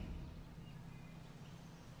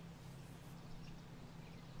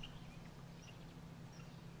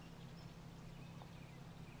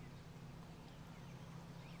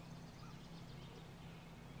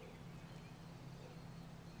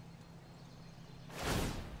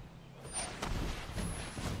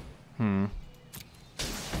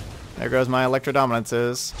 There goes my Electro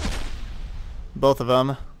Dominances. both of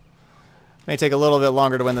them. May take a little bit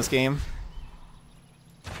longer to win this game.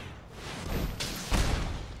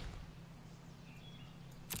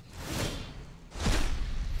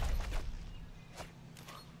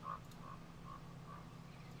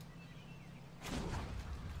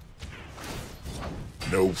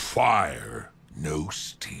 No fire, no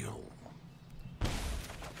steel.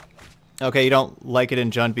 Okay, you don't like it in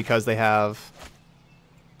Jund because they have...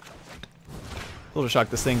 A little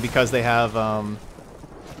shocked this thing because they have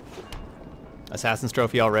Assassin's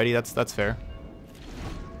Trophy already. That's fair.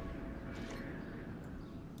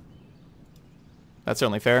 That's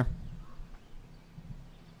certainly fair.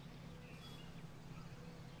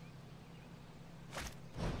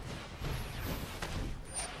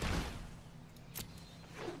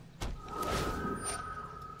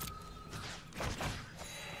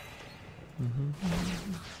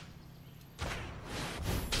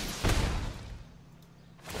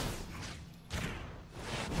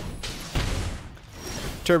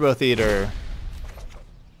 Turbo Theater.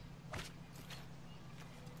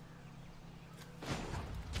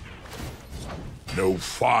 No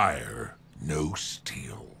fire, no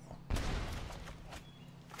steel.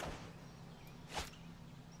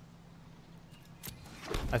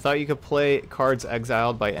 I thought you could play cards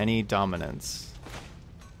exiled by any dominance.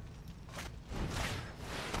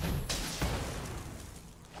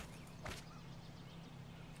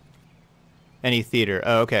 Any theater.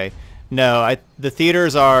 Oh, okay. No, the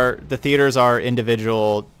theaters are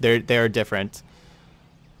individual. They are different.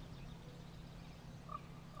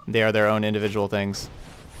 They are their own individual things.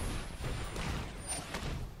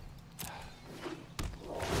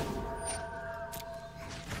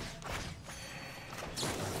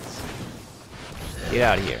 Get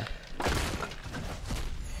out of here.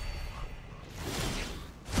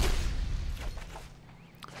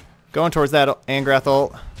 Going towards that Angrath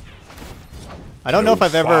ult. I don't know if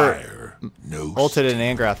I've ever ulted an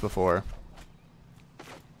Angrath before.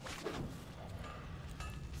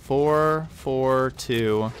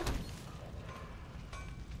 4-4-2.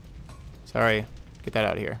 Sorry. Get that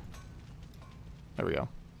out of here. There we go.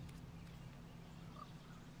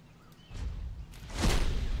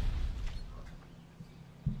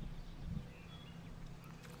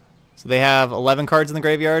 So they have 11 cards in the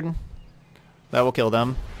graveyard. That will kill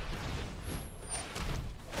them.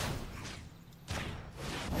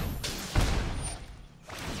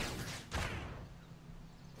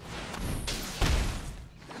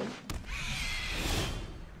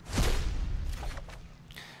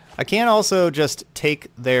 I can also just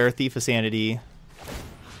take their Thief of Sanity.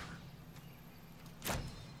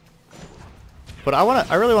 But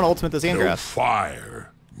I really want to ultimate this Angrath. No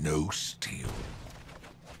fire, no steel.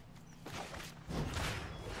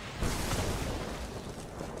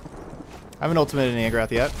 I haven't ultimated an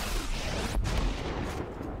Angrath yet.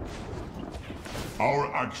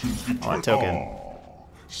 Our actions deter. On token. Ah,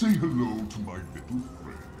 say hello to my little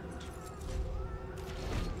friend.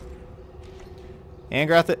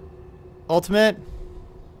 Angrath ultimate.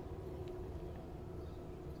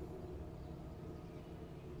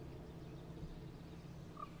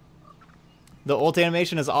 The ult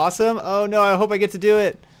animation is awesome. Oh no, I hope I get to do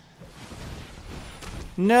it.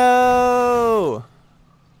 No!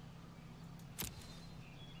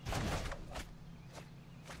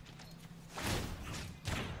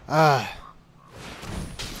 Ah.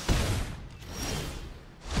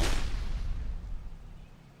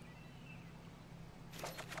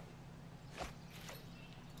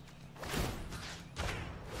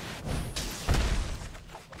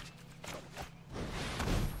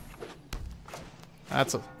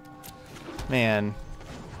 That's a... Man.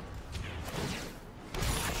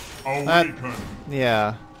 Awaken.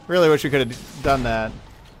 Yeah. Really wish we could have done that.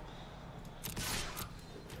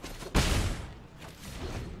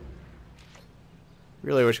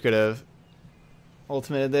 Really wish we could have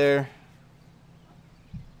ultimated there.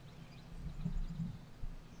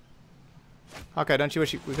 Hawkeye, don't you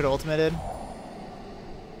wish we could have ultimated?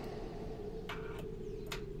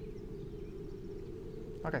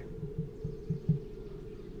 Okay.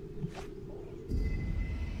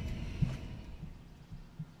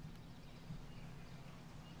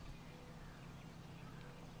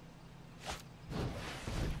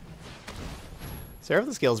 Seraph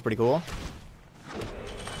the Scale is pretty cool.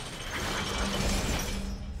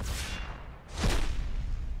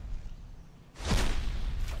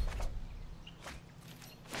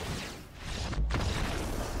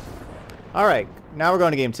 All right, now we're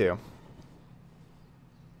going to game 2.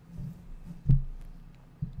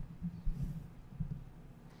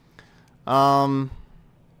 I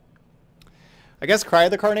guess Cry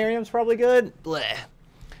of the Carnarium's probably good. Bleh.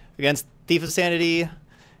 Against Thief of Sanity,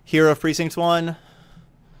 Hero of Precinct 1.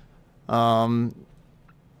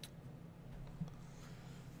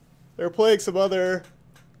 They're playing some other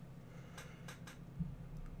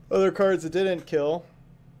cards that didn't kill.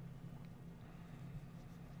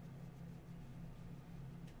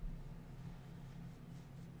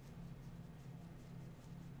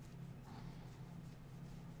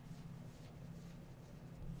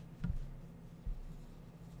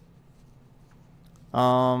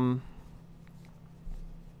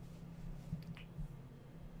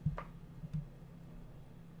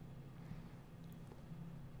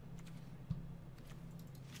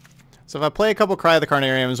 So if I play a couple Cry of the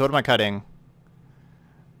Carnariums, what am I cutting?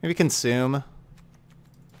 Maybe Consume.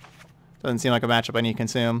 Doesn't seem like a matchup I need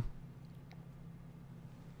Consume.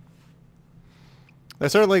 They're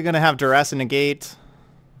certainly going to have Duress and Negate.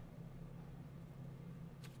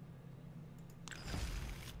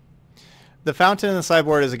 The Fountain in the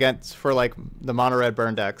sideboard is against for like the mono red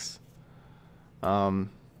burn decks. That's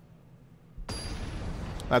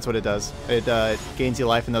what it does. It gains you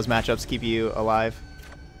life in those matchups, keep you alive.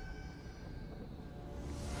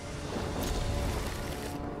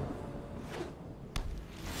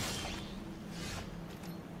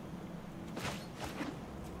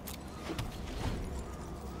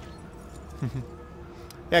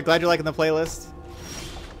 Yeah, glad you're liking the playlist.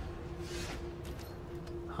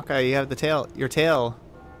 Okay, you have the tail. Your tail.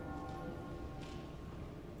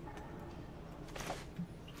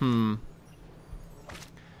 I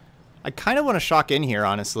kind of want to shock in here,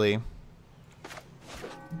 honestly.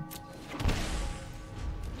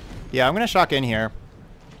 Yeah, I'm going to shock in here.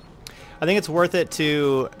 I think it's worth it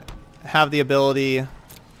to have the ability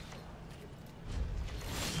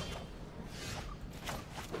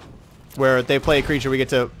where they play a creature, we get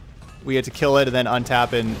to kill it and then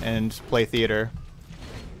untap and play theater.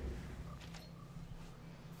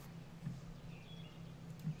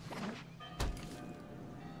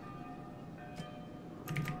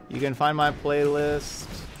 You can find my playlist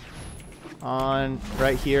on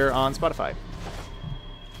right here on Spotify.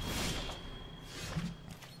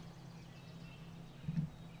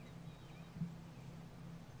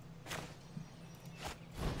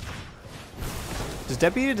 Does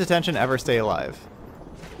Deputy Detention ever stay alive?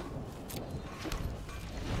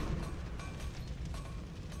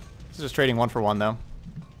 This is just trading 1 for 1 though.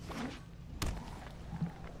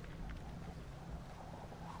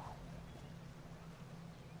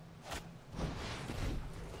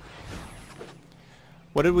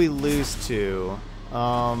 What did we lose to?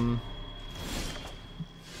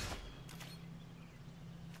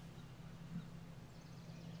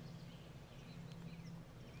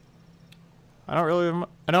 I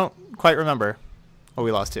I don't quite remember what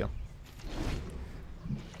we lost to.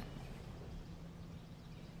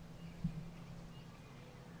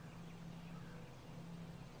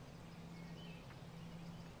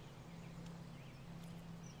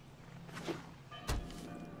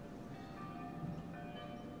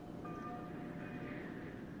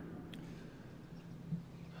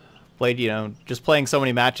 Played, you know, just playing so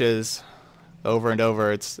many matches over and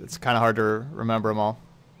over, it's kind of hard to remember them all.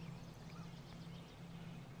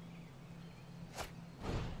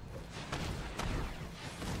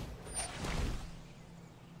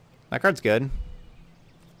 That card's good.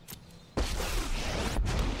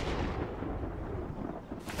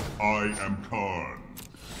 I am Khan.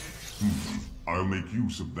 I'll make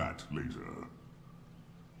use of that later.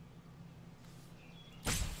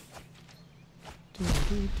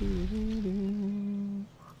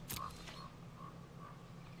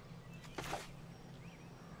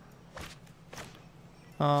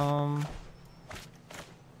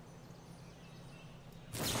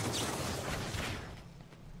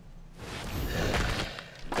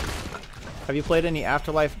 Have you played any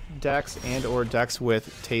Afterlife decks and or decks with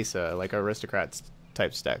Teysa, like Aristocrats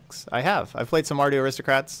type decks? I have. I've played some Mardu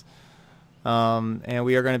Aristocrats, and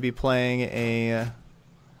we are going to be playing a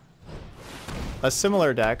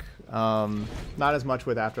similar deck. Not as much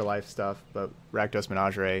with Afterlife stuff, but Rakdos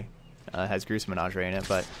Menagerie has Gruesome Menagerie in it.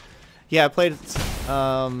 But yeah, I played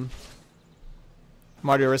Mardu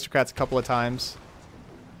Aristocrats a couple of times.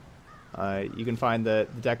 You can find the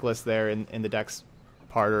deck list there in the decks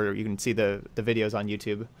part, or you can see the videos on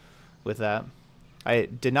YouTube with that. I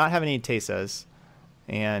did not have any Teysas,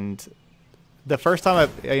 and the first time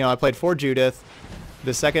I played 4 Judith.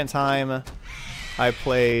 The second time I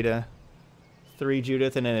played 3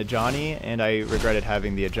 Judith and an Ajani, and I regretted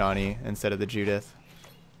having the Ajani instead of the Judith.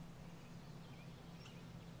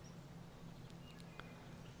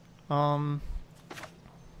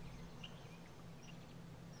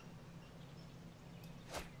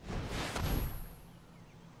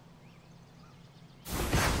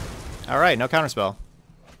 All right, no counterspell.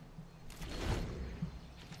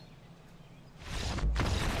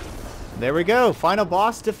 There we go. Final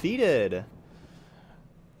boss defeated.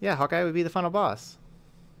 Yeah, Hawkeye would be the final boss.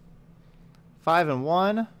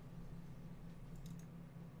 5-1.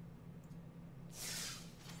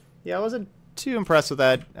 Yeah, I wasn't too impressed with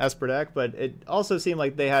that Esper deck, but it also seemed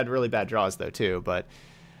like they had really bad draws though too. But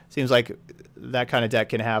seems like that kind of deck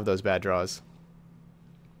can have those bad draws.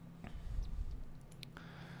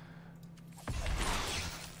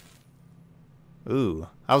 Ooh,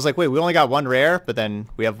 I was like, wait, we only got one rare, but then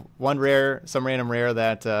we have one rare, some random rare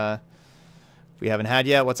that we haven't had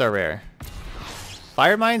yet. What's our rare?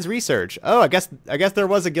 Firemind's Research. Oh, I guess there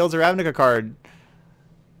was a Guilds of Ravnica card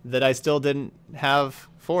that I still didn't have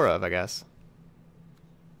 4 of, I guess.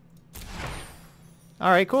 All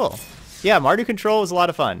right, cool. Yeah, Mardu Control was a lot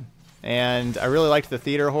of fun, and I really liked the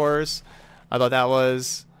Theater Horrors. I thought that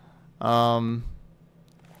was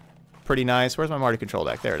pretty nice. Where's my Mardu Control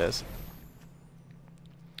deck? There it is.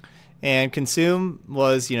 And Consume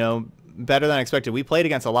was, you know, better than I expected. We played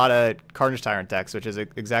against a lot of Carnage Tyrant decks, which is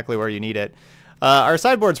exactly where you need it. Our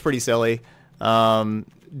sideboard's pretty silly.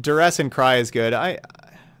 Duress and Cry is good. I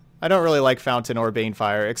don't really like Fountain or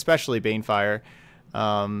Banefire, especially Banefire.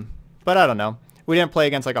 But I don't know. We didn't play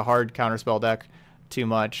against like a hard counterspell deck too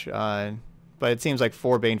much. But it seems like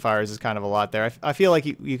 4 Banefires is kind of a lot there. I feel like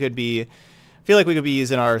you could be, feel like we could be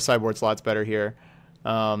using our sideboard slots better here.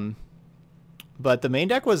 But the main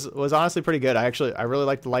deck was honestly pretty good. I really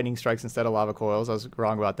liked the Lightning Strikes instead of Lava Coils. I was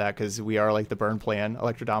wrong about that because we are like the burn plan.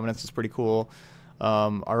 Electrodominance is pretty cool.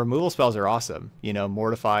 Our removal spells are awesome. You know,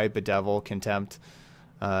 Mortify, Bedevil, Contempt,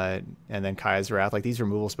 and then Kaya's Wrath. Like, these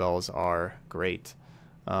removal spells are great.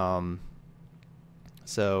 So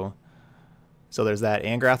there's that.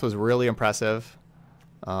 Angrath was really impressive.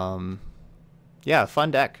 Yeah, fun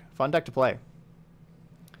deck. Fun deck to play.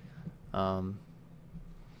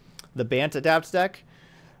 The Bant Adapt deck,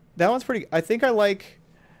 that one's pretty... I think I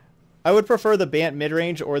would prefer the Bant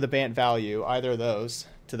Midrange or the Bant Value, either of those,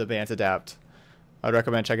 to the Bant Adapt. I'd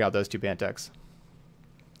recommend checking out those 2 Bant decks.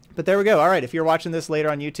 But there we go. All right, if you're watching this later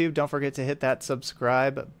on YouTube, don't forget to hit that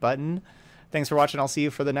subscribe button. Thanks for watching. I'll see you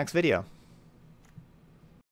for the next video.